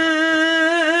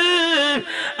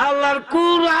 আল্লাহর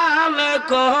কুরআনে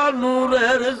কহ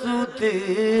নূরের জ্যোতি,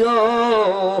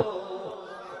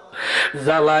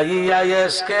 জ্বালাইয়া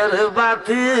এশকের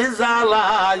বাতি,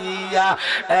 জ্বালাইয়া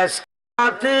এশকের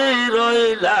বাতি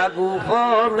রইলা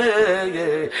গোপনে,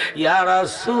 ইয়া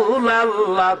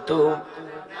রাসূলুল্লাহ তো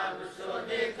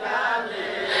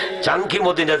চান কি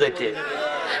মদিনা যাইতে?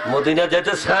 মদিনা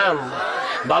যেতে চান?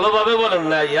 ভালোভাবে বলেন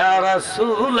না, ইয়া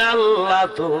রাসূলুল্লাহ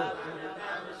তো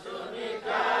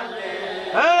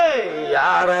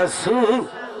ইয়া রাসূল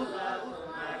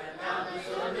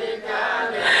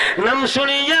নাম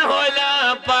শুনিয়া হইলা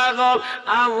পাগল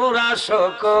আমরা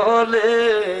সকলে,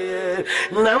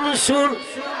 নাম শুন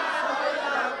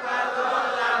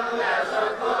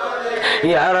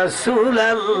ইয়া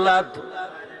রাসূলুল্লাহ তো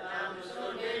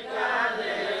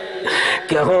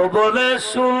কেহ বলে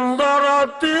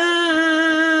সুন্দরতি,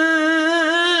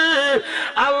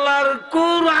 আল্লাহর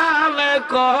কুরআনে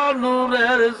কহ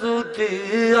নূরের জ্যোতি,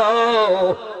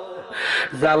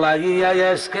 জ্বালাইয়া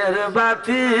এশকের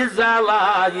বাতি,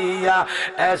 জ্বালাইয়া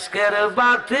এশকের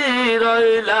বাতি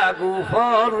রইলা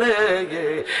গোপনে,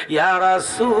 ইয়া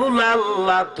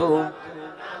রাসূলুল্লাহ তো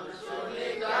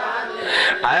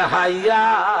আয় হায় ইয়া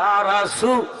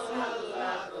রাসূল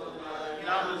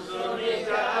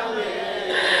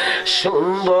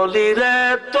শুনবলি রে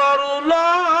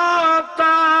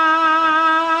তরুলতা,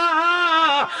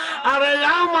 আরে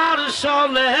আমার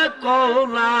শোনে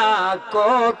কোনা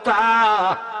কথা,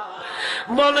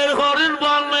 বনের হরিণ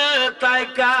বনে তাই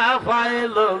কা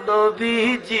পাইল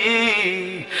নবীজি,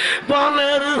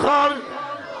 বনের হর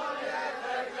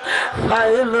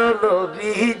পাইল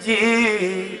নবীজি,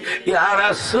 ইয়া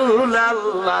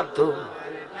রাসূলুল্লাহ তো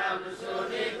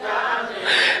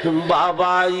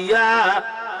বাবা ইয়া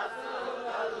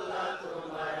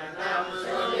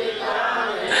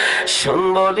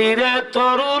শুনবলি রে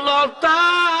তরুলতা,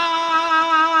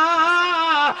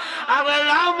 আরে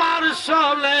আমার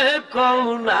শোনে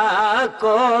কোনা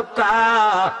কথা,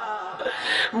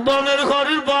 বনের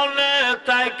ঘরের বনে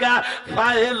তাইকা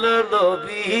ফাইল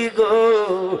নবী গো,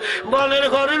 বনের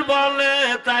ঘরের বলে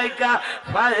তাইকা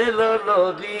ফাইল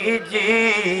নবীজি,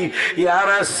 ইয়া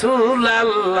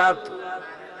রাসূলুল্লাহ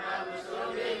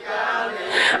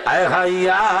আয় হায়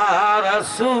ইয়া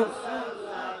রাসূল।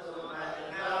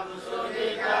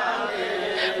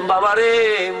 বাবারে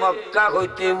মক্কা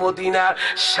হইতে মদিনা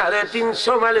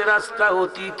 350 মাইল রাস্তা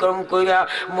অতিক্রম কইরা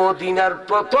মদিনার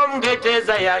প্রথম গেটে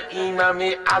যায়া ইমামে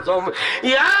আজম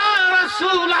ইয়া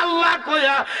রাসূলুল্লাহ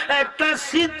কইয়া একটা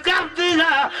চিৎকার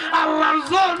দিয়া আল্লাহর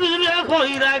জমিনে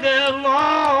পইরা গেল।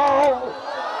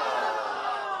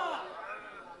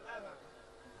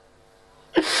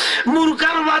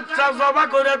 মূর্খার বাচ্চা জবা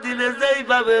করে দিলে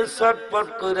যেইভাবে ছটপট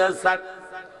করে সাক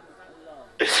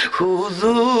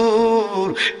হুজুর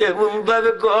এমন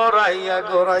ভাবে গড়াইয়া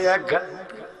গড়াইয়া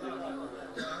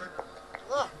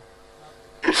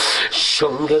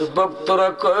সঙ্গের ভক্তরা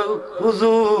কয়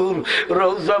হুজুর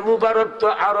রওজা মুবারক তো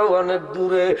আরো অনেক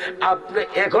দূরে, আপনি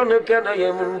এখনো কেন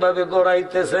এমন ভাবে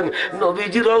গড়াইতেছেন?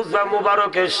 নবীজি রওজা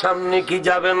মুবারকের সামনে কি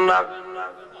যাবেন না?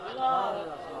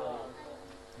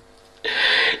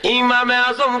 ইমামে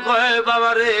আজম কয়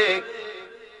বাবারে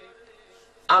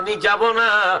আমি যাব না,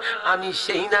 আমি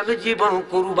সেই নামে জীবন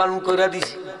কুরবান করে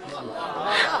দিছি,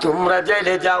 তোমরা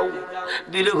যাইলে যাও।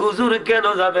 দিলে হুজুর কেন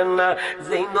যাবেন না?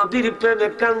 যেই নবীর প্রেমে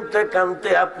কানতে কানতে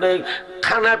আপনি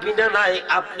খানা পিনা নাই,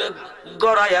 আপনি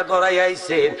গড়াইয়া গড়াইয়া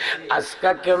আইছেন,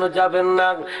 আজকা কেন যাবেন না?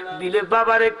 দিলে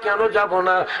বাবারে কেন যাব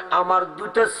না? আমার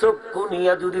দুটা চোখ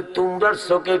কুনিয়া যদি তোমরা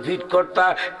চোখে ফিট করতা,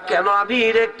 কেন আমি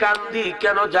রে কান্দি,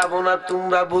 কেন যাব না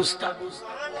তোমরা বুঝতা?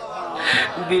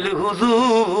 বিলে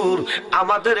হুজুর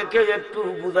আমাদেরকে একটু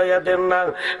বুঝাইয়া দেন না।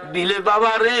 বিলে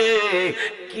বাবা রে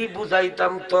কি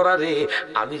বুঝাইতাম তোরা রে?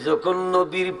 আমি যখন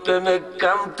নবীর প্রেমে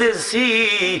কাঁদতেছি,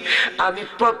 আমি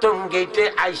প্রথম গেটে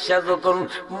আইসা যখন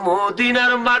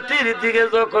মদিনার মাটির দিকে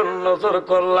যখন নজর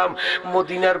করলাম,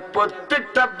 মদিনার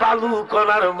প্রত্যেকটা বালু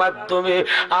কণার মাধ্যমে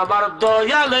আমার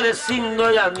দয়ালের চিহ্ন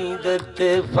আমি দেখতে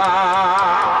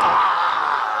পাই।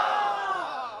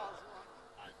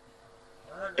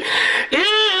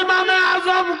 ইমামে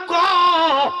আজম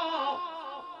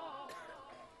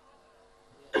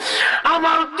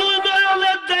আমার দুই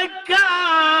নয়নে দেখা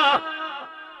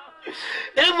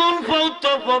এমন পৌত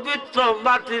পবিত্র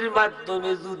মাটির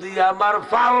মাধ্যমে যদি আমার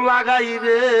পাও লাগাই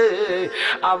রে,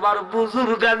 আমার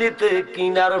বুজুর্গানিতে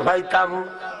কিনার ভাইতাম।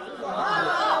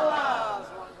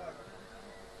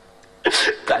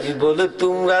 তাই বলে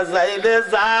তোমরা যাইলে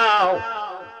যাও,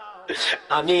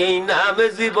 আমি এই নামে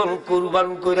জীবন কুরবান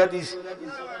করে দিছি।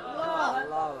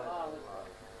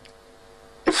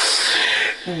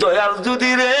 দয়াল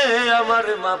যদি রে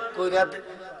আমারে মাফ কইরা দে,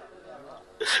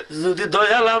 যদি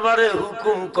দয়াল আমারে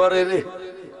হুকুম করে রে,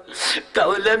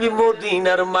 তাহলে আমি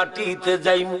মদিনার মাটিতে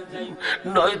যাই,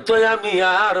 নয়তো আমি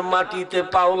আর মাটিতে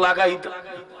পাও লাগাইতাম।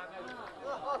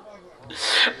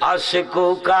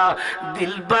 आशिकों का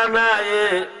दिल बनाए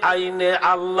आईने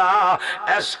अल्लाह,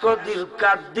 ऐसको दिल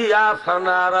कर दिया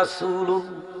फना रसूल,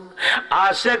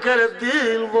 आशिकर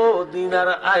दिल मोदिनार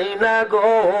आईना गो।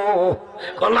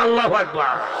 कौन अल्लाहु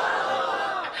আকবার।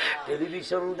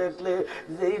 টেলিভিশন দেখলে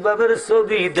যেইভাবে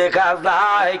ছবি দেখা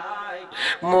যায়,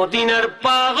 মদিনার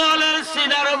পাগলের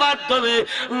সিনার মাধ্যমে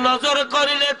নজর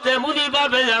করিলে তেমনি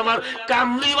ভাবে আমার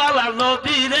কামলিওয়ালা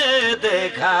নবীরে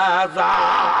দেখা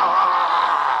যায়।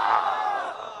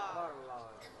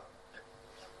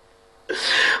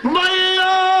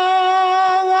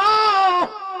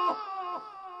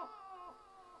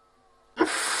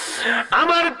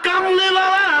 আমার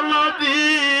কামলিওয়ালা নবী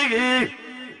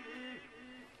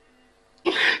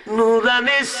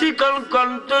নুরানি শিকল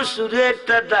কণ্ঠ সুরে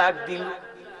একটা ডাক দিল,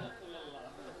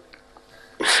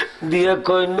 দিয়ে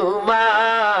কই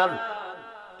নুমান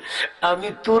আমি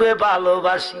তোরে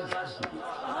ভালোবাসি,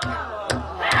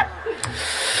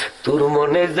 তোর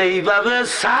মনে যেইভাবে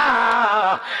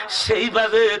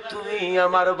সেইভাবে তুমি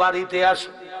আমার বাড়িতে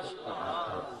আসো,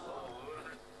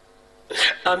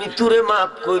 আমি তোরে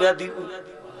মাফ কইরা দিব।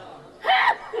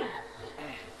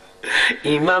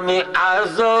 ইমামে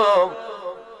আজম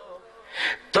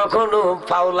তখনও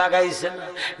পাও লাগাইছে না,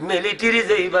 মিলিটারি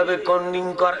যেইভাবে কর্নিং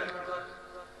করে,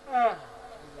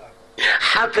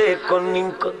 হাতে কর্নিং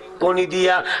কনি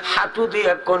দিয়া হাঁটু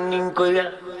দিয়া কর্নিং কইরা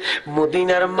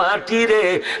মদিনার মাটিরে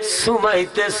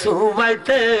সুমাইতে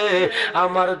সুমাইতে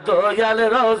আমার দয়াল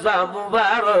রওজা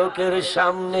মুবারকের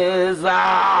সামনে যা।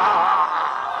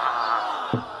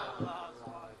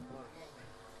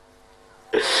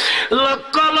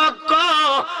 লক্ষ লক্ষ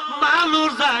মানুষ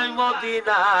যায়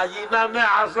মদিনা, ইমামে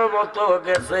আজম তো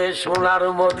গেছে সোনার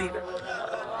মদিনা।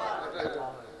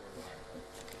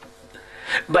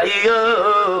 ভাইও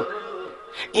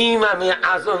ইমামে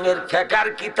আজমের ফেকার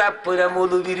কিতাব পড়ে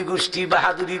মৌলবীর গোষ্ঠী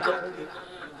বাহাদুরি করে।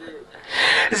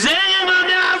 যে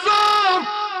ইমামে আজম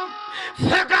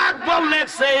ফেকার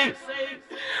বললেছে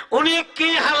উনি কি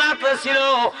হালাতে ছিল,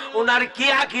 ওনার কি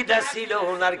আকীদা ছিল,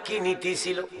 ওনার কি নীতি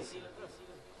ছিল,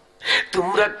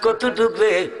 তোমরা কতটুকু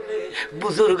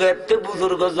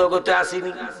বুজুর্গ জগতে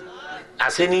আসেনি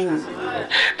আসেনি?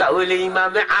 তাহলে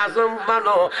ইমামে আজম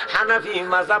মানো, হানাফি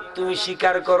মাযহাব তুমি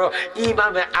স্বীকার করো,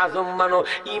 ইমামে আজম মানো,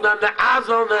 ইমামে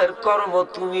আজমের কর্ম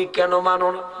তুমি কেন মানো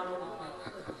না?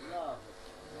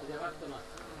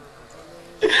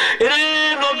 রে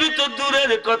নবী তো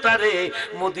দূরের কথা রে,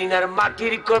 মদিনার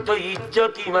মাটির কত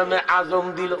ইজ্জত ইমামে আজম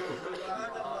দিল।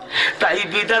 তাই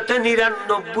বিদাতে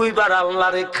 ৯৯ বার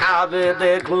আল্লাহরে খাবে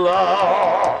দেখল।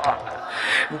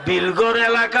 বিলগড়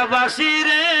এলাকাবাসী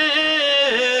রে,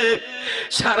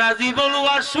 সারা জীবন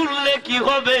ওয়াজ শুনলে কি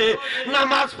হবে,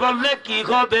 নামাজ পড়লে কি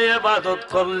হবে, ইবাদত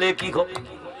করলে কি হবে?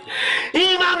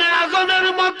 ইমামে আজমের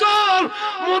মতন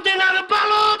মদিনার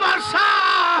ভালোবাসা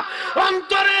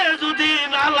অন্তরে যদি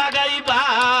না লাগাইবা,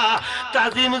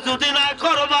 তাজিম যদি না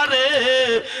করবারে,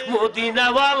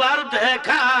 মদিনাওয়ালার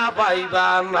দেখা পাইবা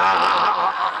না।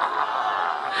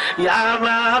 ইয়া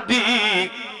নবী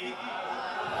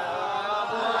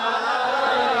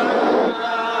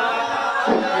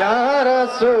ইয়া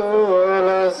রাসূল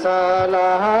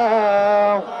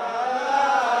সালাম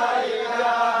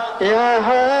আলাইকা, ইয়া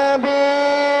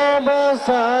হাবিব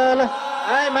সালাম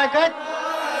আই মাকাত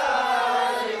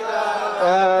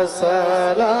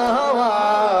সালাম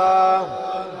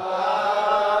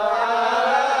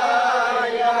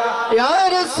ইয়া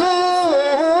রাসূল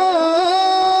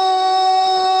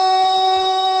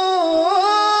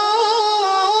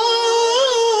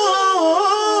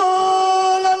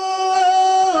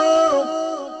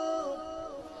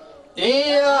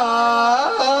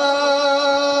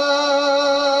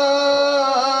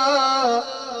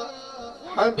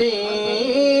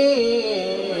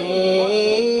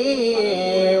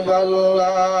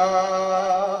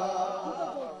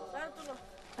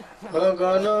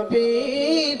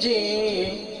নবীজি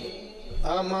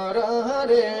আমার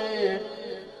রে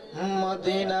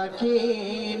মদিনা কি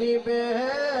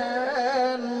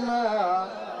নিবেন না,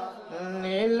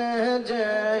 নীলে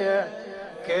যে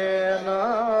কেন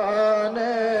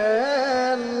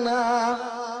নেন না,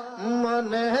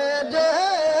 মনে যে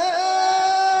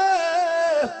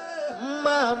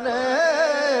মানে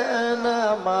না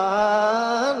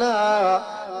মানা,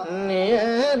 নিয়ে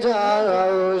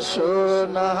যাও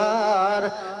সোনার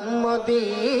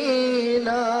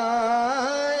মদিনা।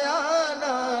 ইয়া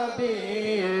নবী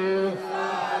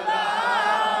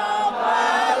সালাম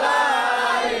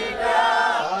আলাইকা,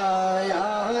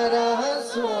 ইয়া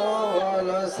রাসূল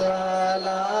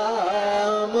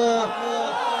সালাম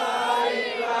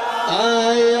আলাইকা,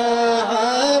 ইয়া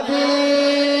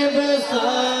হাবিব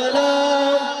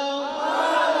সালাম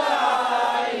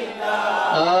আলাইকা,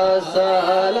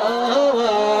 সালাওয়াত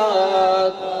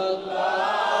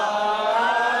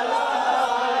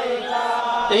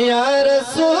ইয়া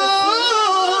রাসূল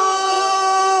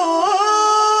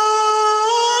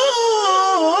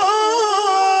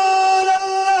আল্লাহ,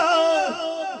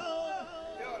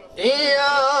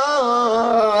 ইয়া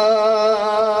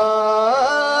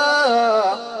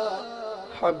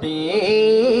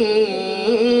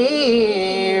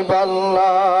হাবিব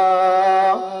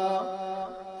আল্লাহ।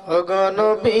 ওগো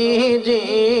নবীজি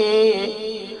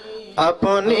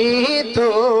আপনি তো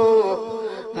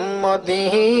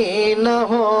মদিনা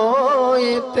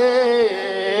হইতে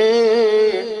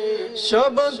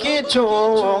সব কিছু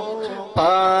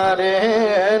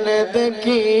পারেন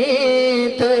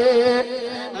দেখিতে,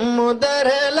 মুদার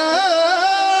লাশ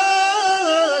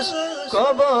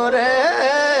কবরে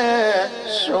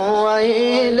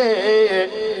শুয়াইলে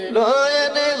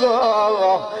লয়েন গো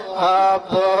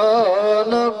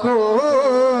আপন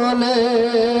কোলে।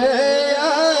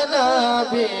 ইয়া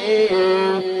নবী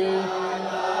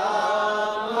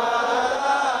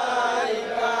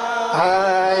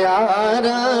ইয়া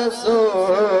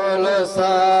রাসূল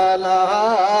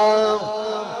সালাম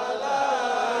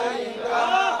আলাইকা,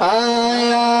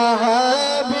 ইয়া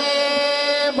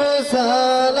হাবিব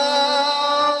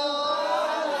সালাম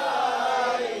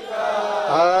আলাইকা,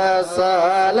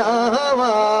 সালাওয়াত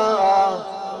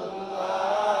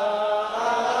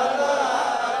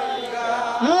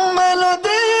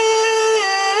মেলোডি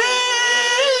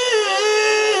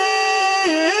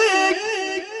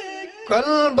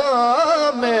कल्ब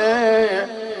में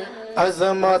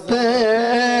अजमत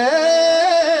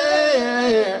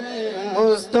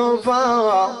मुस्तफा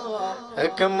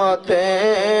हिकमते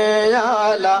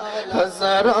आला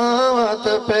हजरत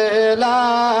पेला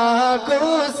को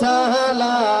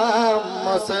सलाम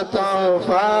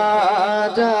मुस्तफा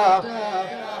जा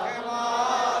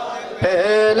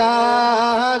पेला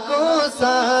को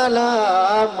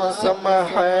सलाम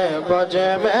समह बज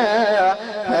में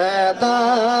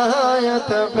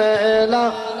हिदायत पेला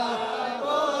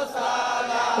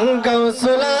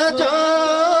गौसला जो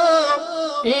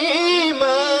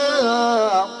ईमान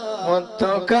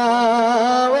मुत्तका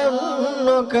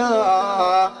उनका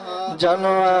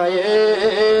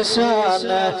जनवाए शान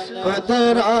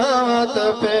कुदरत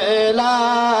पेला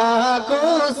को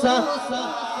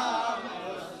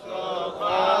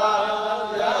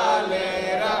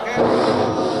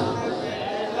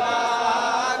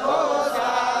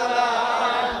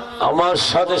আমার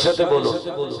সাথে সাথে বলো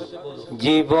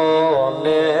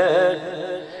জীবনে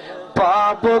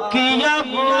পাব কি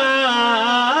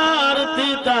আপনার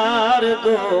দিদার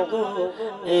গো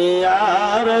ইয়া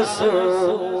রাসূল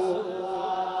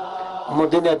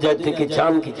মদিনা যাইতে কি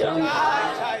চান কি চান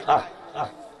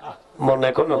মনে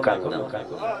কোনো কান্না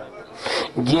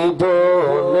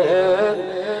জীবনে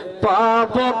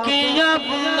পাব কি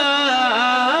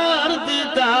আপনার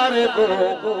দিদার গো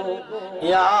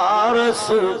ইয়া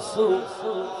রাসূল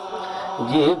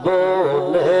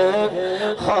জীবনে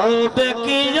হবে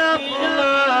কি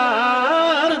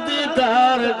আপনার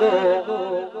দিদার গো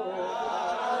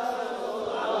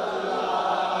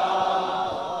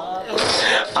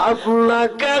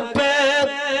আপনাকে পেয়ে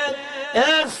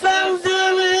এহসান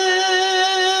দেবে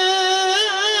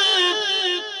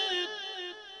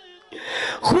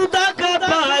खुदा का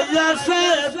पाया से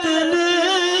दिल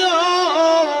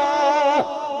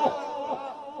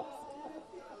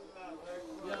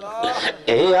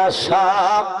ए आशा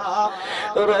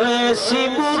रसी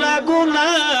बुरा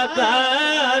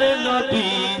गुनाहगार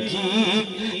नबीजी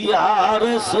या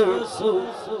रसूल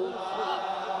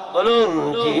বলুন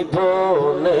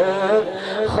জীবনে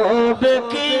হবে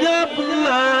কি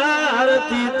আপনার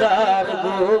দিদার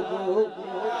গো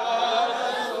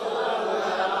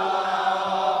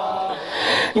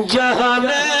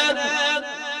জাহানে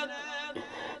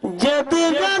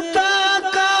যেদিকে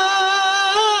তাকাত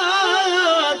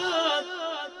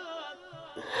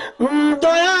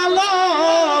দয়ালো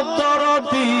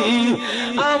দরদি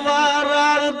আমার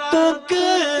আর তো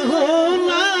কেহ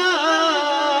না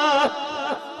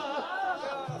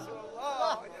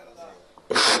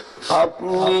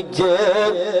আপনি যে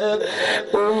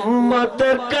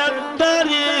উম্মতের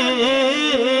কান্ডারি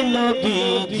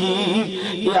নবীজি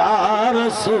ইয়া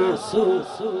রাসূল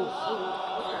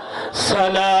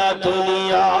সালাতুন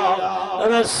ইয়া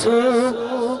রাসূল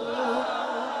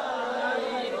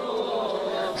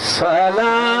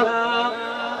সালাম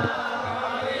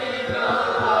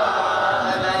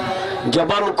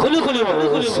জবান খুলে খুলে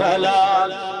বলুন সালাম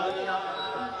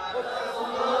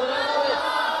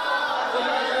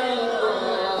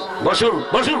বসুন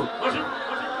বসুন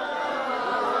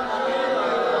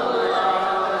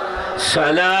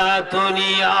সালাতুন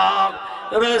ইয়া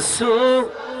রাসূল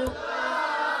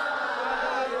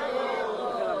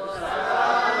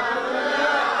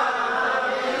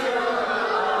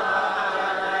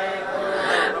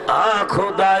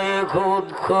खुदाए खुद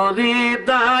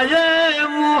खरीदाए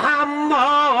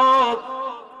मुहम्मद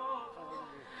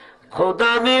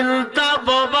खुदा मिलता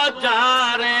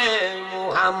बाजारे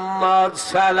मुहम्मद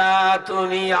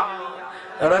सलातुन या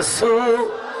रसूल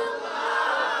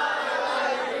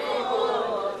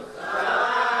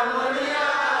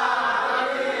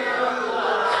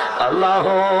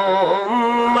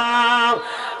अल्लाहुम्मा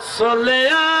सल्ली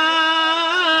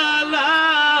अला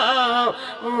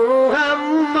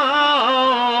मुहम्मद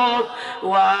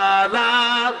व अला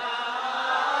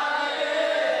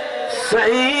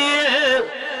सय्यद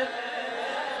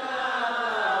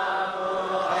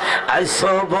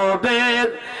আসবে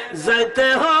যাইতে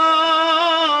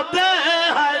হবে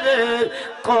হারে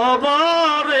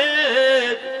কবরে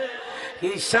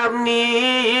হিসাব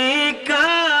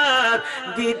নিকাশ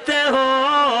দিতে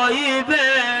হইবে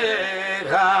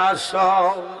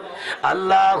হাসর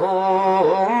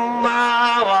আল্লাহুম্মা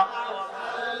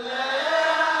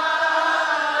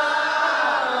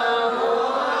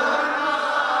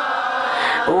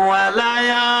ওয়া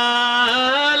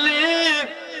লায়ালি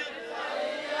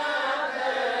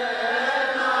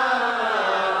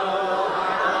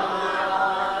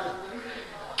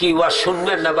কি ওয়াজ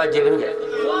শুনবেন না বা যাবেন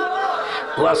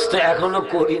ওয়াজ তো এখনো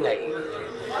করি নাই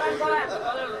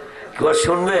কি ওয়াজ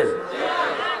শুনবেন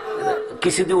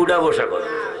কিছুদিন উড়া বসা করো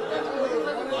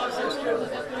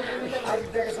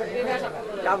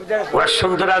ওয়াজ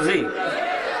শুনতে রাজি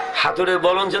হাতুড়ে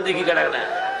বলুন যদি কি কাটা না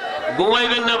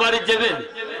ঘুমাইবেন না বাড়ি যাবেন?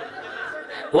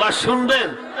 ওয়াজ শুনবেন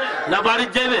না বাড়ি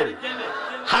যাবেন?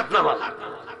 হাত নামান।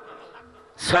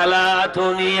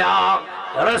 সালাতুন ইয়া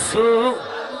রাসূল,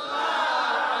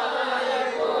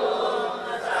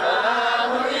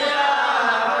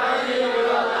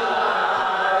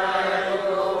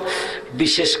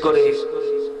 বিশেষ করে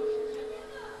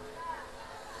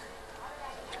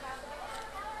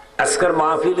আজকের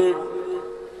মাহফিলে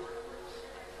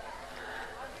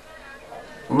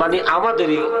মানে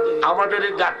আমাদের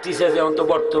গাঁটতিছে যেমন তো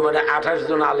বর্তমানে 28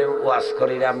 জন আলেম ওয়াজ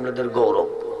করে, আপনাদের গৌরব।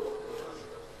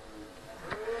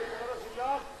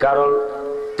 কারণ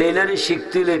টেইলারি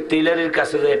শিখতে হলে টেইলারির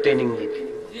কাছে যায় ট্রেনিং দিতে।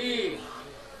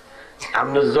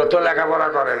 আপনি যত লেখাপড়া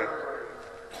করেন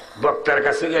বক্তার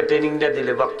কাছে গিয়ে ট্রেনিংটা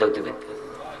দিলে বক্তা হতে পারত।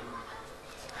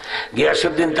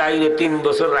 গিয়াসুদ্দিন তাইরে 3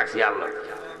 বছর রাখছি আল্লাহ।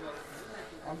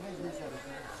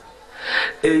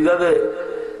 এইভাবে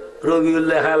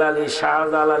রবিউল্লাহ জালালি, শাহ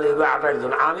জালালি, 28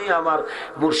 জন। আমি আমার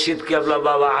মুর্শিদ কেবলা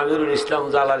বাবা আমিরুল ইসলাম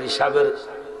জালালি সাহেবের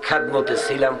খেদমতে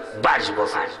ছিলাম 22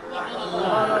 বছর।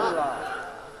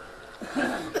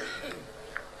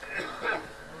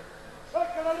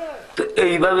 তো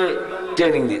এইভাবে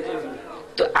ট্রেনিং দিত।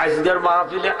 তো আজকের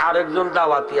মাহফিলে আরেকজন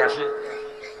দাওয়াতি আছে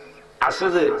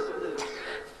যে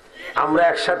আমরা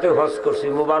একসাথে হজ করছি,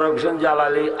 মুবারক হোসেন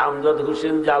জালালি, আমজাদ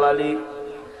হোসেন জালালি,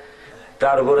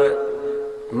 তারপরে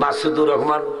মাসুদুর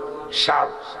রহমান সাহ,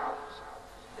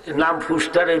 নাম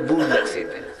ফুস্টারে বুল লাগছে।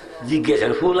 জিজ্ঞাসা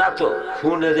ফুল আতো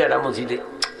ফোনে যে একটা মসজিদে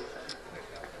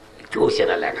ওইছে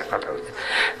না লেখা কথা বলছে,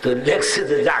 তো লেখছে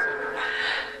যে যাক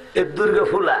এর দুর্গা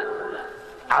ফুলা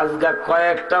আজগা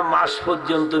কয়েকটা মাস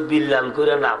পর্যন্ত বিল্লাল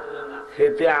করে নাম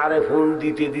হেতে আরে ফোন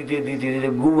দিতে দিতে দিতে দিতে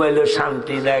ঘুমাইলো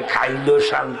শান্তি নাই, খাইলো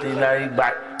শান্তি নাই।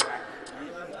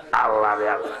 আল্লাহ রে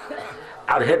আল্লাহ।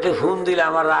 আর হেতে ফোন দিলে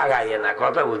আমার রাগ আইয়ে না,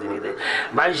 কথা বুঝিনি।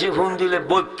 মানুষে ফোন দিলে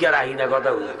বৈক্যা রাখি না, কথা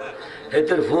বুঝি।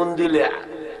 হেতে ফোন দিলে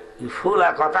ফুলা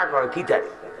কথা কয় কি তাই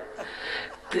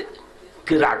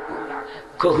কি রাখবো,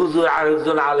 হুজুর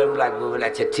আরেকজন আলেম লাগবে বলে।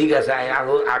 আচ্ছা ঠিক আছে,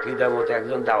 আকিদার মতো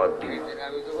একজন দাওয়াত দিবি।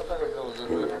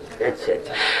 আচ্ছা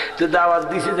তো দাওয়াত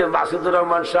দিছি যে মাসুদুর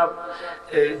রহমান সাহেব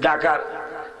ঢাকার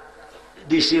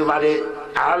ডিসি, মানে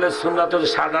আহলে সুন্নাতের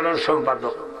সাধারণ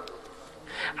সম্পাদক,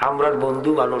 আমরা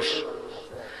বন্ধু মানুষ,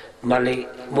 মানে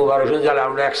মুবারক হোসেন জালালি,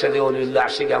 আমরা একসাথে অলিউল্লাহ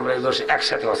আশিক আমরা এই বছর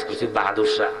একসাথে ওয়াজ করছি বাহাদুর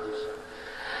শাহ।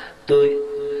 তো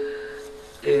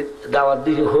দাওয়াত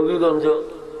দিছি হবিগঞ্জ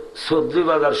সবজি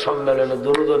বাজার সম্মেলনে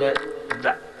দুজনে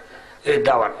এই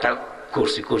দাওয়াতটা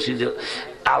করছি যে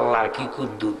আল্লাহ কি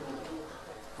কুদ্দু,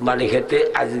 মানে খেতে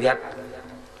আজকে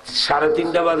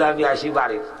 3:30 বাজে আমি আসি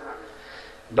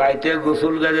বাড়িতে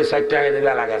গোসল গাছে 4 টাকা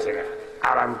বেলা গেছে,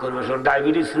 আরাম করবে।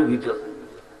 ডায়াবেটিস রুগী তো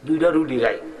 2টা রুটি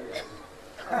খাই,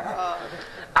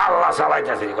 আল্লাহ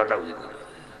চালাইতেছে কথা বুঝি।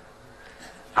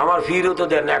 আমার ফিরও তো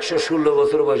দেন 116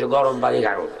 বছর বয়সে গরম পানি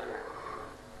খাবো।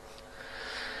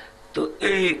 তো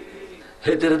এই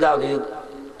হেতের দাও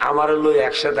আমার লই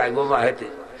একসাথে আইবো মা হেতে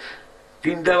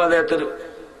 3টা বাজে এতের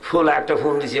ফুল একটা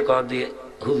ফোন দিছে কর দিয়ে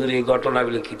হুজুর এই ঘটনা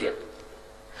বলে কি দেন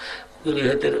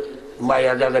হেতের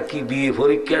মাইয়া দাদা কি বিয়ে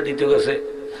পরীক্ষা দিতে গেছে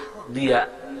দিয়া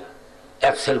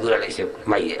অ্যাপসেল করে নিছে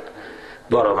মাইয়া,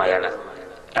 বড় মাইয়ারা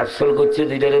অ্যাপসেল করছে,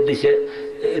 2টারে দিছে।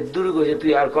 দূর করছে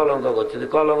তুই আর কলঙ্ক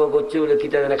করছে বলে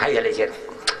কিটা জানে খাইয়া লেছে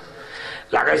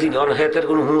লাগাইছি হেতের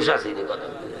কোনো হুঁশ আসেনি কথা।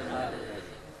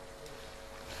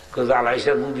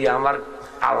 জ্বালাইছে যদি আমার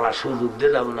আল্লাহ সুযোগ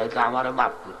দিলাম না তো আমার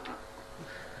মাফ করতে,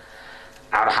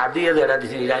 আর হাদিয়ে যেটা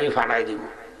দিচ্ছি এটা আমি ফাটাই দিব,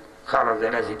 খরচ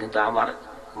যেটা কিন্তু আমার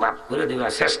মাফ করে দিব।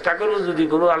 চেষ্টা করবো যদি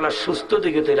কোনো আল্লাহ সুস্থ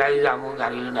দিকে তো রাই যাবো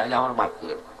গাড়ি নাইলে আমার মাফ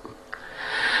করে দেবো।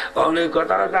 অনেক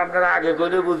কথাটা তো আপনারা আগে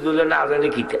করে বুঝলে না জানি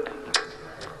কিটা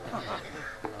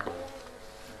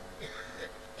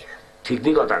ঠিক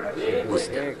নেই কথাটা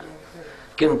বুঝতে,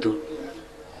 কিন্তু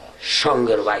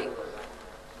সঙ্গের ভাই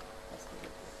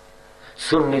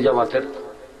সুন্নি জামাতের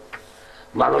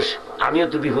মানুষ, আমিও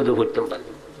তো বিপদে পড়তাম পারি।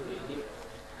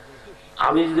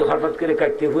 আমি যদি হঠাৎ করে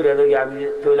কাটতে ফুরে থাকি আমি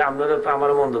তাহলে আপনারা তো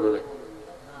আমার মন্দ করবেন।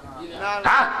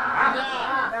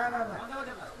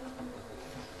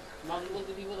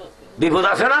 বিপদ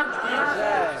আছে না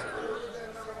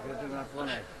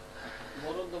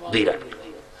বিরাট।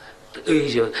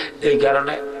 এই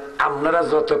কারণে আপনারা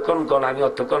যতক্ষণ কন আমি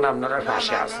অতক্ষণ আপনারা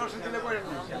পাশে আছেন,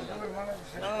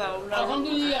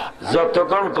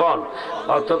 যতক্ষণ কন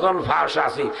অতক্ষণ ফাঁস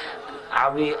আছি।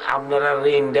 আমি আপনারা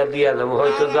ঋণটা দিয়ে দেবো,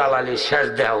 হয়তো জালালি শেষ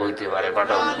দেওয়া হইতে পারে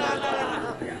কথা।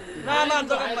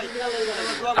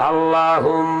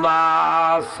 আল্লাহুম্মা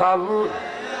সাল্লি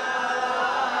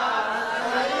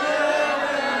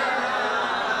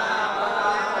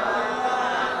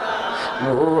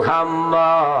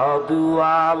মুহাম্মাদু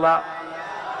আলা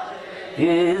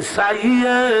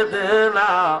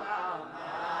সাইয়েদনা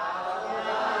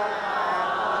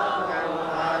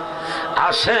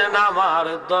আসেন আমার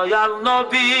দয়াল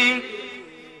নবী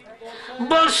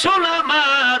বসুন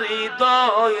আমার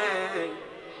হৃদয়ে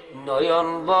নয়ন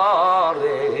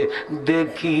বরে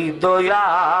দেখি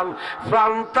দয়াল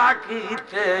প্রাণ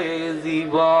তাকিতে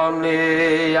জীবনে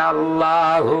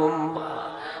আল্লাহুম্মা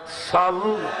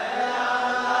সাল্লি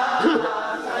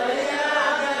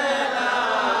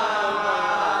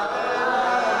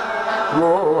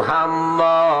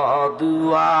মুহাম্মাদু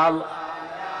আলা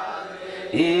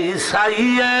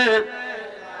সাইয়্যিদ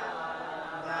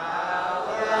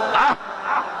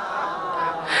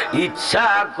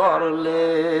ইচ্ছা করলে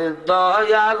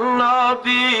দয়াল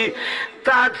নবী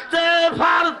থাকতে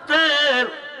পারতেন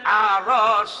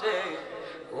আরশে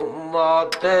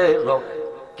উম্মতের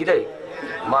কি রে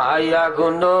মায়া গো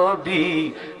নবী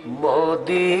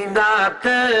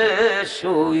মদিনাতে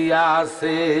শুইয়া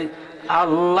আছে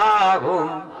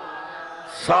আল্লাহুম্মা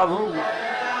সাল্লি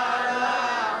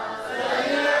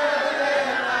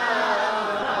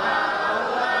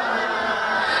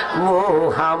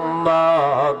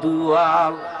মুহাম্মাদু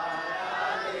আলা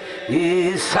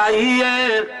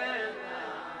সাইয়্যিদ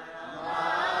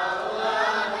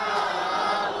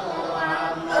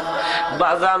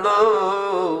বাজানো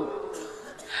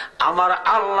আমার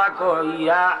আল্লাহ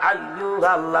কইয়া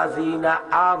আইয়ুহাল্লাযিনা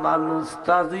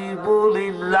আমানুস্তাজিবু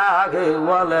লিল্লাহি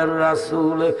ওয়ালির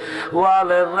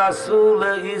রাসূল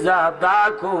ইযা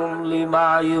দাকুম লিমা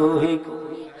ইউহিকুম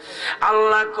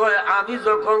আল্লাহ কয় আমি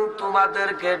যখন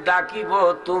তোমাদেরকে ডাকিব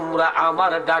তোমরা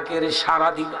আমার ডাকের সাড়া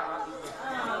দিবা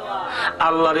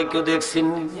আল্লাহর কেউ দেখছেন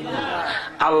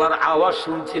আল্লাহর আওয়াজ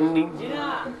শুনছেন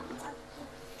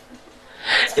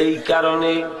এই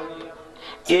কারণে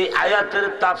এই আয়াতের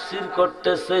তাফসীর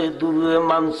করতেছে দুরূহে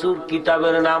মানসুর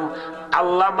কিতাবের নাম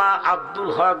আল্লামা আব্দুল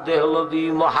হক দেহলভী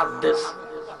মুহাদ্দিস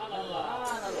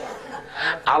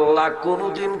আল্লাহ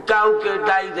কোনদিন কাউকে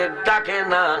ডাইরেক্ট ডাকে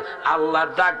না আল্লাহ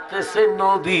ডাকতেছে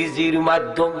নবীজির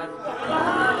মাধ্যমে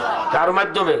কার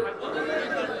মাধ্যমে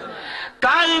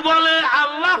তাই বলে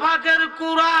আল্লাহ পাকের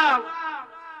কুরআন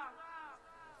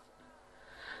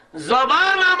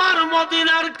জবান আমার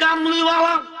মদিনার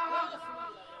কামলিওয়ালা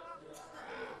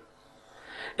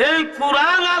এই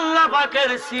কুরআন আল্লাহ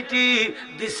পাকের চিঠি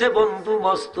দিছে বন্ধু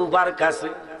মস্তুবার কাছে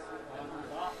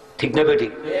ঠিক না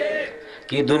বেঠিক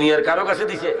কি দুনিয়ার কারো কাছে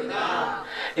দিছে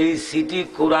এই চিঠি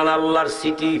কুরআন আল্লাহর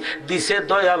চিঠি দিছে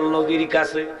দয়াল নবীর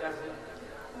কাছে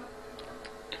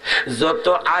যত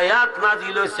আয়াত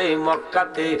নাজিল হইছে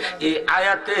মক্কাতে এই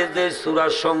আয়াতে যে সূরা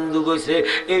সংযোগ হইছে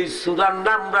এই সূরার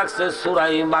নাম রাখছে সূরা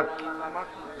মাক্কি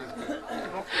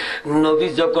নবী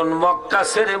যখন মক্কা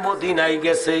ছেড়ে মদিনায়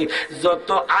গেছে যত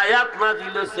আয়াত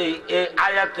নাজিল হইছে এই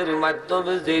আয়াতের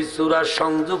মাধ্যমে যে সূরা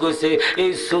সংযোগ হইছে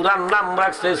এই সূরার নাম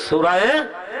রাখছে সূরা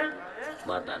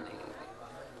মাদানী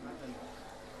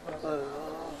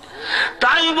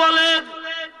তাই বলে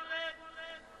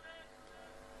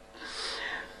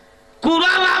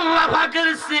কুরআন আল্লাহ পাকের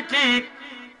চিঠি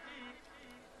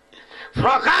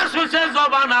প্রকাশ হইছে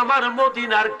জবান আমার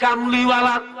মদিনার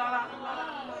কামলিওয়ালা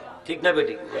ঠিক না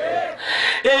বেটি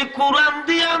এই কুরআন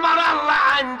দিয়ে আমার আল্লাহ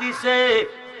আইন দিছে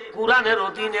কুরআনের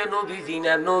অধীনে নবীজি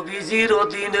না নবীজির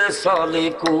অধীনে চলে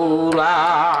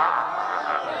কুরআন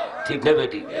ঠিক না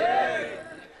বেটি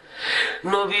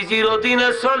নবীজির অধীনে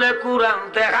চলে কুরআন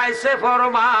দেখাইছে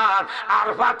ফরমান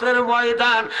আরফাতের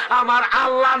ময়দান আমার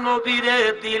আল্লাহ নবীরে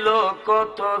দিল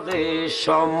কত যে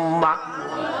সম্মান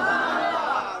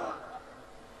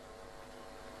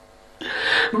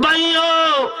ভাইও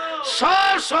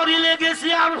সশরীরে গেছি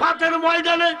আরফাতের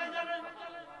ময়দানে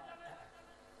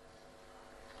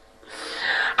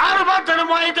আরফাতের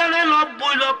ময়দানে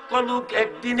 90 লক্ষ লোক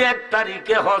একদিনে এক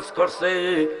তারিখে হজ করছে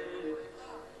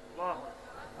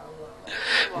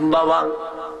বাবা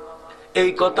এই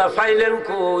কথা পাইলেন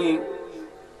কই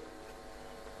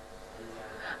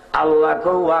আল্লাহ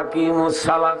কো ওয়াকিমুস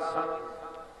সালাত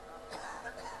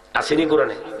আসেনি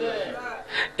কোরআনে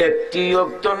একটি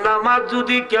ওয়াক্ত নামাজ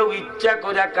যদি কেউ ইচ্ছা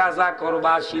করে কাজা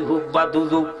করবা 80 হোক বা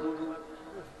 2 হোক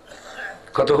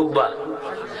কত হোক বা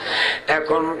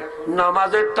এখন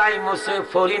নামাজের টাইম হচ্ছে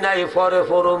ফরি নাই পরে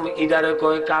ফরম ইদারে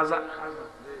কয় কাজা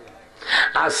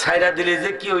আর ছাইরা দিলে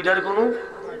যে কি ওইটার কোনো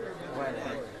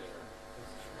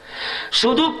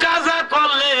শুধু কাজা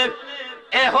করলে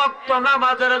এক ওয়াক্ত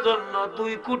নামাজের জন্য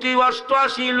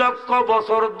 2,88,00,000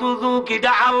 বছর দুযুগ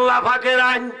এটা আল্লাহ পাকের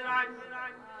আইন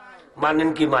মানেন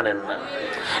কি মানেন না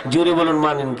জোরে বলুন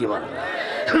মানেন কি মানেন না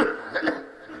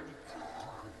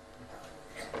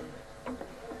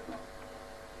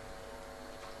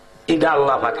এটা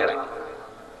আল্লাহ পাকের আইন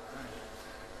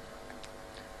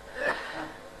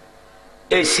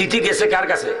এই সিটি গেছে কার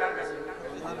কাছে?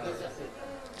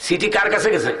 সিটি কার কাছে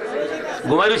গেছে?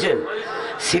 ঘুমাই রয়েছেন?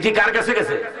 সিটি কার কাছে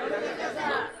গেছে?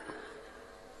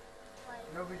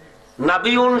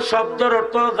 নাবিউন শব্দের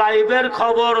অর্থ গায়েবের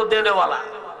খবর দেনেওয়ালা।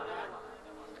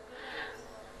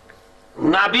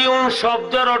 নাবিউন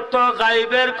শব্দের অর্থ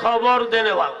গায়েবের খবর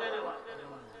দেনেওয়ালা।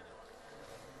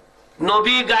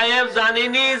 নবী গায়েব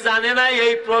জানেনি, জানে না,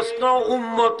 এই প্রশ্ন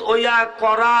উম্মত ওয়া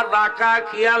করা, রাখা,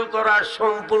 খেয়াল করা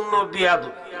সম্পূর্ণ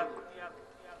বিয়াদব।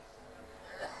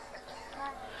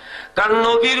 কারণ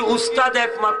নবীর উস্তাদ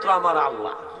একমাত্র আমার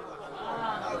আল্লাহ।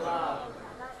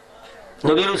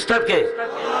 নবীর উস্তাদ কে?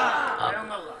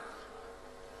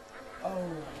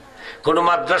 কোন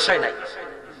মাদ্রাসায় নাই।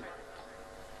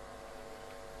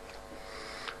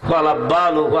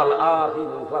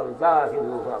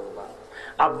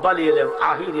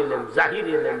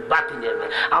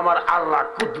 আমার আল্লাহ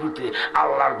কুদরতে,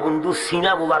 আল্লাহর বন্ধু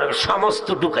সিনা মুবারক সমস্ত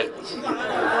ঢুকাই দিয়েছে।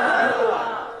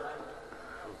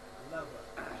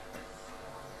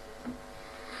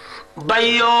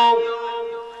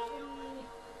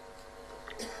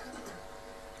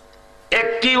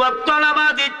 একটি ওয়াক্ত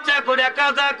নামাজ ইচ্ছা করে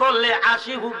কাজা করলে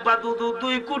 ৮০ হুক বা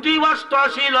 ২ কোটি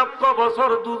 ৮৮ লক্ষ বছর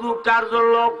দুদু কার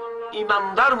জন্য?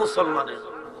 ইমানদার মুসলমানের।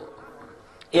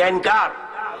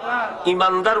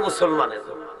 ইমানদার মুসলমানের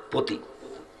প্রতি।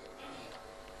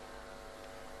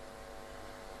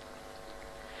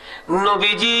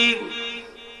 নবীজি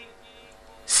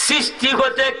সৃষ্টি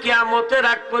হতে কিয়ামতের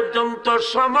আগ পর্যন্ত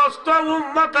সমস্ত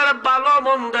উম্মতের ভালো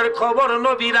মন্দের খবর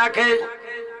নবী রাখে।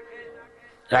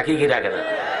 রাখি কি রাখে না?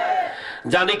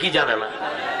 জানে কি জানে না?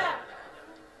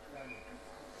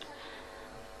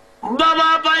 বাবা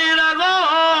ভাইরা গো,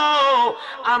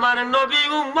 আমার নবী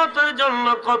উম্মতের জন্য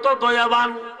কত দয়াবান।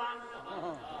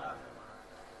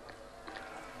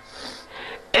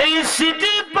 এই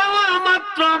সিটি পাওয়া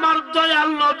মাত্র আমার দয়াল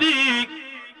নবী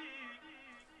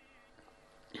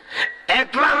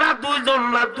একলা না, দুইজন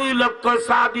না, ২ লক্ষ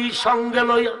সাহাবী সঙ্গে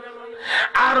লইয়া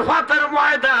আরফাতের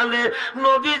ময়দানে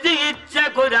নবীজি ইচ্ছা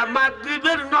কইরা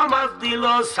মাগরিবের নামাজ দিল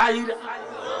সাইরা।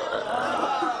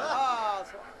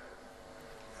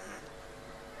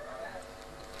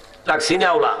 লাগছি না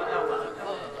ওলা?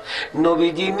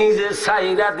 নবীজি নিজে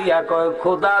সাইরা দিয়া কয়,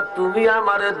 খোদা তুমি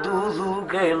আমারে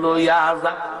দুজুকে লইয়া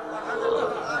যা।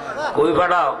 কই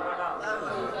ফাটাও,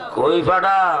 কই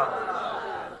ফাটাও।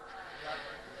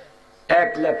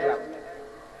 ১ লেখলাম,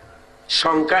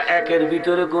 সংখ্যা ১-এর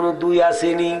ভিতরে কোন ২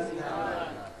 আসেনি?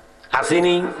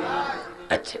 আসেনি?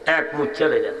 আচ্ছা, ১ মুচ্ছা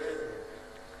রে যাচ্ছে।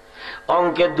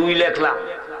 অঙ্কে ২ লেখলাম,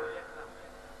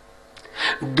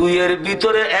 ২-এর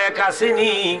ভিতরে ১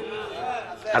 আসেনি?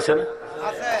 আছে না?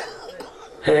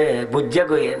 হ্যাঁ, বুঝা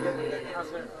কইেন।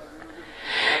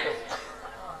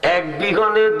 ১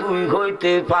 বিঘনে ২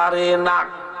 হইতে পারে না,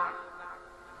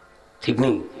 ঠিক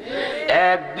নেই?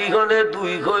 ১ বিঘনে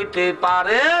 ২ হইতে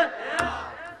পারে।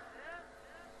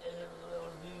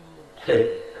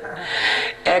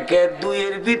 ১-এর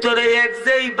 ২-এর ভিতরে ১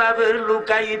 যেই ভাবের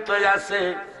লুকায়িত আছে,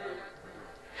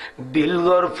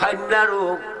 বিলগর ফাইন্দারও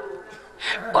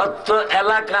অত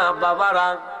এলাকা বাবারা।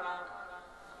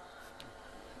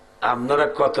 আপনারা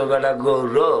কত গাড়া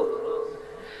গৌরব,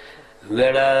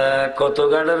 বেড়া কত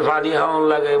গাড়ের পানি হাওয়ান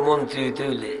লাগে মন্ত্রী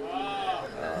তুইলে,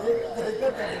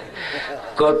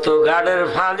 কত গাড়ের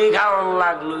পানি খাওয়ান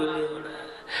লাগলো।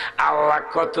 আল্লাহ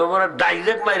কত বড়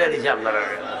ডাইরেক্ট মাইরা দিছে আপনারা।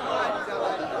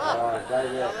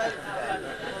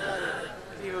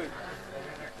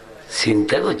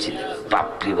 চিন্তা করছি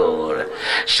বাপরি বাবা,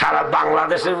 সারা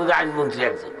বাংলাদেশের মধ্যে আইনমন্ত্রী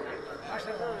একজন।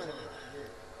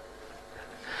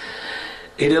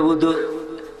 এটা বুধ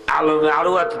আলমে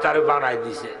আরো এত তারে বানাই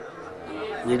দিছে।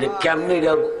 কেমনি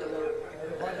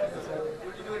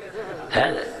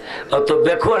হ্যাঁ, অত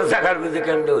বেকুয়ার জায়গার মধ্যে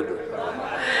কেমনে হইল?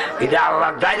 এটা আল্লাহ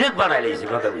ডাইরেক্ট বানাই দিয়েছে।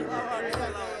 কথা বুঝলি,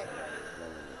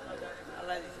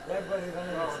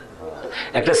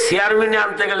 একটা চেয়ারম্যান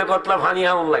আনতে গেলে কতলা ফানি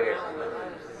হামন লাগে।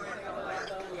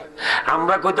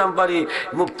 আমরা কইতাম পারি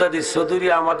মুক্তাদির চৌধুরী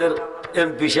আমাদের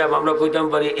এমপি সাহেব, আমরা কইতাম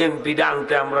পারি এমপিটা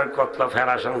আনতে আমরা কতলা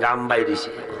ফেরাসন গাম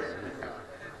বাইরেছি।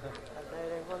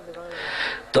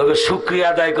 তবে শুকরিয়া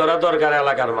আদায় করা দরকার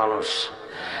এলাকার মানুষ,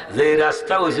 যে এই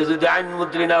রাস্তা হয়েছে। যদি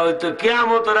আইনমন্ত্রী না হইতো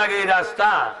কিয়ামতের আগে এই রাস্তা।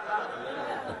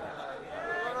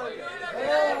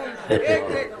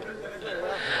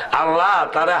 আল্লাহ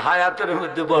তারে হায়াতের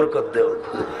মধ্যে বরকত দেও।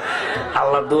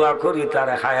 আল্লাহ দোয়া করি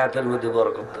তারে হায়াতের মধ্যে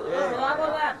বরকত দেও।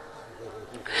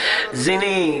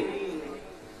 যিনি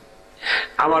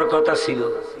আমার কথা ছিল,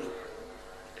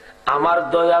 আমার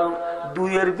দয়াল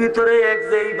 ২-এর ভিতরে ১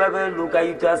 যে এইভাবে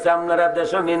লুকাইতে আছে। আপনারা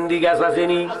দেশ মেহেন্দি গাছ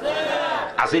আসেনি?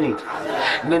 আসেনি?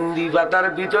 মেহেন্দি পাতার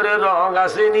ভিতরে রং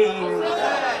আসেনি?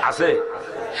 আছে।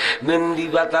 মেহেন্দি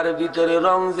পাতার ভিতরে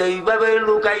রং যেইভাবে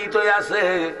লুকায়িত আছে,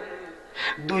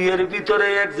 দুইয়ের ভিতরে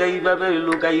এক যেইভাবে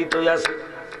লুকায়িত আছে।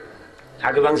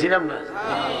 আগে ভাঙছিলাম না?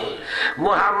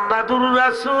 মুহাম্মাদুর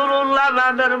রাসূলুল্লাহ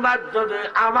নামের মাধ্যমে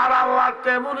আমার আল্লাহ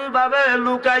তেমনি ভাবে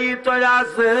লুকায়িত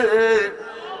আছে।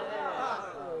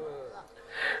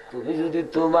 তুমি যদি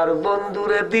তোমার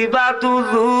বন্ধুরে দিবা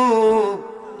দুজুক,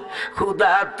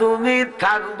 খুদা তুমি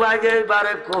থাকবা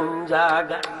এবারে কোন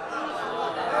জায়গায়?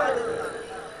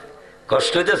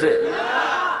 কষ্ট হইতেছে?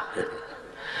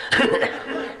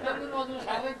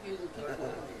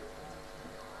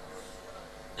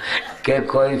 কে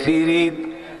কয় ফিরিদ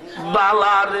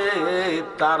বালারে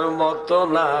তার মতো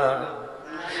না,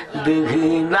 দেখি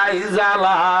নাই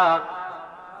জ্বালা।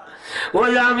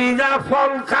 ওই আমি যা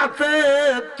ফল খাতে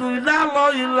তুই না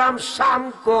লইলাম শাম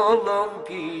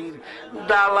কলঙ্কির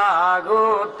ডালা গো,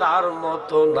 তার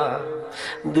মতো না,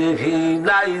 দেখি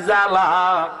নাই জ্বালা।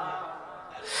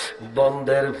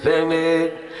 বন্ধের প্রেমে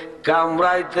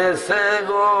কামড়াইতেছে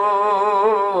গো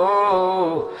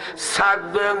শাক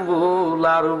বেঙ্গুল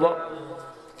আর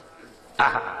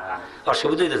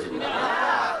অসুবিধা হইতেছে।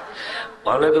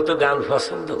 অনেকে তো গান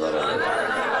পছন্দ করে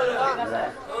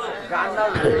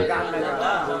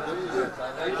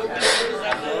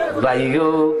ভাই গো।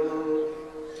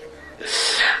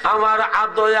 আমার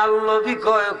আদয়াল নবী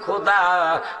কয় খোদা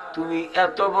তুমি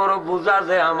এত বড় বোঝা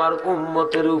যে আমার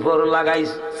উম্মতের উপর লাগাই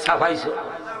ছাপাইছো।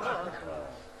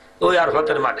 ওই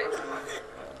আরফাতের মাঠে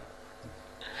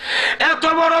এত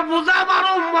বড় বোঝা আমার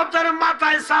উম্মতের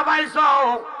মাথায় ছাপাইছো।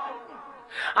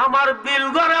 আমার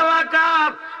বিলগড়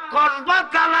এলাকার কসবা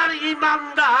থানার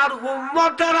ইমানদার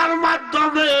উম্মতের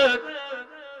মাধ্যমে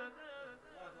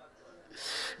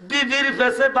বিবির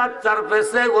পেছে বাচ্চার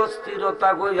পেছে অস্থিরতা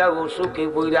কইরা অসুখে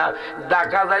কইরা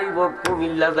ঢাকা যাইব,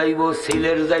 কুমিল্লা যাইব,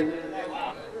 সিলেট যাইব,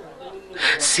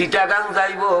 চিটাগাং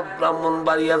যাইব,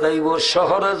 ব্রাহ্মণবাড়িয়া যাইব,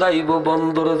 শহরে যাইব,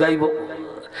 বন্দরে যাইব।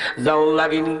 যাও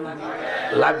লাগেনি,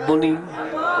 লাগবনি,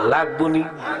 লাগবনি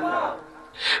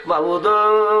বাবুদ।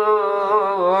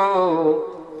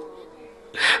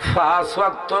 পাঁচ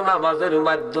ওয়াক্ত নামাজের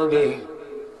মাধ্যমে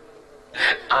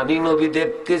আমি নবী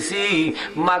দেখতেছি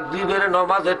মাগরিবের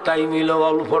নামাজের টাইম হইল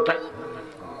অল্প টাইম,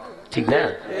 ঠিক না?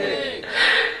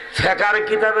 ফিকহের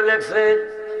কিতাবে লেখছে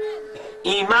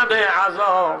ইমামে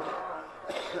আজম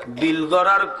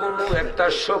বিলগড়ার কোন একটা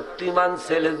শক্তিমান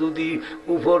ছেলে যদি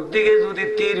উপর দিকে যদি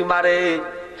তীর মারে,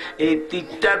 এই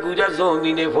তীরটা গুজা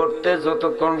জমিনে পড়তে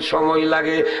যতক্ষণ সময়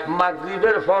লাগে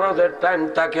মাগরিবের ফরজের টাইম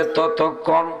তাকে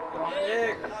ততক্ষণ।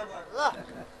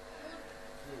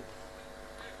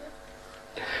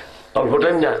 অল্প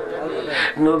টাইম না?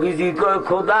 নবীজি কয়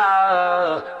খোদা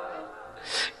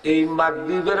এই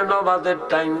মাগরিবের নামাজের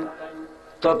টাইম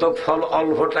ততক্ষণ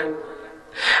অল্প টাইম।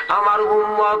 আমার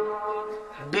উম্মত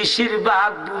বেশিরভাগ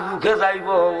দুজুকে যাইব,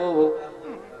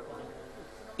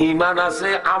 ইমান আছে,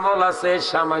 আমল আছে,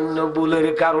 সামান্য ভুলের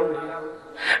কারণে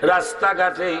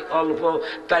রাস্তাঘাটে অল্প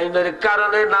টাইমের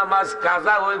কারণে নামাজ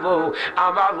কাজা হইব।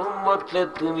 আমার উম্মতকে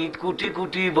তুমি কোটি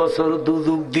কোটি বছর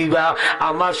দুজুক দিবা,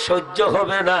 আমার সহ্য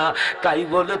হবে না। তাই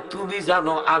বলে তুমি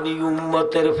জানো আমি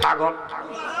উম্মতের পাগল,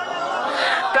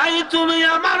 তাই তুমি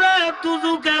আমারে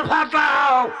দুজুকে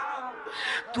ফাটাও।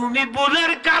 তুমি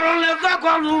ভুলের কারণে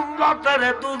যখন উম্মতের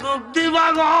দুজুক দিবা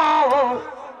গো,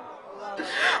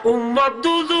 উম্মত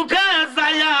দুজুকে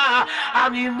যাইয়া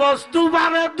আমি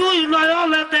মস্তুবারে দুই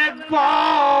নয়নে দেখব,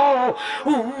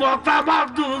 উম্মত আমার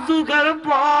দুজুকের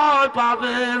ভয়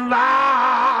পাবে না।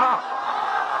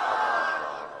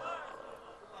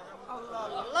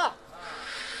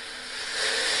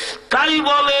 তাই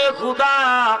বলে খোদা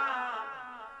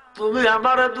তুমি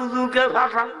আমার দুজুকে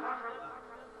ফাটাও।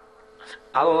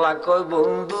 আল্লাহ কয়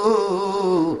বন্ধু,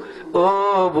 ও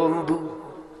বন্ধু,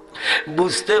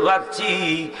 বুঝতে পারছি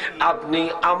আপনি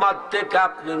আমার থেকে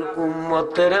আপনার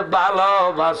উম্মতের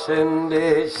ভালোবাসেন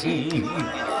বেশি।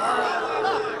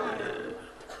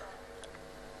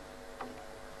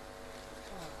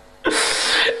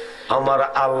 আমার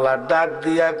আল্লাহ ডাক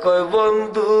দিয়া কয়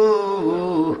বন্ধু,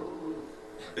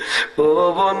 ও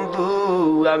বন্ধু,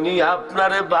 আমি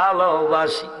আপনারে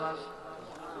ভালোবাসি।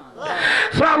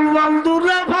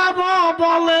 বন্ধুরে ভাব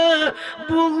বলে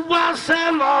বুঝবাসে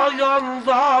নয়ন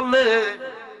জলে,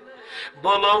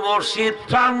 বলো মুর্শিদ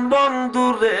প্রাণ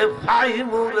বন্ধুরে ভাই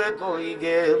মুরে কই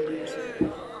গেলে।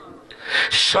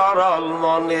 সরল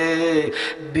মনে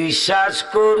বিশ্বাস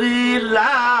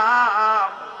করিলাম,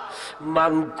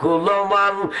 মান খুলো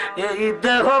মান এই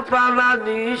দেহ প্রাণা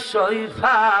নিশ্চয়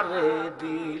ফারে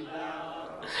দিল।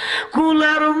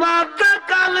 কুলের মাথা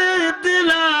কালি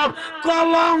দিলাম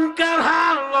কলঙ্কের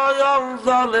হার নয়ন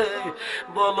জলে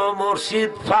বলো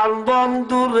মুর্শিদ ফান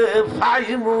বন্ধুরে ফাই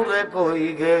মুরে কই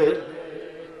গে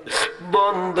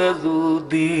বন্দে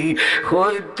যদি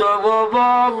হইত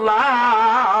বলা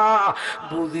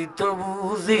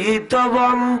বুঝিত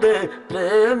বন্দে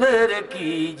প্রেমের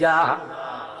কি যা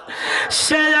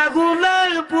সে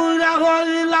আগুনের পুরা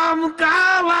হইলাম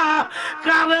কালা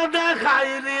কারে দেখাই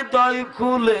হৃদয়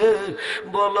খুলে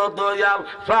বলো দয়াল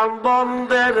প্রাণ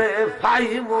বন্দে রে ফাই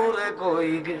মুরে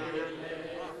কই গে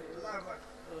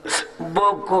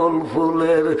বকুল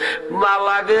ফুলের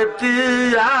মালা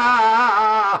গেতিয়া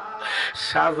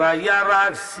সাজাইয়া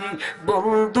রাখছি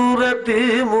বন্ধুরে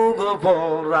দিমুগ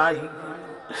পরাই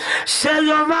সে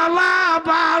মালা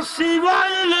বাসি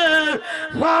বইলে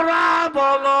পরা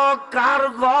বলো কার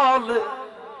গলে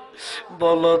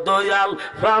বলো দয়াল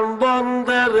প্রাণ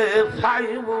বন্দে রে ফাই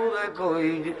মুরে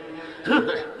কই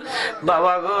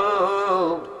বাবা গো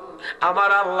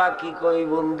আমার আল্লাহ কি কই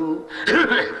বন্ধু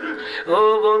ও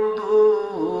বন্ধু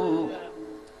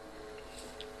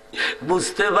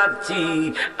বুঝতে পারছি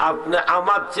আপনি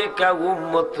আমার চেয়ে কেউ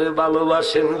উম্মতরে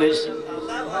ভালোবাসেন বেশি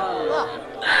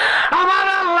আমার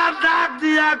আল্লাহ ডাক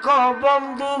দিয়া কো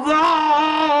বন্ধু গো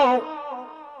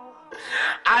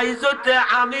আইজতে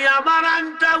আমি আমার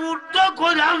আনটা উদ্ধ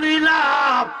করে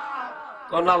নিলাম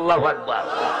কোন আল্লাহু আকবার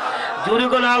জোরে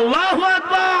কোন আল্লাহু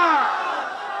আকবার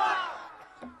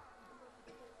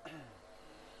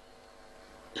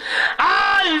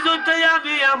আইজতে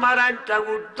আমি আমার আইনটা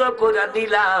উদ্ধ করে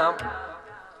নিলাম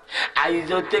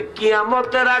আইজতে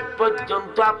কিয়ামতের আগ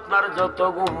পর্যন্ত আপনার যত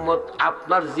উম্মত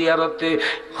আপনার জিয়ারতে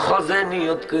হজে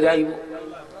নিয়ত করে আইব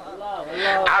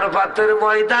আরফাতের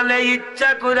ময়দানে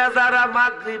ইচ্ছা করে যারা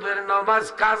মাগরিবের নামাজ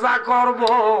কাজা করব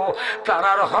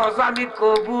তারার হজ আমি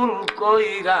কবুল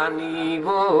কইরা নিব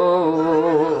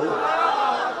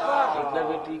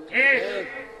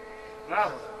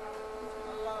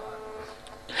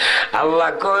আল্লাহ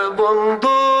কয়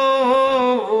বন্ধু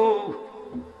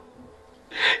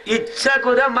ইচ্ছা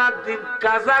করে মাগরিব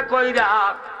কাজা কইরা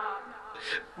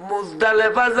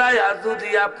মুজদালিফা যায়া যদি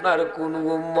আপনার কোন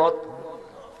উম্মত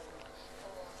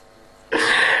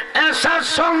এসার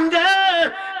সঙ্গে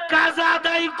কাজা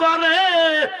আদায় করে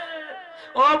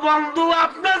ও বন্ধু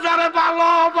আপনি যারা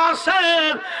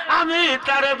ভালোবাসেন আমি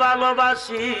তারে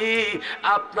ভালোবাসি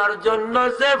আপনার জন্য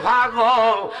যে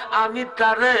পাগল আমি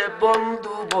তারে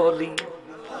বন্ধু বলি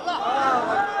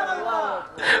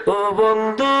ও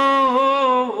বন্ধু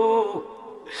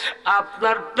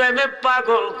আপনার প্রেমে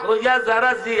পাগল কইয়া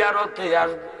যারা জিয়ারতে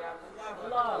আসবে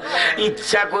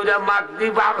ইচ্ছা কইরা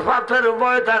মাগরিব আরফাতের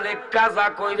ময়দানে কাজা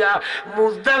কইরা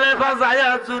মুজদালিফা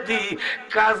যায়া যদি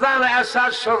কাজার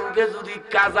আসার সঙ্গে যদি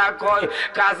কাজা কয়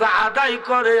কাজা আদায়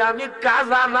করে আমি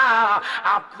কাজা না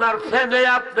আপনার ফেনে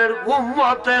আপনার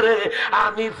উম্মতের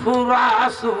আমি পুরা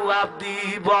সুয়াব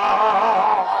দিব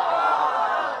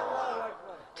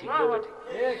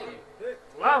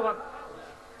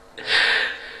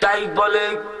তাই বলে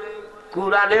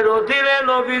কুরআনের অধীনে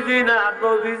নবীজি না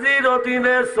নবীজির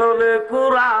অধীনে চলে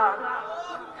কুরআন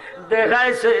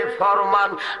দেখাইছে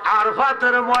ফরমান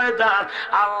আরফাতের ময়দান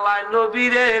আল্লাহ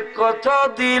নবীরে কত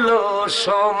দিল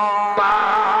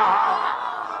সম্মান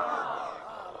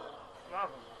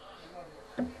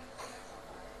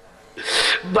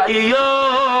ভাইও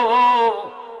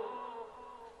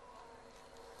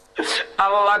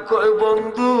আল্লাহ কয়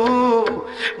বন্ধু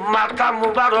মাথা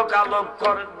মুবারক আলোক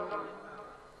করেন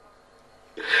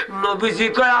নবীজি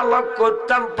কয় আলোক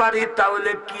করতাম পারি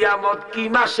তাহলে কিয়ামত কি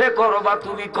মাসে করবা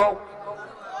তুমি কও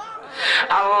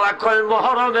আল্লাহ কয়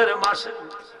মুহররমের মাসে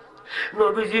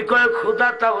নবীজি কয় খোদা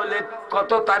তাহলে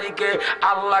কত তারিখে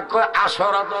আল্লাহ কয়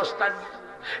আশরা 10 তারিখ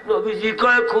নবীজি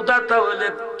কয় খোদা তাহলে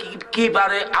কি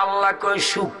বারে আল্লাহ কয়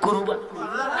শুক্রবার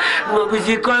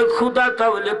নবীজি কয় খোদা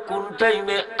তাহলে কোন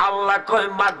টাইমে আল্লাহ কয়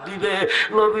মাগরিবে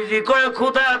নবীজি কয়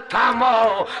খোদা থামো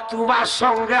তোমার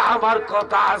সঙ্গে আমার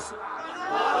কথা আছে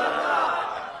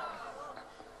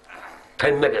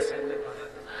থেমে গেছে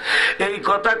এই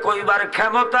কথা কইবার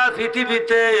ক্ষমতা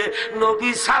পৃথিবীতে নবী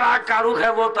ছাড়া কারো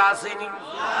ক্ষমতা আসেনি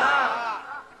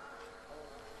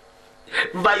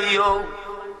ভাইও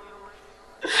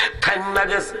থেমে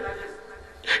গেছে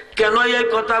কেন এই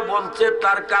কথা বলছে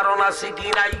তার কারণ আছে কি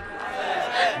নাই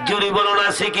জুরি বলুন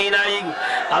আছে কি নাই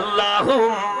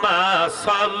আল্লাহুম্মা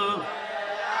সাল্লি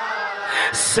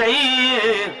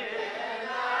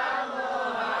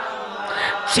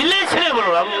ছিলে ছিলে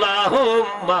বলুন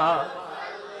আল্লাহুম্মা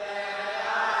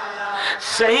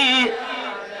সাইয়্যিদিনা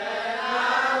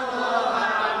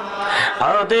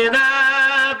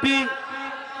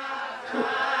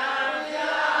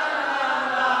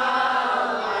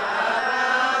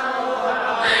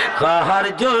কাহার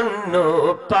জন্য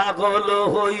পাগল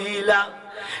হইলা,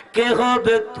 কে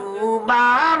হবে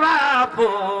তোমার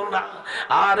আপনা?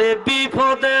 আরে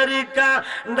বিপদের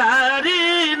কান্ডারি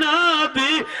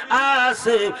নবী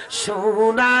আছে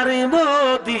সোনার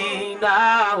মদিনা।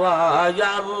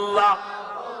 আল্লাহ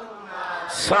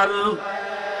সাল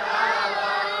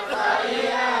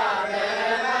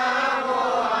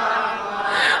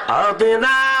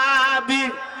আদনাবি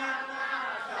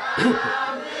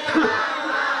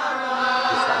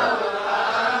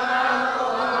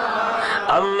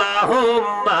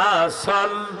আল্লাহুম্মা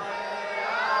সাল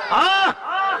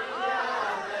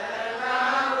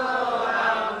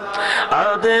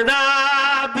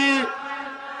আদনাবি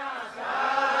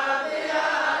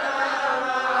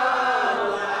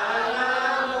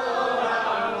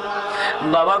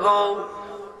বাবা গো,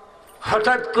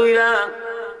 হঠাৎ কইরা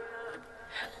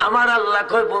আমার আল্লাহ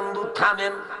কয় বন্ধু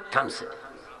থামেন। থামছে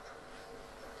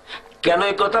কেন?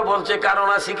 এই কথা বলছে কারণ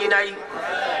আছে কি নাই?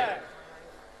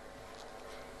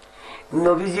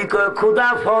 নবীজি কয় খুদা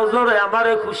ফজরে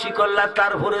আমারে খুশি করলা,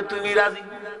 তারপরে তুমি রাজি।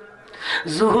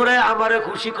 জুহরে আমারে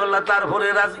খুশি করলা, তারপরে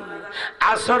রাজি।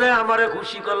 আসরে আমারে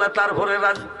খুশি করলা, তারপরে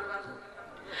রাজি।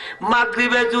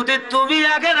 মাগরিবে যদি তুমি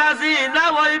আগে রাজি না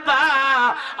হইবা,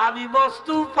 আমি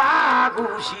বস্তু পা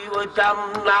খুশি হইতাম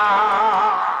না।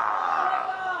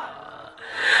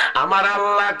 আমার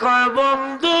আল্লাহ কয়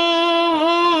বন্ধু,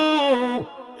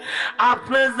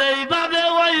 আপনি যেইভাবে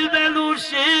হইবেন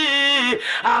খুশি,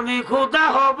 আমি খোদা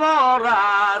হব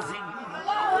রাজি।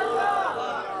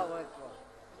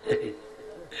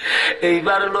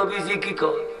 এইবার নবীজি কি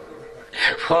কয়?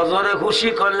 ফজরে খুশি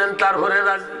করলেন, তারপরে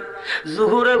রাজি।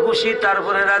 জুহুরে খুশি,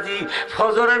 তারপরে রাজি।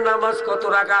 ফজরের নামাজ কত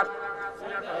রাকাত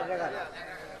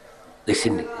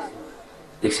দেখছেন?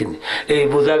 দেখছেন? এই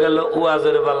বোঝা গেল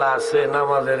ওয়াজের বেলা আছে,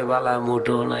 নামাজের বেলা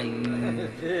মোটো নাই।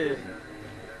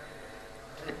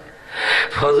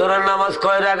 ফজরের নামাজ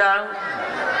কয় রাকাত?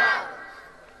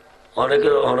 অনেকে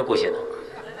অনেক কইছে না।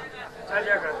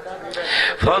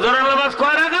 ফজরের নামাজ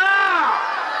কয় রাকাত?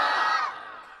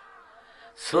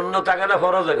 সুন্নত আগে না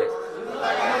ফরজ আগে?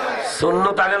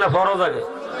 সুন্নত আগে না ফরজ আগে?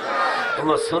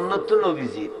 তোমার সুন্নত তো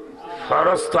নবীজি,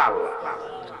 ফরজ তো আল্লাহ,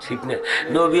 ঠিক না?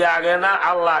 নবী আগে না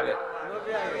আল্লাহ আগে?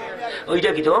 ওইটা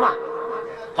কি তো মা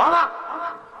বাবা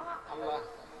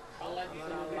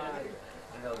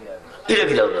এটা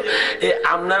কি?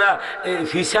 আপনারা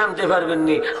ফিসা আনতে পারবেন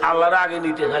নি, আল্লাহর আগে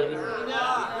নিতে পারবেন?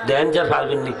 দেন যা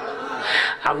পারবেন নি।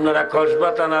 আপনারা কসবা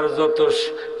থানার যত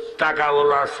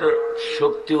টাকাওয়ালা,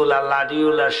 শক্তিওয়ালা,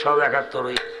 লাডিওয়ালা সব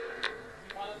 71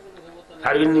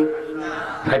 পারবেন নি?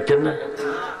 পারতেন না?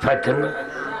 পারতেন না?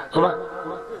 ওমা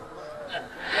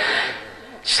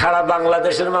সারা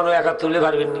বাংলাদেশের মানুষ 71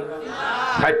 পারবেন নি?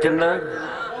 পারতেন না?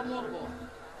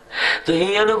 তো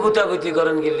হিয়ানো গুতাগুতি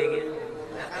করেন গেলে গিয়ে,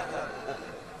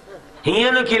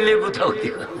 হিয়ানো কিনলে গুতাগুতি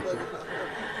করেন।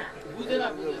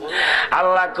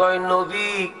 আল্লাহ কয় নবী,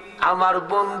 আমার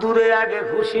বন্ধুরে আগে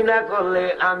খুশি না করলে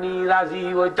আমি রাজি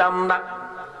হইতাম না।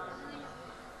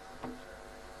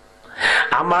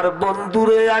 আমার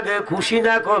বন্ধুরে আগে খুশি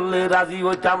না করলে রাজি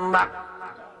হইতাম না,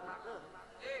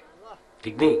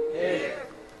 ঠিক নেই?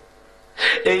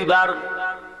 এইবার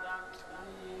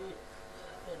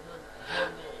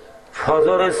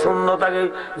ফজরের সুন্নত আগে,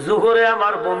 জুহরে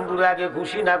আমার বন্ধুরে আগে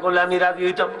খুশি না করলে আমি রাজি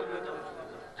হইতাম।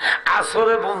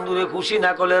 আসরে বন্ধুরে খুশি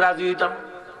না করলে রাজি হইতাম।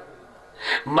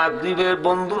 মাগরিবের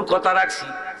বন্ধুর কথা রাখছি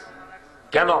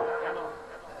কেন?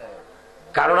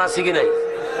 কারণ আছে কি নাই?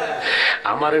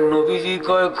 আমার নবীজি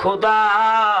কয় খোদা,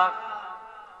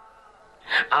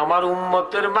 আমার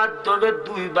উম্মতের মাধ্যমে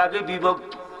 2 ভাগে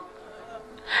বিভক্ত।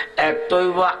 একটা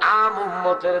হইব আম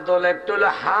উম্মতের দল, একটা হইল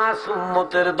হাস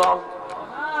উম্মতের দল।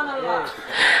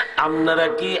 আপনারা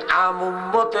কি আম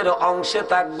উম্মতের অংশে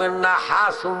থাকবেন না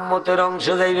হাস উম্মতের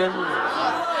অংশে যাইবেন?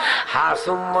 হাস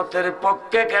উম্মতের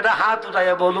পক্ষে কেটা হাত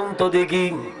উঠাইয়া বলুন তো দেখি।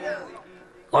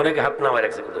 অনেকে হাত নামায়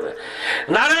রাখছে,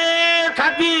 না রে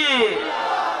থাকি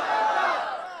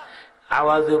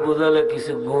আওয়াজে বোঝালে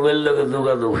কিছু ঘুমের লোকে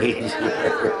যোগাযোগ হয়ে গেছে।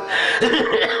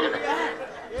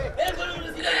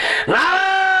 না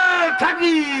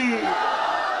থাকি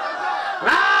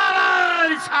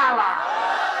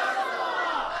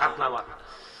হাত নামা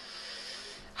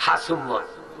হাসুম্মত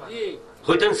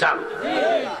হইতেন চান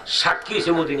সাক্ষী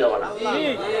এসে মদিনাওয়ালা,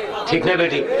 ঠিক না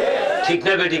বেঠিক? ঠিক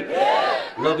না বেঠিক?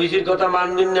 নবীজির কথা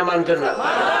মানবেন না মানতেন না?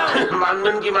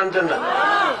 মানবেন কি মানতেন না?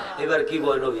 এবার কি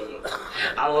বল নবীজি?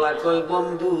 আল্লাহ কয়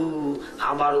বন্ধু,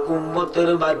 আমার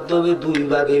উম্মতের মাধ্যমে 2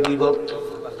 ভাগে বিভক্ত।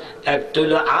 একটা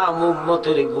হলো আম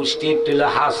উম্মতের গোষ্ঠী, একটা হলো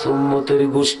হাস উম্মতের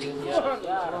গোষ্ঠী।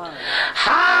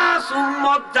 হাস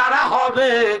উম্মত যারা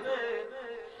হবে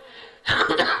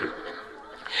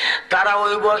তারা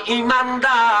হইব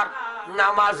ইমানদার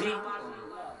নামাজি।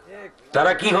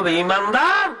 তারা কি হবে?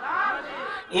 ইমানদার।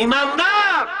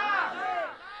 ইমানদার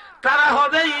তারা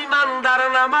হবে ইমানদার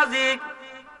নামাজি।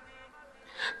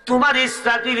 তোমার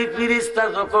ইসরাফিল ফেরেশতা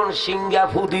যখন সিংহা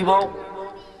ফু দিব,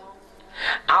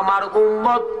 আমার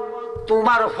উম্মত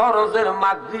তোমার ফরজের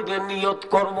মাগরিবের নিয়ত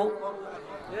করব।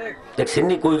 দেখছেন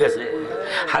নি কই গেছে?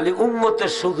 খালি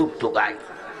উম্মতের সুযোগ টোকায়।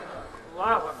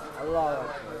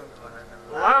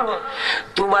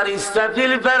 তোমার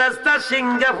ইসরাফিল ফেরেশতা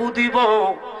সিংহা ফু দিব,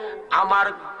 আমার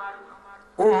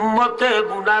উম্মতে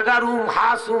গুনাহগার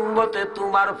হাস উম্মতে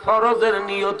তোমার ফরজের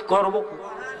নিয়ত করব।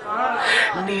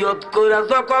 নিয়ত কইরা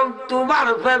যখন তোমার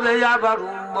ভেবে আবার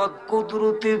উম্মত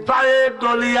কুদরতি পায়ে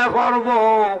ডলিয়া পড়ব,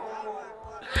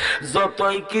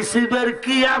 যতই কিসিবের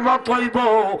কিয়ামত হইব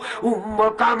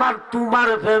উম্মত আমার তোমার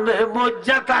প্রেমে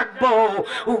মজ্জা থাকবো,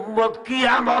 উম্মত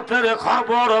কিয়ামতের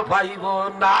খবর পাইব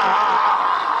না।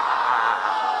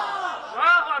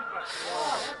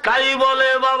 তাই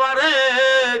বলে বাবারে,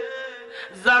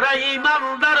 যারা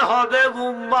ইমানদার হবে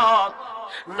উম্মত,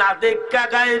 না দেখা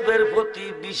গায়েবের প্রতি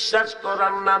বিশ্বাস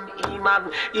করার নাম ইমান।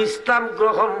 ইসলাম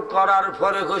গ্রহণ করার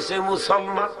পরে হইছে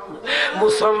মুসলমান।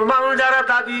 মুসলমান যারা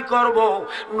দাবি করব,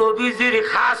 নবীজির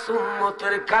খাস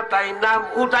উম্মতের খাতায় নাম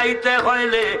উঠাইতে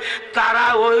হইলে তারা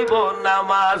হইব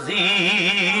নামাজি।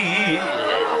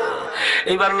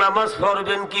 এবার নামাজ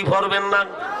পড়বেন কি পড়বেন না?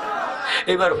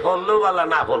 এবার পড়লো বালা,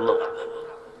 না পড়লো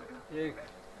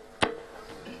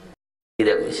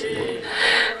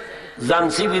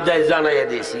জানছি বিদায় জানাইয়া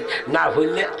দিয়েছি, না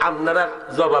হইলে আপনারা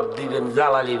জবাব দিবেন।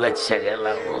 জালালি বাদশা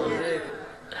গেলাম।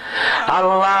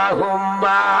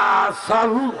 আল্লাহুম্মা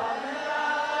সাল্লি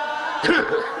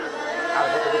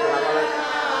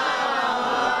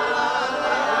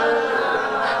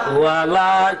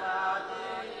ওয়ালা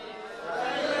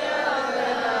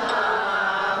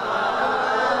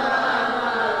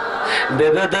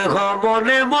ভেবে দেখো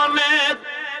মনে মনে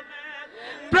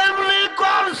প্রেমলি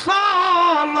করছ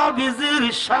নবীজির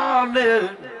শানে,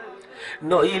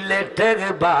 নইলে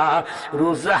ঠেকবা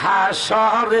রোজ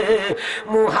হাশরে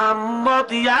মুহাম্মদ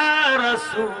ইয়া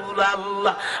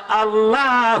রাসূলুল্লাহ।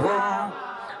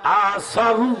 আল্লাহুম্মা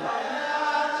সাল্লি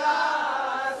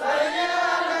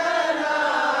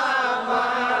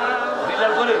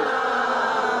বিলাল বলে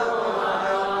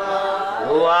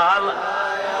ওয়ালা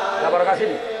আবার কাছে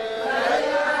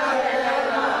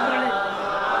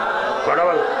কড়া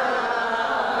বল।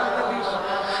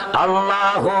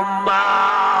 আল্লাহুম্মা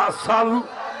সাল্লি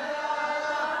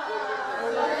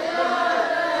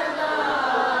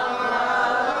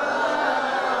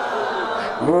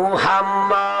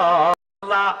মুহাম্মদ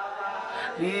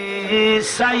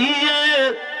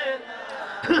সাইয়্যিদ।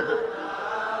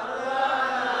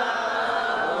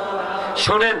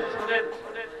 শোনেন,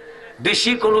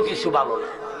 বেশি কোনো কিছু ভালো না।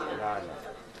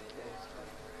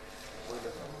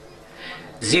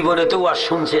 জীবনে তো ওয়াজ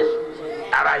শুনছেন,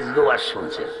 আর আজকে ওয়াজ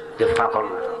শুনছেন, যে ফাঁকন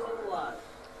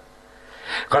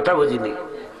কথা বুঝিনি।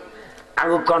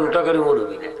 আঙু কণ্ঠ করে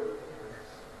মরবি না,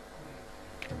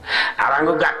 আর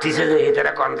আঙু গাঠিছে যে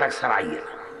এটা কন্ট্রাক্ট ছাড়াইয়া।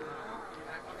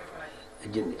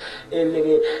 এর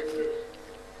লেগে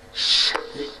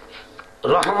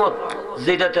রহমত,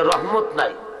 যেটাতে রহমত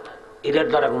নাই এটার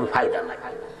দ্বারা কোনো ফায়দা নাই।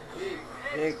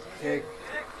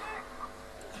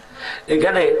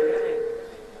 এখানে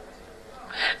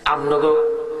আপনাকে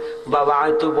বাবা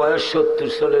হয়তো বয়স 70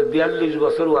 সালে 42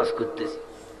 বছর ওয়াজ করতেছি,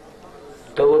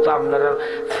 তবু তো আপনারা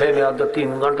ফ্রেমে হয়তো 3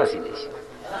 ঘন্টা ছিলেছি।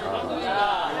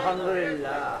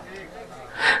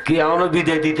 কি এমনও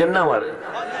বিদায় দিতেন না আমার?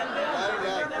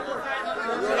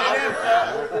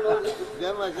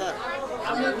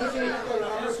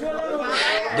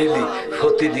 দিল্লি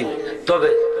প্রতিদিন।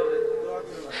 তবে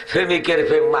প্রেমিকের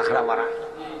প্রেম মাখরা মারা।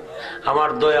 আমার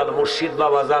দয়াল মুর্শিদ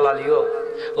বাবা জালালিও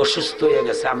অসুস্থ হয়ে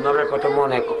গেছে, আপনারা কত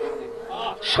মনে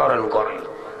স্মরণ করেন,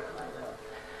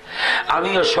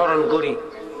 আমিও স্মরণ করি।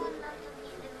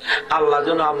 আল্লাহ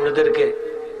যেন আপনাদেরকে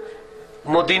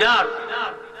মদিনার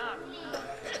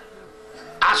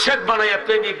আশেক বানাইয়া,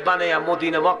 প্রেমিক বানাইয়া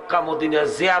মদিনা, মক্কা মদিনা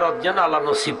জিয়ারত যেন আল্লাহ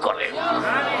নসিব করে।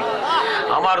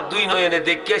 আমার 2 নয়নে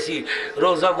দেখেছি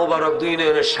রোজা মোবারক 2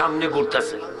 নয়নের সামনে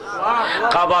ঘুরতেছে,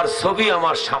 কাবার ছবি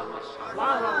আমার সামনে।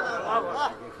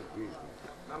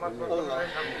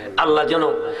 আল্লাহ যেন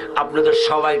আপনাদের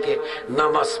সবাইকে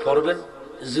নামাজ পড়বেন,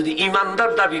 যদি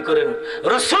ইমানদার দাবি করেন,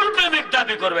 রাসূল প্রেমিক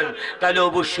দাবি করবেন, তাহলে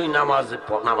অবশ্যই নামাজ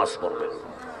পড়বেন।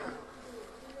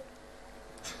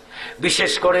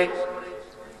 বিশেষ করে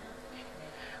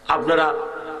আপনারা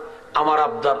আমার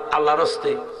আবদার, আল্লাহর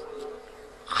হস্তে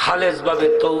খালেজ ভাবে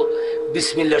তো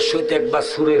বিসমিল্লাহর সহিত একবার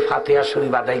সূরা ফাতিহা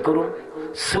শরীফ আদায় করুন,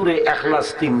 সূরা ইখলাস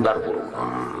 3 বার পড়ুন।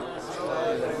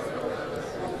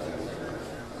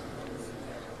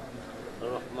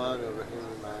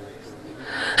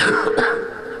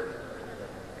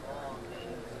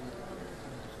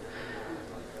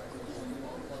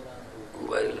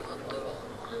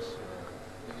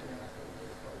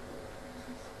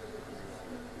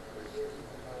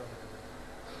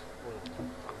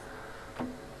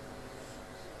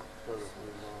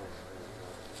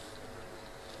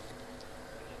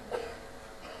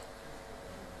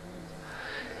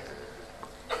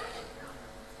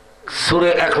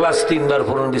 সূরা ইখলাস 3 বার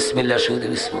পড়ুন বিসমিল্লাহ শুরু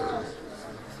বিসমিল্লাহ।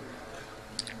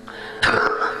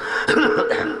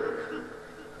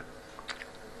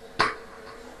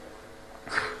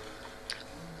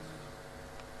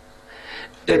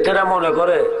 এটারা মনে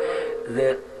করে যে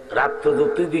রাত্র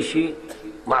যত বেশি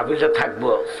মাহফিলটা থাকবো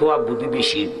সোয়াব বুদ্ধি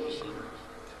বেশি,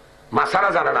 মাসারা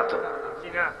জানে না তো।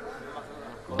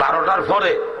 12টার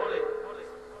পরে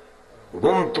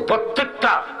ঘুম তো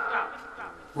প্রত্যেকটা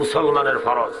মুসলমানের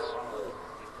ফরজ,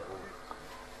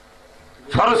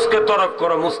 ফরজকে তরক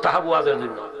করো মুস্তাহাব ওয়াজের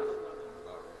জন্য।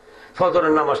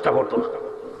 ফজরের নামাজটা পড়তো না,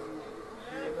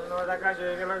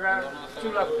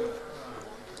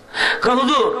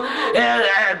 হুজুর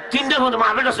 3টার মধ্যে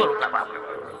মাহফিলটা চলুক না।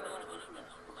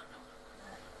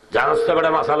 জানাস তো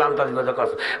বেটা মাসালা আনতে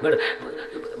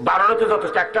 12টাতে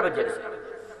যথেষ্ট, 1টা বেজে গেছে।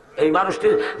 এই মানুষটি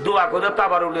দোয়া করে তো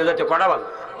আবার উড়ে যাচ্ছে কটা বাজে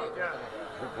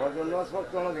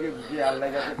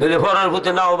ফরের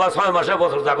প্রতি নাও বা 6 মাসে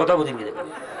বছর যা কথা বুঝি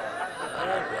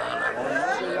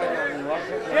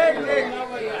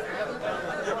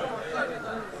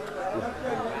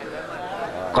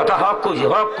কথা হক কইছি,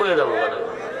 হক করে দেবো।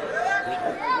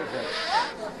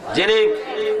 যিনি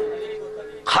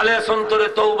খালেস অন্তরে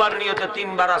তওবার নিয়তে 3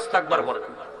 বার আস্তাগফার পড়েন,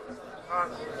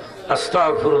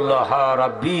 আস্তাগফিরুল্লাহ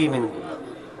রাব্বি মিন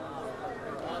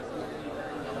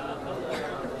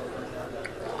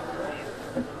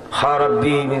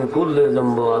রাব্বি মিন কুল্লি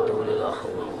যামবি ওয়া আতুবু ইলাইহি,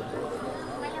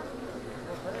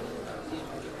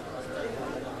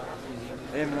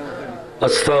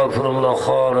 আস্তাগফিরুল্লাহ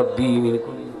রাব্বি মিন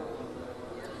কুল্লি।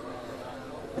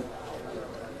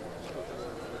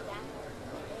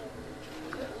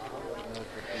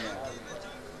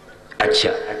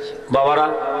 আচ্ছা বাবারা,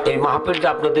 এই মাহফিলটা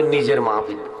আপনাদের নিজের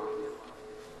মাহফিল,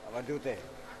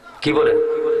 কি বলেন?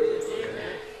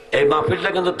 এই মাহফিলটা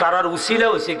কিন্তু তারার উসিলা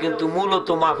হয়েছে, কিন্তু মূলত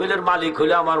মাহফিলের মালিক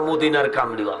হলে আমার মদিনার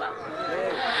কামলিওয়ালা,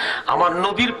 আমার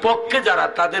নবীর পক্ষে যারা,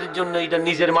 তাদের জন্য এটা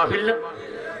নিজের মাহফিল না,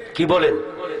 কি বলেন?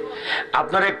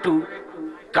 আপনারা একটু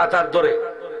কাতার ধরে,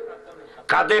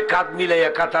 কাঁধে কাঁধ মিলাইয়া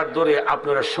কাতার ধরে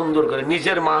আপনারা সুন্দর করে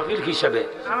নিজের মাহফিল হিসাবে,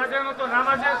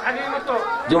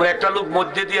 যেমন একটা লোক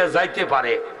মধ্যে দিয়ে যাইতে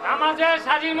পারে, নামাজের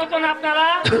সাজির মতন আপনারা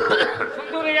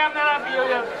সুন্দর আপনারা বিয়ে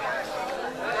হয়ে যাবে।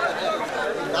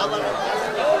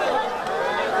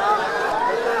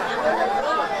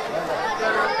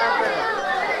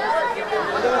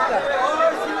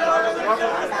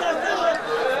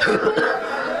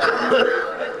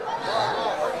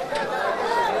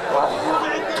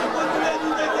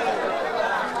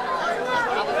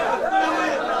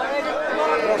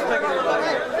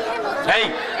 এই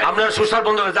আপনারা সুসার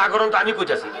বন্ধ করে জাগরণ তো আমি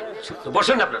কইতাছি,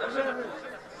 বসেন আপনারা।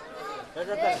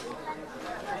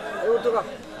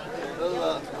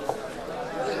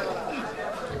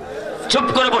 চুপ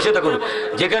করে বসে থাকুন।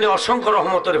 যেখানে অসংখ্য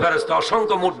রহমতের ফেরেশতা,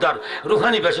 অসংখ্য মুর্দার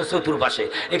রুহানি বেশে চতুর্পাশে,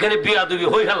 এখানে বিয়াদবি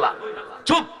হই হাল্লা,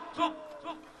 চুপ।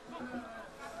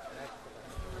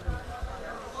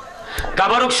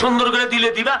 তাবারুক সুন্দর করে দিলে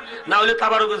দিবা, না হলে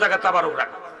তাবারুকের জায়গায় তাবারুক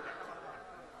রাখা।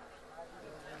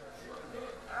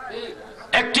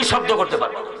 একটি শব্দ করতে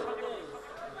পারবো।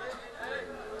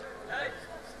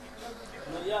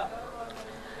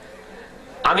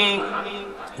 আমি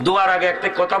দোয়ার আগে একটা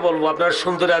কথা বলবো, আপনার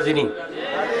শুনতে রাজি নি?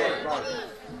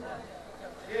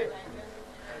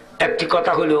 একটি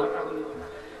কথা হলো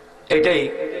এটাই,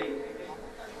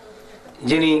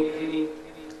 যিনি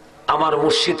আমার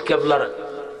মুর্শিদ কেবলার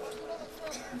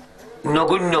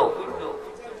নগণ্য,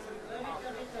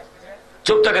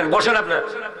 চুপ থাকেন, বসেন আপনার,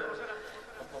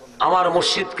 আমার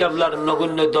মুর্শিদ কেবলার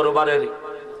নগণ্য দরবারের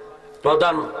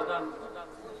প্রধান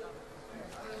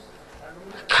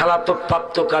খেলাতো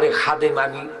প্রাপ্তকারী খাদেম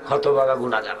আমি, হতভাগা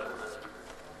গুনাহগার।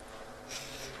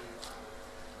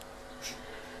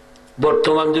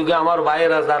 বর্তমান যুগে আমার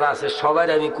ভাইয়েরা যারা আছে সবাই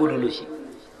আমি কুলুলুছি,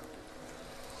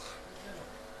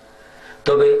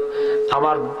 তবে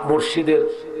আমার মুর্শিদের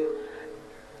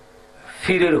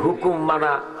ফিরের হুকুম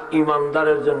মানা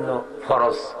ইমানদারের জন্য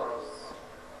ফরজ।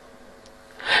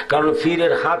 কারণ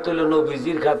ফিরের হাত হলো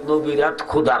নবীজির হাত, নবীর হাত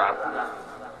খুদার হাত।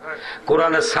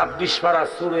 কোরআনের 26 পারা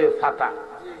সূরা ফাতা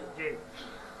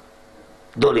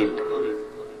দলিল।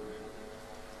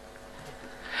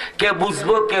 কে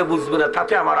বুঝবো কে বুঝবে না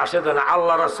তাতে আমার আসে না,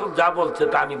 আল্লাহ রাসূল যা বলছে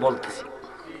তা আমি বলতেছি।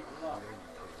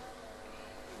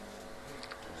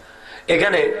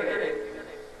 এখানে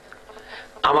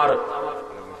আমার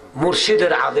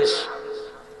মুর্শিদের আদেশ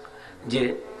যে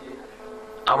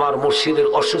আমার মুর্শিদের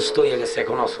অসুস্থ হয়ে গেছে,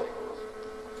 এখন অসুখ,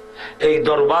 এই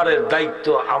দরবারের দায়িত্ব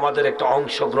আমাদের একটা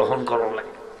অংশ গ্রহণ করা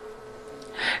লাগে।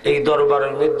 এই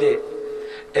দরবারের মধ্যে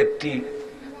একটি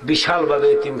বিশালভাবে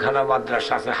এতিমখানা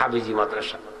মাদ্রাসা আছে, হাফিজি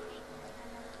মাদ্রাসা।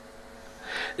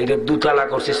 এটা দুতলা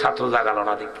করছে, ছাত্র জাগালো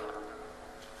না দেখে।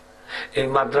 এই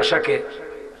মাদ্রাসাকে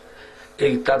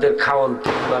এই তাদের খাওয়ান,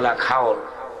 তিনবেলা খাওয়ান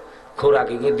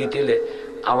খোরাকি দিতেলে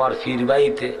আমার ফির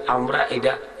বাড়িতে আমরা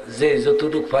এটা যে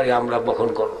যতটুকু পারি আমরা বহন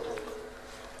করব।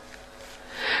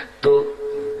 তো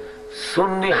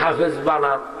সুন্নি হাফেজ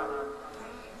বানান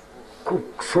খুব,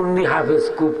 সুন্নি হাফেজ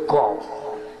খুব কম।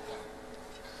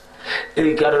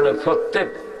 এই কারণে প্রত্যেক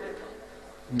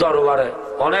দরবারে,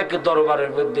 অনেক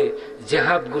দরবারের মধ্যে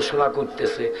জেহাদ ঘোষণা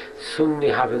করতেছে সুন্নি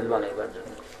হাফেজ বানাইবার জন্য।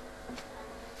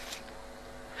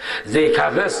 যে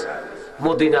হাফেজ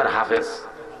মদিনার হাফেজ,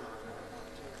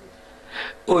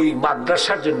 ওই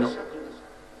মাদ্রাসার জন্য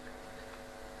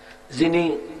যিনি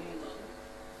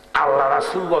আল্লাহ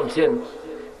রাসূল বলছেন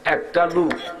একটা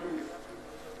লোক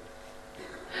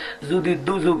যদি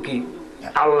দুজকি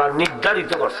আল্লাহ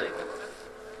নির্ধারিত করছে,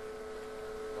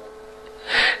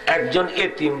 একজন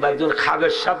এতিম বা একজন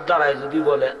খাবের সাপ দ্বারায় যদি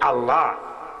বলে আল্লাহ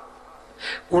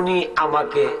উনি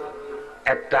আমাকে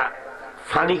একটা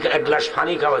পানি, এক গ্লাস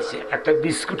পানি খাওয়াইছে, একটা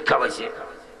বিস্কুট খাওয়াইছে,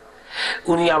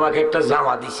 উনি আমাকে একটা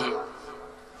জামা দিছে,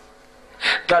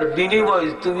 তার বিনিময়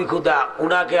তুমি খোদা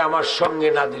উনাকে আমার সঙ্গে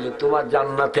না দিলে তোমার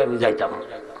জান্নাতে আমি যাইতাম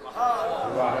না।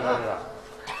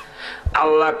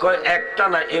 আল্লাহ কয় একটা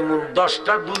না, এমন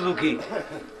 10টা দুজকি,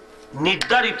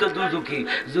 নির্ধারিত দুজকি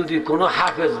যদি কোনো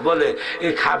হাফেজ বলে,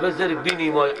 এই হাফেজের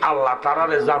বিনিময় আল্লাহ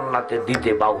তারারে জান্নাতে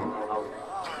দিতে বাউল।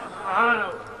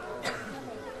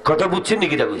 কথা বুঝছেন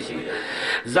নাকি? তা বুঝছি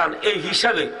জান। এই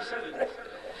হিসাবে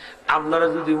আপনারা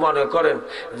যদি মনে করেন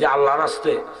যে আল্লাহ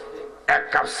রাস্তে 1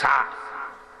 কাপ চা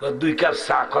বা 2 কাপ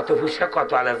চা কত পয়সা,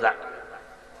 কত আলাদা,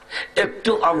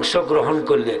 একটু অংশগ্রহণ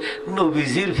করলে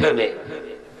নবীজির ফেমে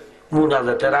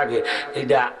মুনাজাতের আগে,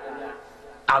 এটা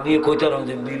আমি কইতাম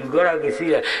যে বিলগড়া গেছি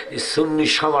সুন্নি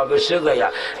সমাবেশে যাইয়া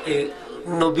এই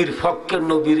নবীর পক্ষে,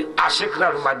 নবীর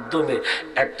আশেকরার মাধ্যমে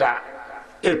একটা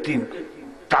এতিম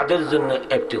তাদের জন্য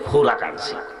একটি খোরাক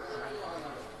আনছি।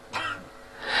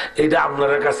 এটা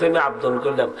আপনার কাছে আমি আবেদন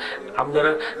করলাম,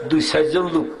 আপনারা 2-4 জন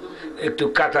লোক একটু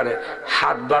কাতারে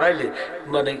হাত বাড়াইলে,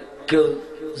 মানে কেউ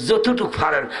যতটুকু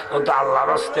পারেন অন্তত আল্লাহর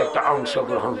রাস্তে একটা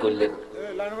অংশগ্রহণ করলেন,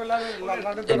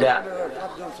 এটা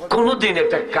কোনদিন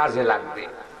একটা কাজে লাগবে।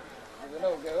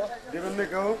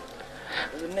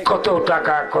 কত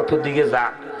টাকা কত দিকে যা,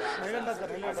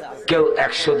 কেউ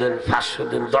 100 দেন, 500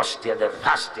 দেন, 10 টাকা দেন,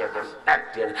 5 টাকা দেন, 1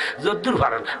 টাকা দেন, যদ্দূর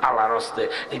পারেন আল্লাহর রাস্তে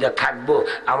এটা থাকবো।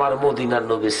 আমার মদিনার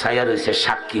নবী ছায়া রয়েছে,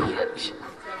 সাক্ষী হইয়া রয়েছে।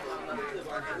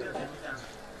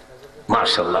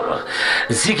 মাশাআল্লাহ,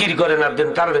 জিকির করেন আর দেন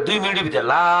তার 2 মিনিটের ভিতরে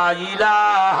লা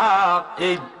ইলাহা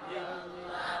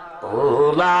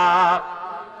ইল্লাল্লাহ,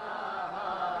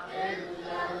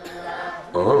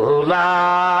 লা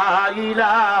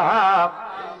ইলাহা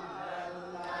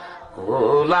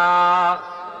ইল্লাল্লাহ, লা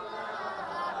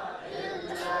ইলাহা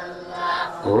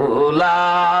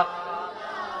ইল্লাল্লাহ,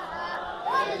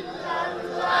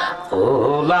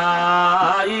 লা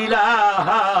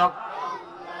ইলাহা ইল্লাল্লাহ,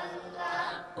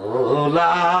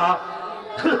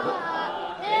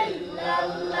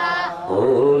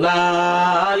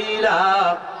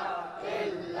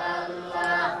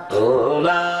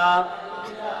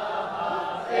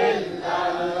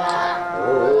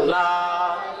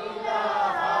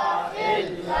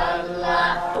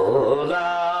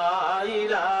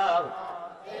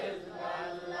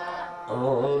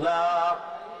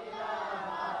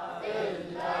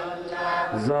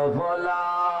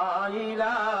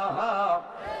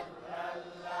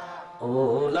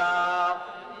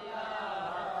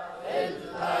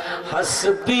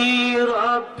 হাসবি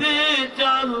রব্বি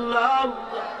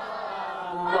জাল্লাল্লাহ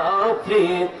মা ফি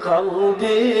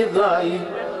কলবি গায়ব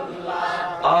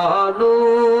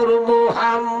আনুর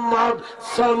মুহাম্মদ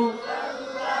সাল্লাল্লাহ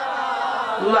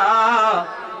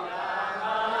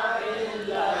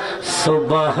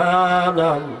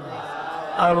সুবহানাল্লাহ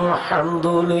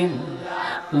আলহামদুলিল্লাহ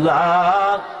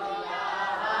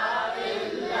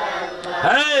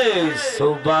হে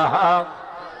সুবহানাল্লাহ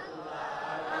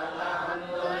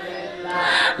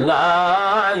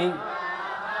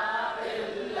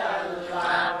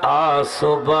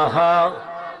সুবহানাল্লাহ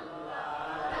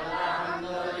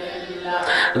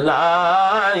লা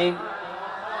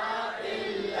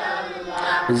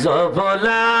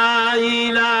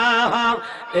ইলাহা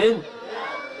ইল্লাল্লাহ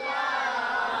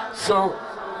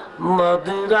মুহাম্মদ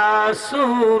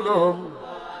রাসূলুল্লাহ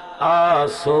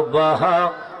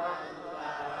সুবহানাল্লাহ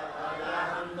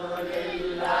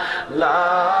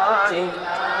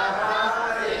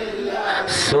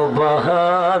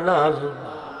সুবহানাল্লাহ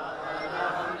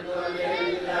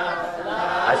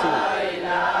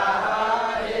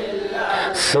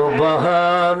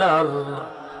সুবহানাল্লাহ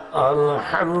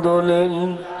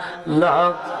আলহামদুলিল্লাহ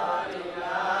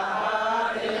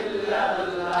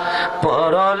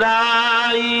পড়ো লা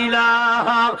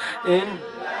ইলাহা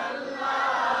ইল্লাল্লাহ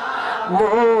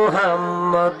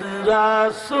মুহাম্মদ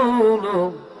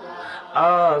রাসূলুল্লাহ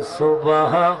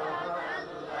সুবহানাল্লাহ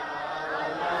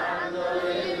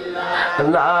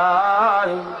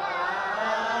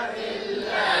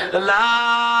লা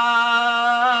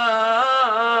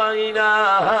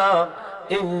ইলাহা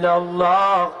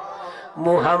ইল্লাল্লাহ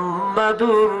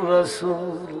মুহাম্মাদুর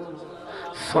রাসূলুল্লাহ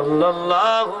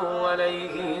সাল্লাল্লাহু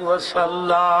আলাইহি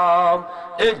ওয়াসাল্লাম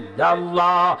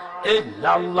ইল্লাল্লাহ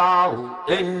ইল্লাল্লাহ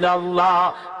ইল্লাল্লাহ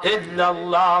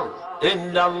ইল্লাল্লাহ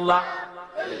ইল্লাল্লাহ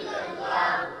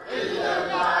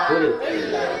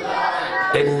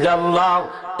ইল্লাল্লাহ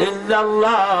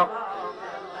ইল্লাল্লাহ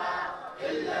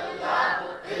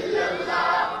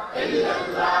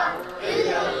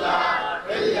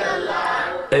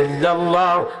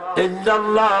illallah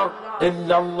illallah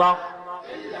illallah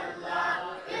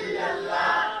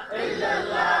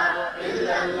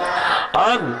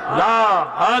Allah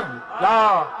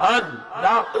Allah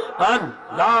Allah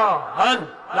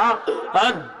Allah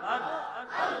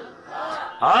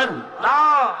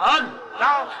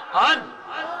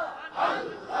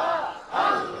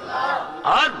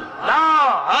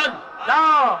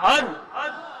Allah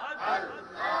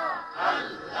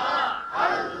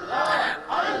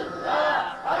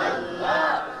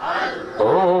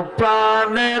ও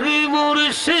প্রাণের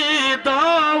মুর্শিদ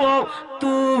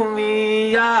তুমি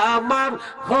আমার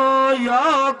হয়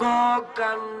গো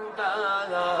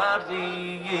কান্দারি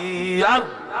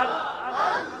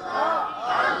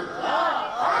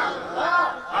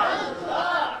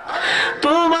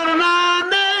তোমার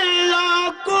নামে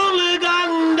কুল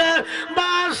গঙ্গে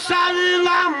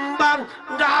বাসাইলাম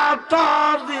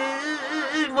বাঙ্গাতরি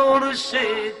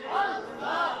মুর্শিদ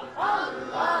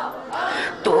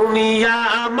তুমি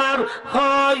আমার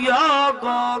হয়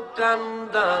গো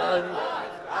কান্দার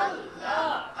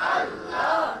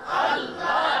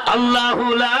আল্লাহু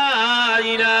লা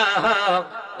ইলাহা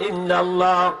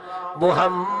ইল্লাল্লাহ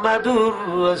মুহাম্মাদুর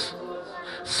রাসূল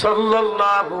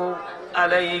সাল্লাল্লাহু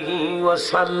আলাইহি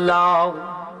ওয়াসাল্লাম।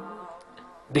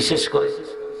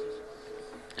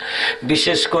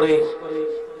 বিশেষ করে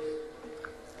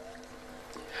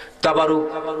তাবারুক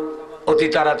অতি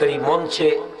তাড়াতাড়ি মঞ্চে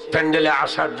প্যান্ডেলে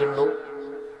আসার জন্য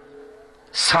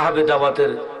সাহাবে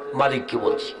দাওয়াতের মালিককে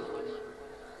বলছি,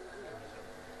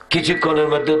 কিছুক্ষণের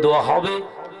মধ্যে দোয়া হবে।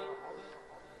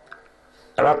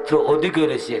 রাত্র অধিক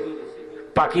হয়েছে,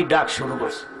 পাখি ডাক শুরু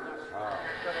করছে।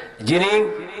 যিনি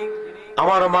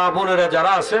আমার মা বোনেরা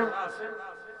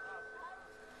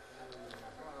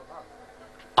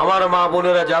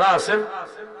যারা আছেন,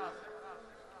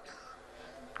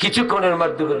 কিছুক্ষণের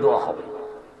মাধ্যমে দোয়া হবে।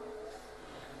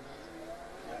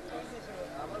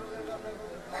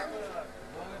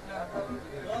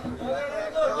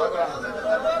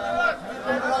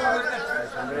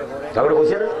 তারপরে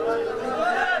বলছে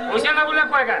না বলে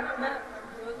কয়গা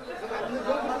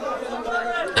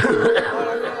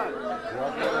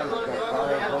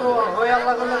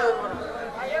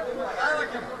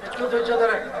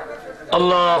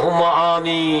আল্লাহুম্মা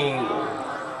আমিন।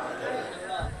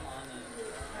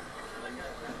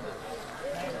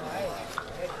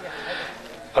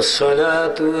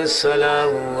 আসসালাতু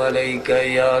ওয়াসসালামু আলাইকা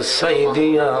ইয়া সাইয়্যিদি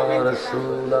ইয়া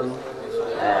রাসূলুল্লাহ।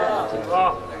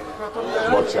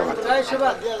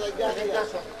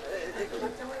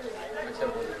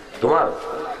 তোমার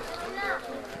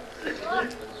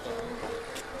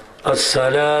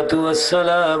আসসালাতু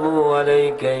ওয়াসসালামু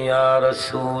আলাইকা ইয়া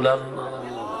রাসূলুল্লাহ।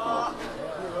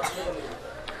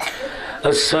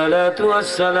 আসসালাতু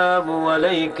ওয়াসসালামু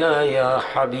আলাইকা ইয়া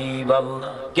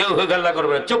হাবিবাল্লাহ। কেউ গাল্লা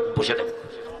করবে না, চুপ বসে থাকো।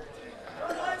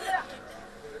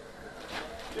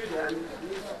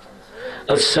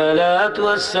 الصلاة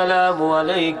والسلام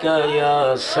عليك يا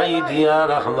سيدي يا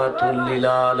رحمة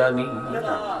للعالمين.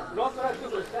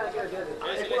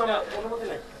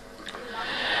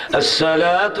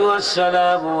 الصلاة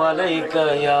والسلام عليك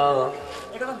يا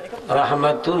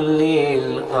رحمة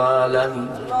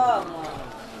للعالمين.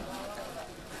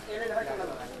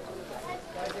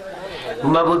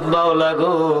 মাবুদ মাওলা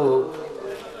গো,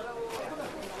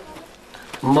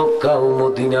 মক্কা ও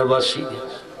মদিনাবাসী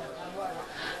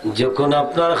যখন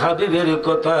আপনার হাবিবের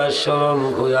কথা স্মরণ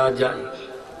হইয়া যায়,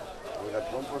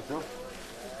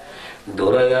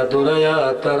 দৌড়াইয়া দৌড়াইয়া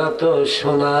তারা তো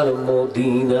সোনার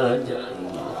মদিনা যায়।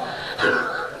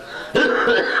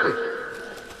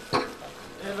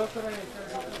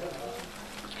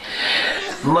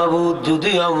 মাবুদ,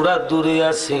 যদি আমরা দূরে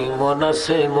আছি, মন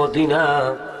আছে মদিনা,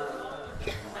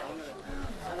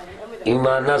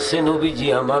 ইমান আছে নবীজি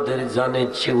আমাদের জানে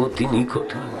চেয়েও তিনি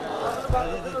কঠিন।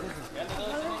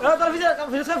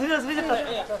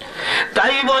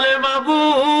 তাই বলে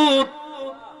মাবুদ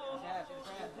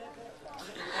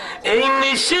এই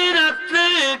নিশি রাত্রে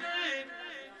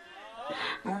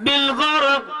বিলগর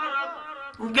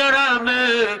গ্রামে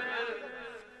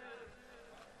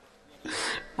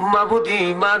মাবুদি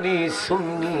মানি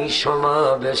সুন্নি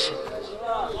সমাবেশ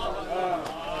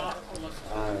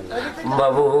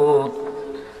মাবুদ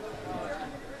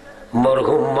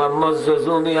মরহুম মোহাম্মদ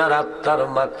জজুমিয়ার আত্মার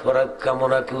মাগফিরাত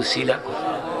কামনা কুশিলা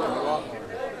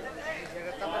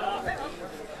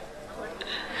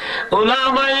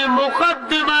উলামায়ে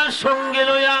মুকদ্দিমার সঙ্গে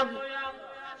লইয়া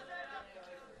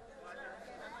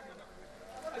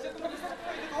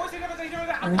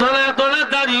দলা দলা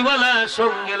দাড়িওয়ালা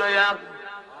সঙ্গে লইয়া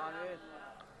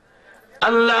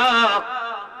আল্লাহ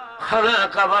খানা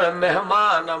খাবার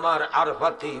মেহমান আমার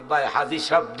আরফাতি ভাই হাজি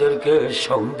সাহেবদেরকে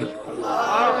সঙ্গে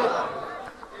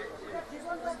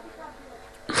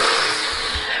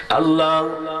আল্লাহ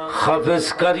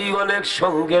হাফেজকারী অনেক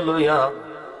সঙ্গে লইয়া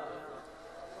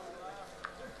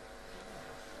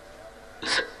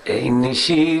এই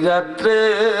নিশি রাত্রে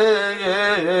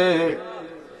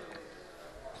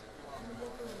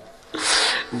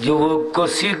যুবক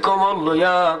কষি কমল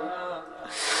লইয়া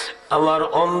আমার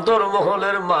অন্তর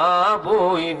মহলের মা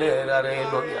বইনের আরে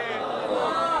লইয়া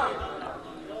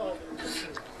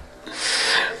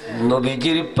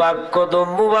নবীজির পাক কদম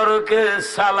মুবারকে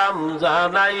সালাম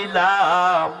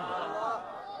জানাইলাম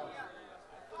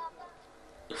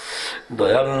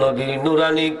দয়াল নবীর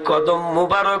নুরানি কদম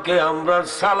মুবারকে আমরা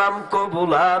সালাম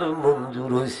কবুল আর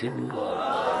মঞ্জুর হইছেন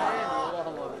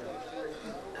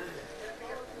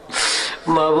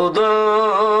মাবুদ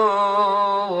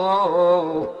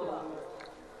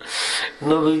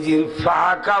নবীজির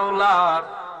ফাক আওলাদ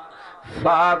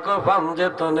ফাক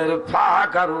ফামজেতনের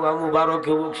ফাক আর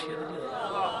মুবারকে বকশিয়ে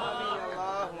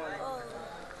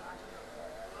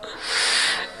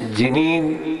যিনি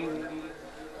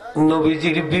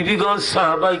নবীজির বিবিগণ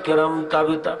সাহাবাই কেরাম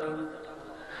তাবে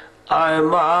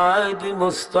আয়মাইদ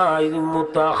মুস্তাইদ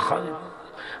মুতাখালিদ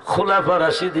খুলাফা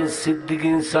রাশিদিন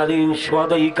সিদ্দিকিন সালিম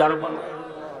শুহাদাই কারবালা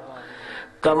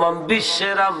तमाम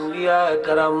বিশ্বের আম্বিয়া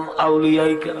کرام আউলিয়া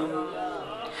کرام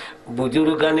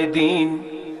বুজুর্গানে দিন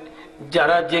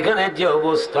যারা যেখানে যে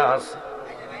অবস্থা আছে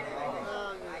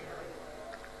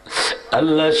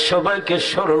আল্লাহ সবাইকে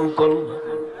স্মরণ করুন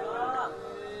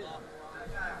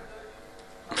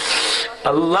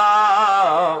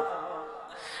আল্লাহ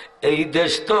এই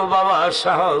দেশ তো বাবা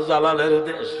শাহ জালালের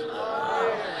দেশ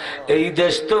এই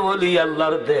দেশ তো ওলি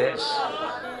আল্লাহর দেশ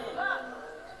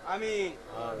আমিন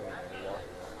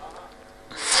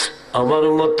আমার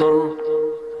মতন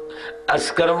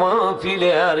আজকের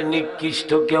মাহফিলে আর নিকৃষ্ট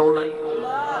কেউ নাই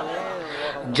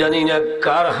জানি না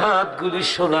কার হাতগুলি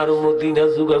সোনার মদিনা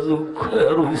যোগাযোগ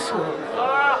রয়েছে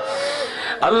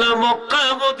আল্লাহ মক্কা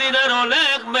মদিনার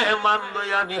অনেক মেহমান লই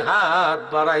আমি হাত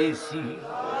বাড়াইছি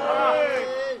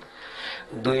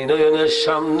দুই নয়নের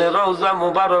সামনে রওজা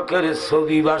মুবারকের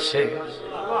ছবি বাসে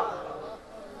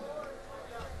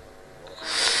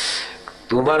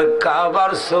তোমার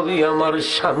কাবার ছবি আমার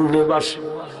সামনে বাসে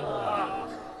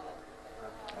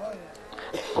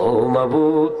ও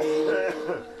মাবুদ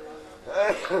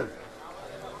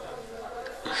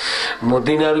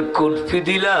মদিনার কুলফি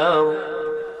দিলাম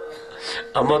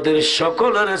আমাদের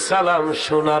সকলের সালাম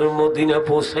সোনার মদিনা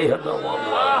পৌঁছাইয়া দাও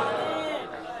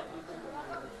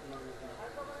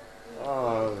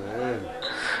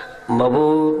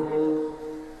মাবুদ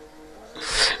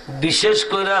বিশেষ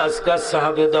করে আজকাল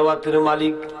সাহাবে দাওয়াতের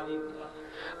মালিক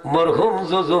মরহুম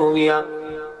জজুমিয়া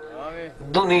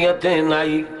দুনিয়াতে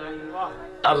নাই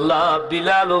আল্লাহ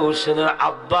বিলাল হোসেনের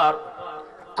আব্বার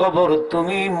কবর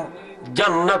তুমি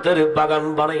জান্নাতের বাগান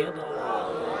বানাইয়া দাও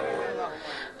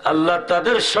আল্লাহ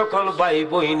তাদের সকল ভাই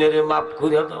বোনের মাফ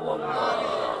করে দাও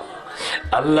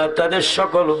আল্লাহ তাদের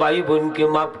সকল ভাই বোনকে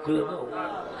মাফ করে দাও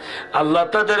আল্লাহ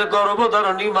তাদের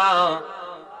গর্ভধারণী মা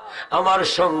আমার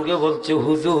সঙ্গে বলছে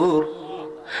হুজুর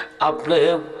আপনি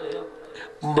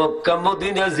মক্কা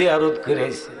মদিনা জিয়ারত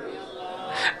করেছে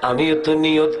আমি তো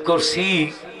নিয়ত করছি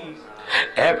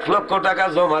 1 লক্ষ টাকা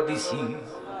জমা দিছি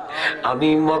আমি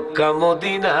মক্কা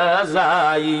মদিনা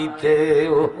যাইতে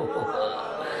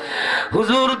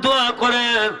হুজুর দোয়া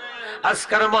করেন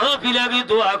আজকের মাহফিলে আমি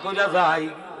দোয়া করে যাই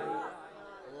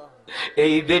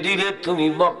এই বেডিরে তুমি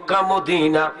মক্কা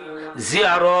মদিনা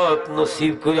জিয়ারত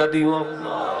নসিব করে দিও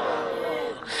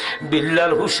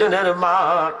বিল্লাল হোসেনের মা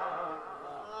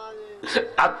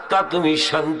আত্মা তুমি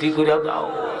শান্তি করে দাও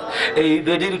এই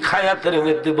বেডির খায়াতের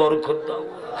মধ্যে বরকত দাও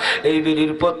এই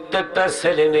বেডির প্রত্যেকটা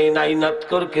ছেলে নেই নাইনাত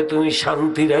করকে তুমি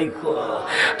শান্তি রাখো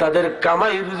তাদের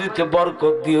কামাই রুজিতে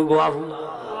বরকত দিও গো আল্লাহ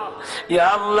ইয়া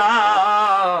আল্লাহ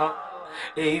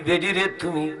এই বেডিরে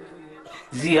তুমি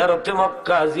জিয়ারতে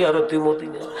মক্কা জিয়ারতে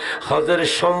মদিনা হজের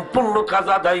সম্পূর্ণ কাজ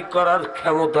আদায় করার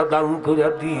ক্ষমতা দান করে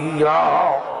দিও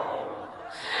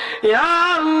ইয়া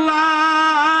আল্লাহ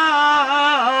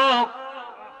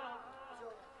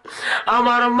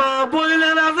আমার মা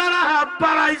বোনেরা যারা হাত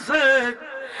বাড়াইছে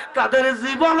তাদের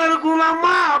জীবনের গুনাহ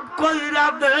মাফ কইরা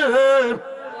দেন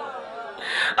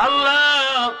আল্লাহ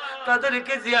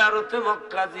তাদেরকে জিয়ারতে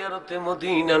মক্কা জিয়ারতে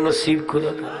মদিনা নসিব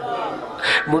করে দাও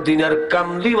মদিনার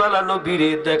কামলিওয়ালা নবীরে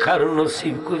দেখার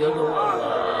নসিব করে দাও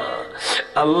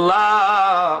আল্লাহ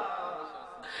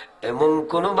এমন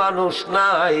কোন মানুষ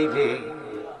নাই রে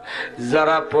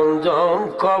যারা পঞ্চম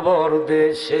কবর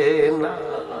দেশে না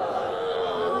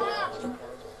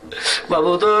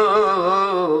বাবুদ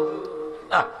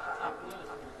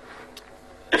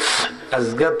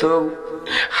আজকে তো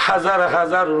হাজার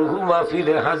হাজার রুহু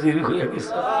মাহফিলে হাজির হয়ে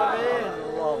গেছে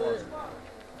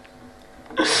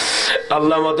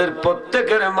আল্লাহ আমাদের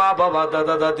প্রত্যেকের মা বাবা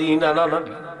দাদা দাদি নানা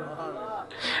নানি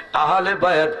আহলে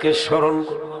বায়াতকে স্মরণ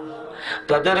করো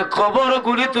তাদের কবর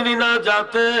গুলি তুমি না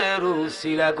যাতে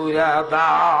রুসিলা কইরা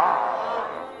দাও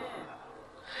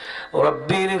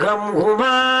রব্বির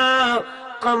ঘুমা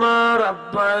কামা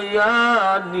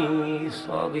রাব্বায়ানি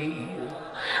সগীরা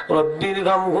রব্বির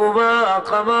ঘুমা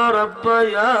কামা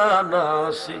রাব্বায়ানা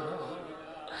সগীরা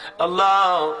আল্লাহ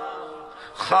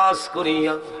খাস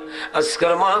করিয়া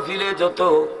আজকের মাহফিলে যত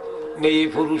মেয়ে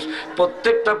পুরুষ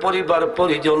প্রত্যেকটা পরিবার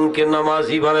পরিজনকে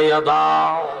নামাজি বানাইয়া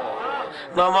দাও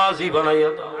নামাজি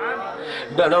বানাইয়া দাও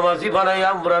বেনামাজি বানাইয়া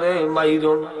আমরা রে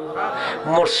মাইরো না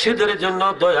মসজিদের জন্য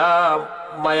দয়া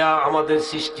মায়া আমাদের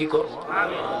সৃষ্টি করো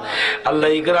আল্লাহ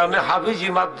এই গ্রামে হাফিজি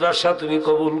মাদ্রাসা তুমি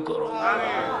কবুল করো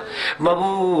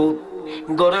মাবুদ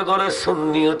ঘরে ঘরে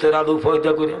সুন্নিয়তের আলু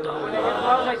পয়দা করে দাও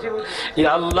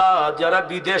ইয়া আল্লাহ যারা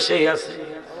বিদেশে আছে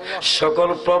সকল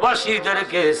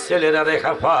প্রবাসীদেরকে ছেলেরা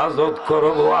হেফাজত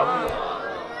করো আল্লাহ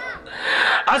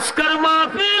আজকের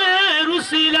মাহফিলের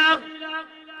উসিলা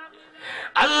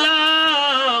আল্লাহ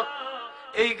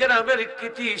এই গ্রামের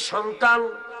কৃতি সন্তান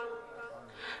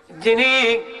যিনি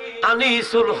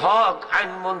আনিসুল হক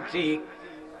আইনমন্ত্রী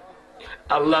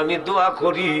আল্লাহ আমি দোয়া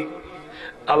করি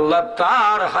আল্লাহ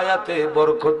তার হায়াতে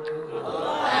বরকত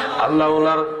আল্লাহ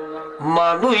ওনার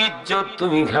মান ইজ্জত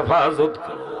তুমি হেফাজত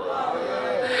করো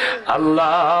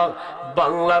আল্লাহ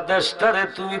বাংলাদেশটারে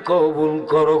তুমি কবুল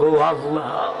করো গো আল্লাহ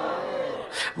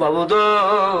মাবুদ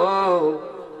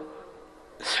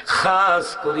খাস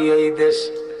করি এই দেশ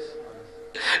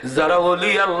যারা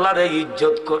ওলি আল্লাহর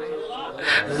ইজ্জত করে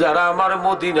যারা আমার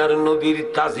মদিনার নবীর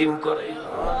তাজিম করে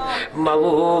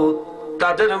মাবুদ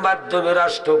তাদের মাধ্যমে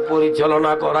রাষ্ট্র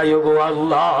পরিচালনা করাই গো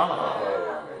আল্লাহ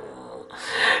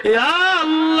ইয়া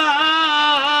আল্লাহ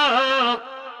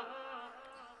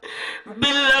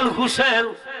বিল্লাল হুসেন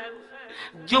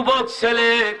যুবক ছেলে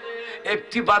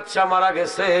একটি বাচ্চা মারা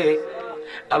গেছে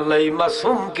আল্লাহ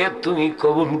মাসুমকে তুমি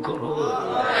কবুল করো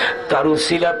তার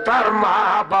উসিলা তার মা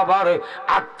বাবার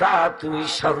আত্মা তুমি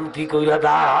শান্তি কইরা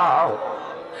দাও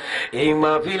এই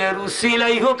মাহফিলের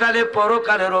উসিলাই হোকালে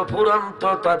পরকালের অফুরন্ত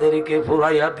তাদেরকে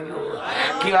ফুরাইয়া দিও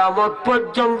কিয়ামত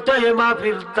পর্যন্ত এই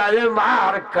মাহফিল তালে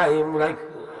মার কায়েম রাখো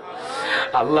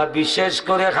আল্লাহ বিশেষ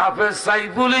করে হাফেজ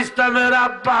সাইফুল ইসলামের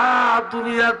আব্বা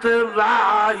দুনিয়াতে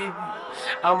নাই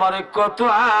আমারে কত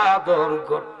আদর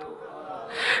করত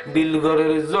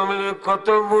বিলগরের জমিনে কত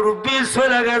মুরব্বি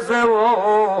চলে গেছে ও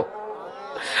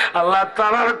আল্লাহ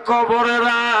তার কবরের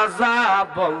আযাব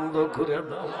বন্ধ করে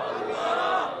দাও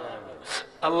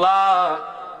আল্লাহ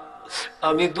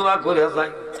আমি দোয়া করে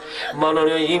যাই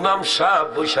মাননীয় ইমাম সাহেব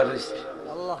বসে রয়েছে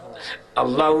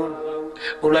আল্লাহ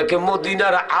উনাকে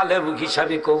মদিনার আলেম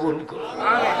হিসাবে কবুল করো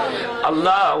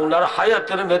আল্লাহ উনার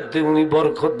হায়াতের মধ্যে উনি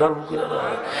বরকত দান করো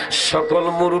সকল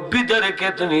মুরব্বীদেরকে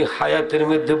তুমি হায়াতের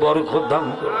মধ্যে বরকত দান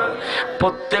করো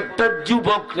প্রত্যেকটা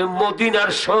যুবককে মদিনার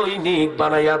সৈনিক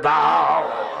বানাইয়া দাও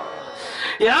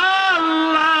ইয়া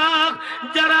আল্লাহ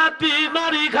যারা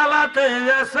বিমারি খালাতে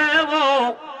আছে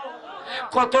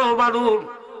কত মানুষ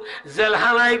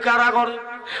জেলখানায় কারাগারে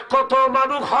কত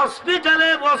মানুষ হসপিটালে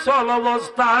বসল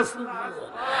অবস্থা আছে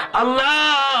আল্লাহ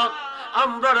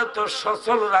আমরা তো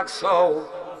সচল রাখছো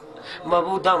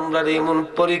মাবুদ আমরা এমন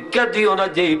পরীক্ষা দিও না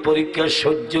যে পরীক্ষা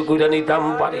সহ্য করে নিতাম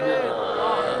পারি না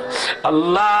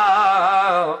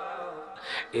আল্লাহ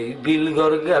এই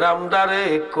বিলগর গ্রামটারে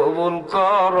কবুল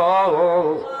কর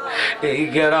এই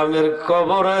গ্রামের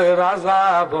কবরে রাজা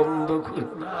বন্ধ করে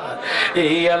না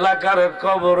এই এলাকার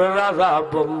কবরে রাজা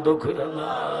বন্ধ করে না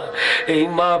এই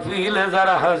মাহফিলে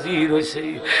যারা হাজির হয়েছে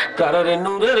তারারে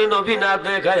নূরের নবী না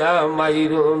দেখায়া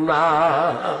মাইরো না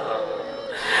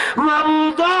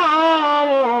মাবুদ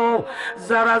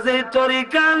যারা যে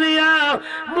তরিকা নিয়া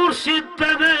মুর্শিদ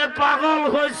প্রেমে পাগল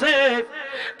হয়েছে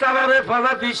তারারে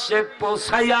ফালা বিশ্বে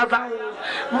পৌঁছাইয়া দাও,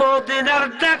 মদিনার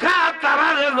দেখা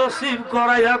তারারে নসিব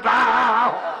করাইয়া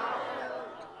দাও।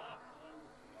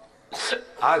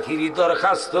 আখিরি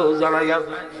দরখাস্ত জানাইয়া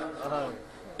দাও।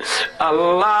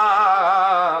 আল্লাহ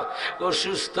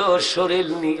অসুস্থ শরীর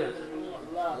নিয়ে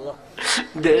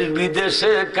দেশ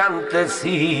বিদেশে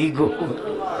কাঁদতেছি গো,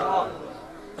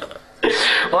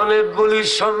 অনেকগুলি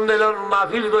সম্মেলন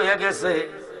মাহফিল রয়ে গেছে,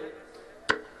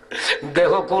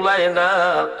 দেহ কোলায় না।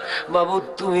 মাবুদ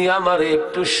তুমি আমার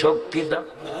একটু শক্তি দাও,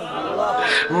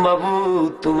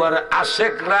 মাবুদ তোমার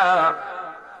আশেকরা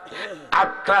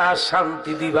আত্মা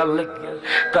শান্তি দিবার লেগে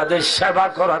তাদের সেবা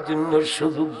করার জন্য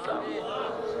সুযোগ দাও।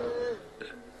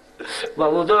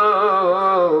 মাবুদ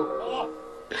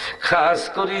খাস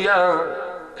করিয়া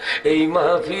এই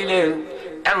মাহফিলের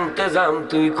ইন্তেজাম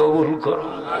তুই কবুল করো।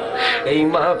 এই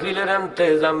মাহফিলের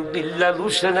ইন্তেজাম বিল্লাল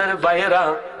হোসেনের বাইরা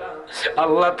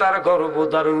আল্লাহ তার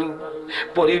গর্ভধারণী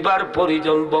পরিবার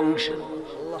পরিজন বংশ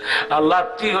আল্লাহ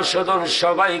আত্মীয় স্বজন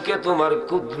সবাইকে তোমার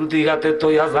কুদরতি হাতে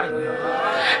তৈয়া যায়।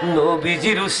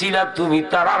 নবীজির উসিলা তুমি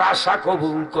তারার আশা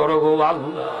কবুল করো গো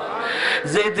আল্লাহ।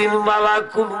 যেদিন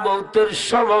মালাকুল মউতের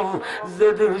সময়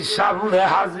যেদিন সামনে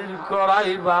হাজির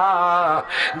করাইবা,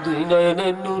 দুই নয়নে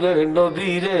নূরের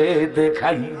নবীরে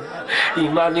দেখাই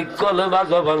ইমানি কলেমা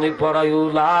জবানে পড়াই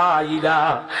লা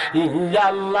ইলাহা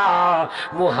ইল্লাল্লাহ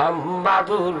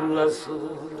মুহাম্মাদুর রাসূল।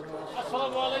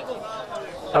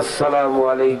 আসসালামু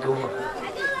আলাইকুম।